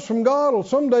powers from God will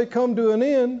someday come to an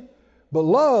end, but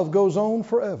love goes on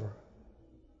forever.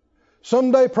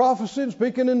 Someday prophecy and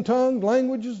speaking in tongues,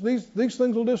 languages, these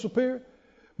things will disappear.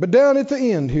 But down at the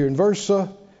end here in verse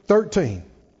 13,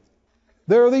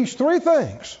 there are these three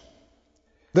things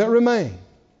that remain.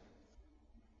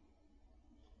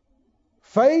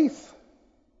 Faith,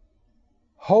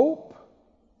 hope,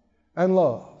 and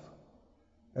love.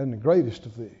 And the greatest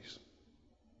of these,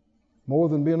 more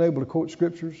than being able to quote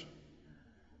scriptures,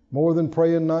 more than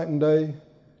praying night and day,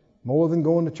 more than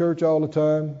going to church all the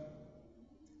time,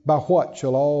 by what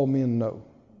shall all men know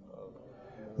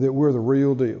that we're the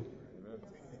real deal?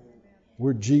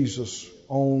 We're Jesus'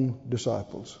 own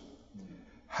disciples.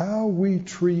 How we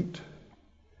treat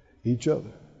each other.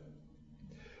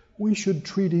 We should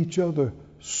treat each other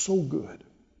so good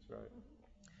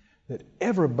that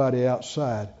everybody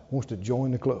outside wants to join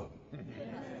the club.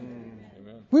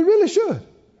 We really should.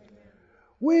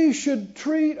 We should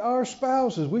treat our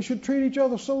spouses, we should treat each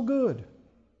other so good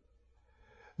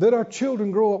that our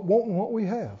children grow up wanting what we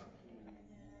have.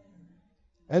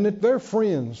 And that their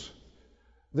friends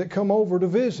that come over to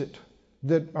visit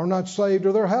that are not saved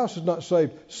or their house is not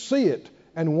saved see it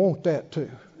and want that too.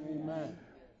 Amen.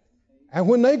 And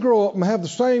when they grow up and have the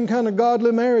same kind of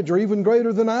godly marriage or even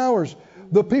greater than ours,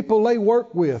 the people they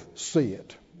work with see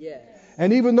it. Yes.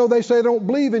 And even though they say they don't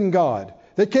believe in God,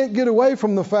 they can't get away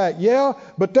from the fact, yeah,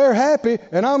 but they're happy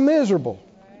and I'm miserable.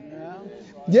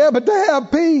 Yeah, but they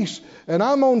have peace and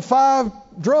I'm on 5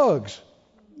 drugs.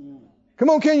 Come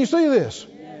on, can you see this?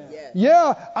 Yes.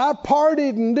 Yeah, I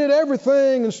partied and did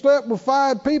everything and slept with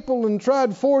 5 people and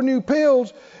tried 4 new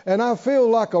pills and I feel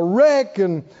like a wreck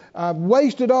and I've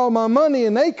wasted all my money,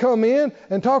 and they come in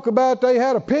and talk about they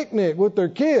had a picnic with their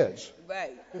kids.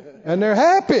 Right. And they're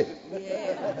happy.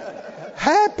 Yeah.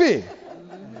 Happy.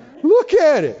 Look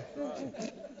at it.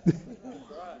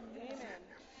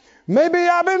 Maybe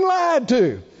I've been lied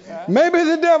to. Maybe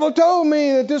the devil told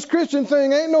me that this Christian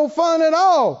thing ain't no fun at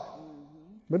all.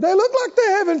 But they look like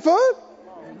they're having fun.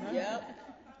 Yep.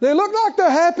 They look like they're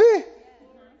happy.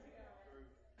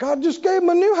 God just gave them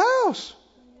a new house.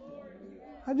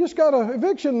 I just got an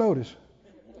eviction notice.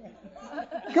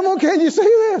 Come on, can you see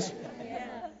this?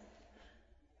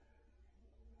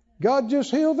 God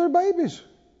just healed their babies.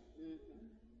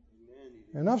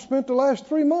 And I've spent the last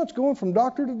 3 months going from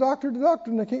doctor to doctor to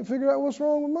doctor, and they can't figure out what's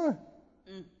wrong with mine.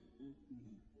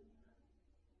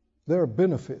 There are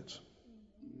benefits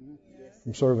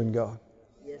from serving God.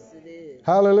 Yes, it is.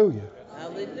 Hallelujah.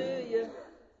 Hallelujah.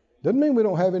 Doesn't mean we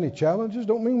don't have any challenges.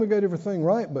 Don't mean we got everything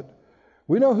right, but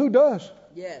we know who does.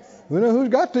 Yes. We know who's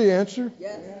got the answer.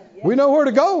 Yes. We know where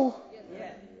to go.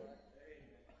 Yes.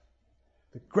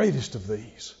 The greatest of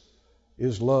these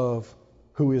is love,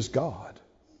 who is God,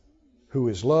 who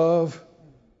is love,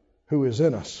 who is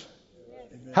in us.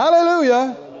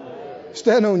 Hallelujah.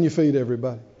 Stand on your feet,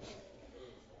 everybody.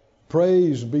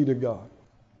 Praise be to God.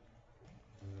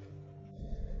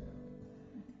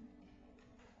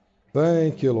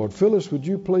 Thank you, Lord. Phyllis, would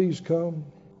you please come?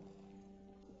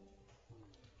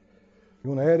 You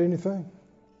want to add anything?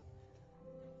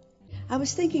 I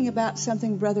was thinking about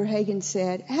something Brother Hagin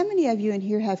said. How many of you in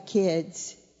here have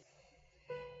kids?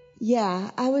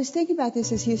 Yeah, I was thinking about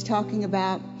this as he was talking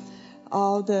about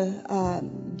all the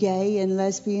gay and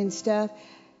lesbian stuff.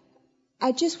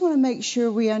 I just want to make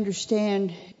sure we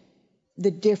understand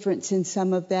the difference in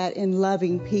some of that in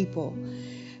loving people.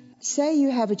 Say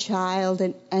you have a child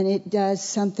and it does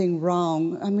something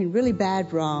wrong, really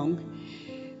bad wrong.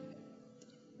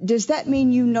 Does that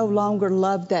mean you no longer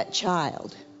love that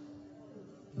child?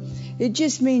 It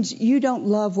just means you don't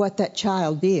love what that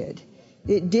child did.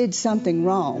 It did something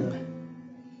wrong.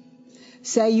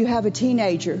 Say you have a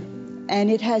teenager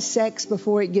and it has sex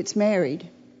before it gets married.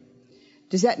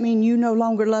 Does that mean you no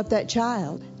longer love that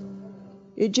child?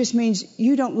 It just means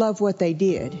you don't love what they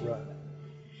did. Right.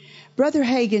 Brother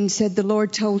Hagin said the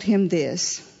Lord told him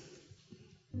this.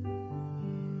 Let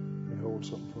me hold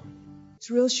something for you.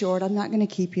 It's real short. I'm not going to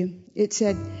keep you. It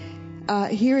said,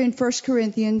 here in 1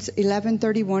 Corinthians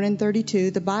 11:31 and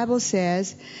 32, the Bible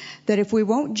says that if we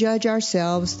won't judge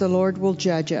ourselves, the Lord will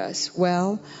judge us.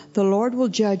 Well, the Lord will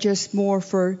judge us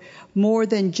more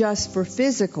than just for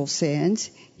physical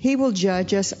sins. He will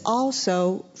judge us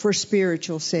also for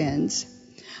spiritual sins.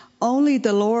 Only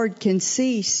the Lord can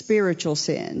see spiritual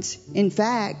sins. In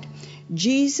fact,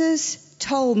 Jesus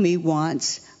told me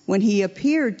once when he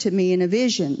appeared to me in a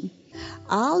vision,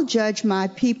 I'll judge my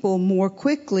people more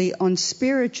quickly on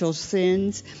spiritual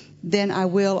sins than I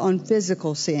will on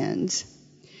physical sins.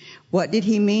 What did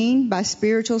he mean by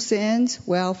spiritual sins?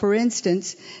 Well, for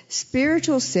instance,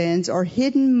 spiritual sins are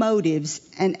hidden motives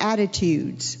and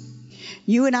attitudes.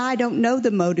 You and I don't know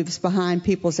the motives behind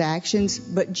people's actions,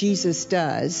 but Jesus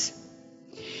does.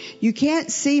 You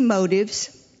can't see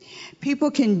motives.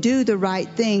 People can do the right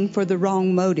thing for the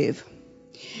wrong motive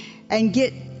and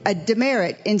get a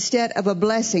demerit instead of a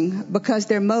blessing because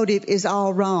their motive is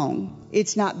all wrong.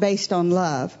 It's not based on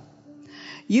love.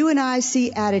 You and I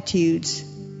see attitudes,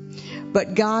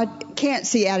 but God can't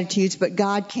see attitudes, but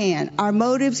God can. Our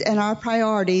motives and our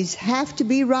priorities have to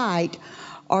be right,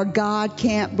 or God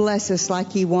can't bless us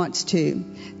like he wants to.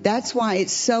 That's why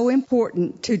it's so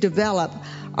important to develop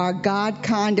our God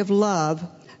kind of love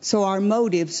so our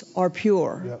motives are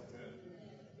pure. Yep.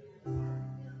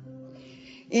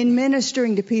 In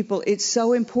ministering to people, it's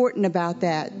so important about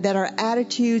that our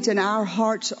attitudes and our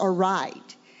hearts are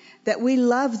right, that we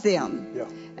love them. Yeah.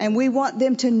 And we want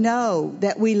them to know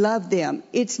that we love them.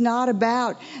 It's not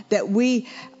about that we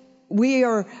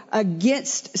are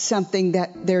against something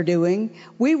that they're doing.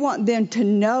 We want them to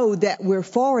know that we're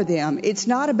for them. It's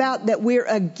not about that we're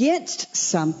against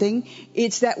something.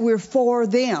 It's that we're for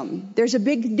them. There's a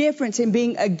big difference in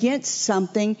being against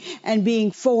something and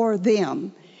being for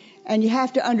them. And you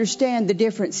have to understand the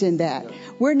difference in that.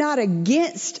 We're not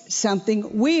against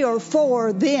something. We are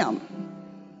for them.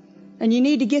 And you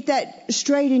need to get that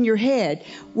straight in your head.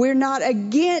 We're not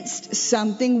against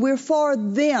something. We're for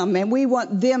them, and we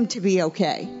want them to be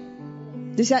okay.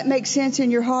 Does that make sense in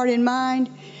your heart and mind?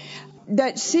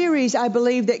 That series, I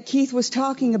believe, that Keith was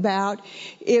talking about,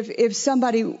 if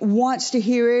somebody wants to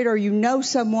hear it, or you know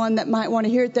someone that might want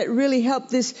to hear it, that really helped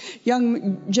this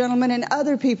young gentleman and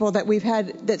other people that we've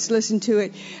had that's listened to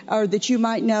it, or that you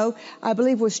might know, I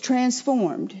believe was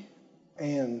Transformed.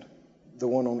 And the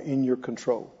one on In Your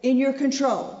Control. In Your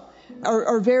Control.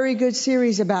 Are very good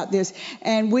series about this.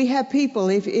 And we have people,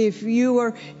 if you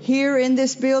are here in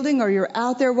this building, or you're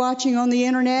out there watching on the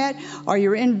internet, or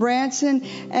you're in Branson,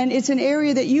 and it's an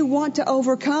area that you want to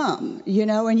overcome,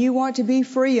 and you want to be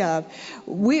free of,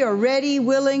 we are ready,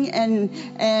 willing,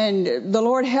 and the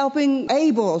Lord helping,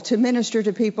 able to minister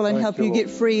to people and help you get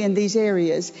free in these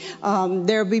areas.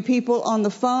 There'll be people on the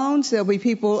phones. There'll be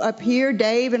people up here.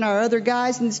 Dave and our other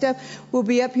guys and stuff will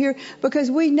be up here,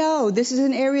 because we know this is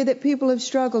an area that people have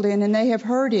struggled in and they have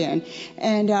hurt in.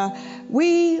 And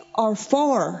we are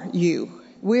for you.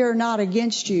 We are not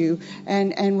against you,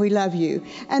 and we love you.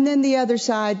 And then the other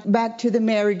side, back to the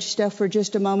marriage stuff for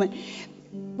just a moment.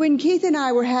 When Keith and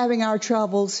I were having our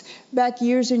troubles back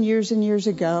years and years and years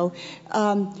ago,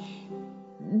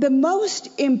 the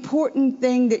most important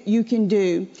thing that you can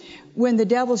do when the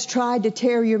devil's tried to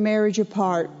tear your marriage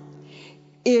apart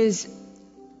is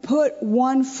put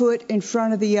one foot in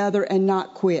front of the other and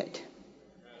not quit.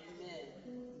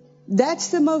 That's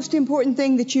the most important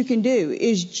thing that you can do,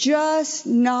 is just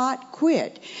not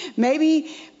quit.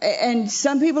 Maybe, and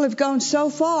some people have gone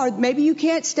so far, maybe you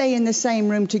can't stay in the same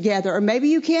room together, or maybe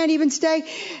you can't even stay,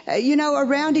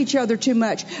 around each other too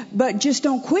much, but just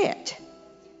don't quit.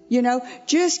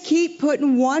 Just keep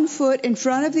putting one foot in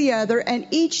front of the other, and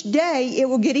each day it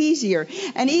will get easier.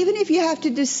 And even if you have to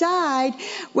decide,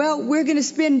 well, we're going to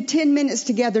spend 10 minutes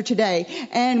together today,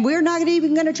 and we're not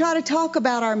even going to try to talk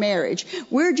about our marriage.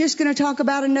 We're just going to talk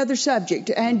about another subject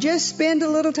and just spend a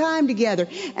little time together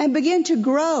and begin to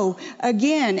grow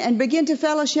again and begin to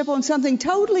fellowship on something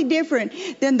totally different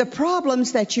than the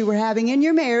problems that you were having in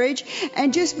your marriage,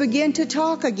 and just begin to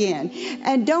talk again.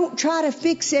 And don't try to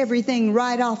fix everything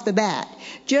right off the bat.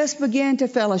 Just begin to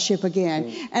fellowship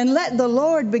again, and let the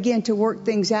Lord begin to work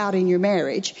things out in your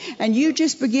marriage, and you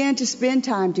just begin to spend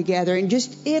time together, and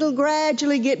it'll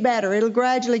gradually get better.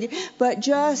 But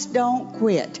just don't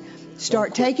quit.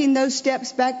 Start taking those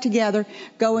steps back together,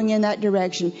 going in that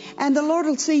direction. And the Lord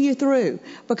will see you through,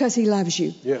 because He loves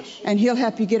you. Yes. And He'll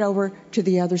help you get over to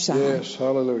the other side. Yes,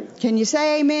 hallelujah. Can you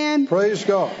say amen? Praise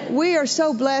God. We are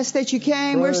so blessed that you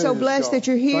came. We're so blessed that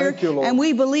you're here. Thank you, Lord. And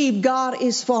we believe God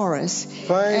is for us.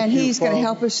 And He's going to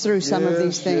help us through some of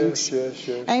these things. Yes.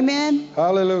 Amen?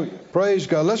 Hallelujah. Praise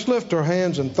God. Let's lift our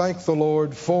hands and thank the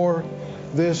Lord for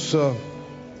this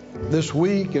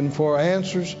week and for our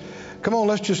answers. Come on,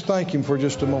 let's just thank Him for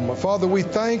just a moment. Father, we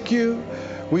thank You.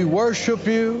 We worship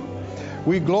You.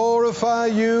 We glorify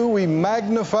You. We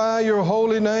magnify Your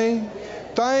holy name.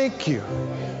 Thank You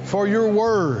for Your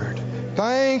word.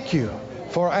 Thank You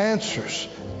for answers.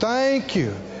 Thank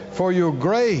You for Your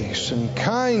grace and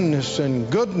kindness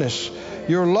and goodness.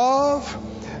 Your love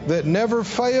that never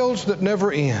fails, that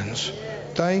never ends.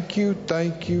 Thank You,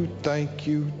 thank You, thank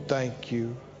You, thank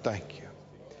You, thank You.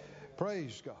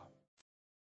 Praise God.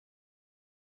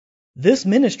 This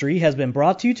ministry has been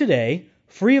brought to you today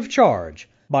free of charge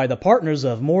by the partners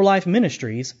of More Life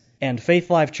Ministries and Faith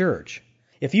Life Church.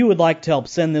 If you would like to help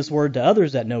send this word to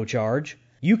others at no charge,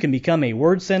 you can become a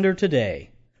word sender today.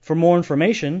 For more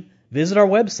information, visit our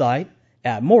website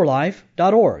at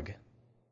morelife.org.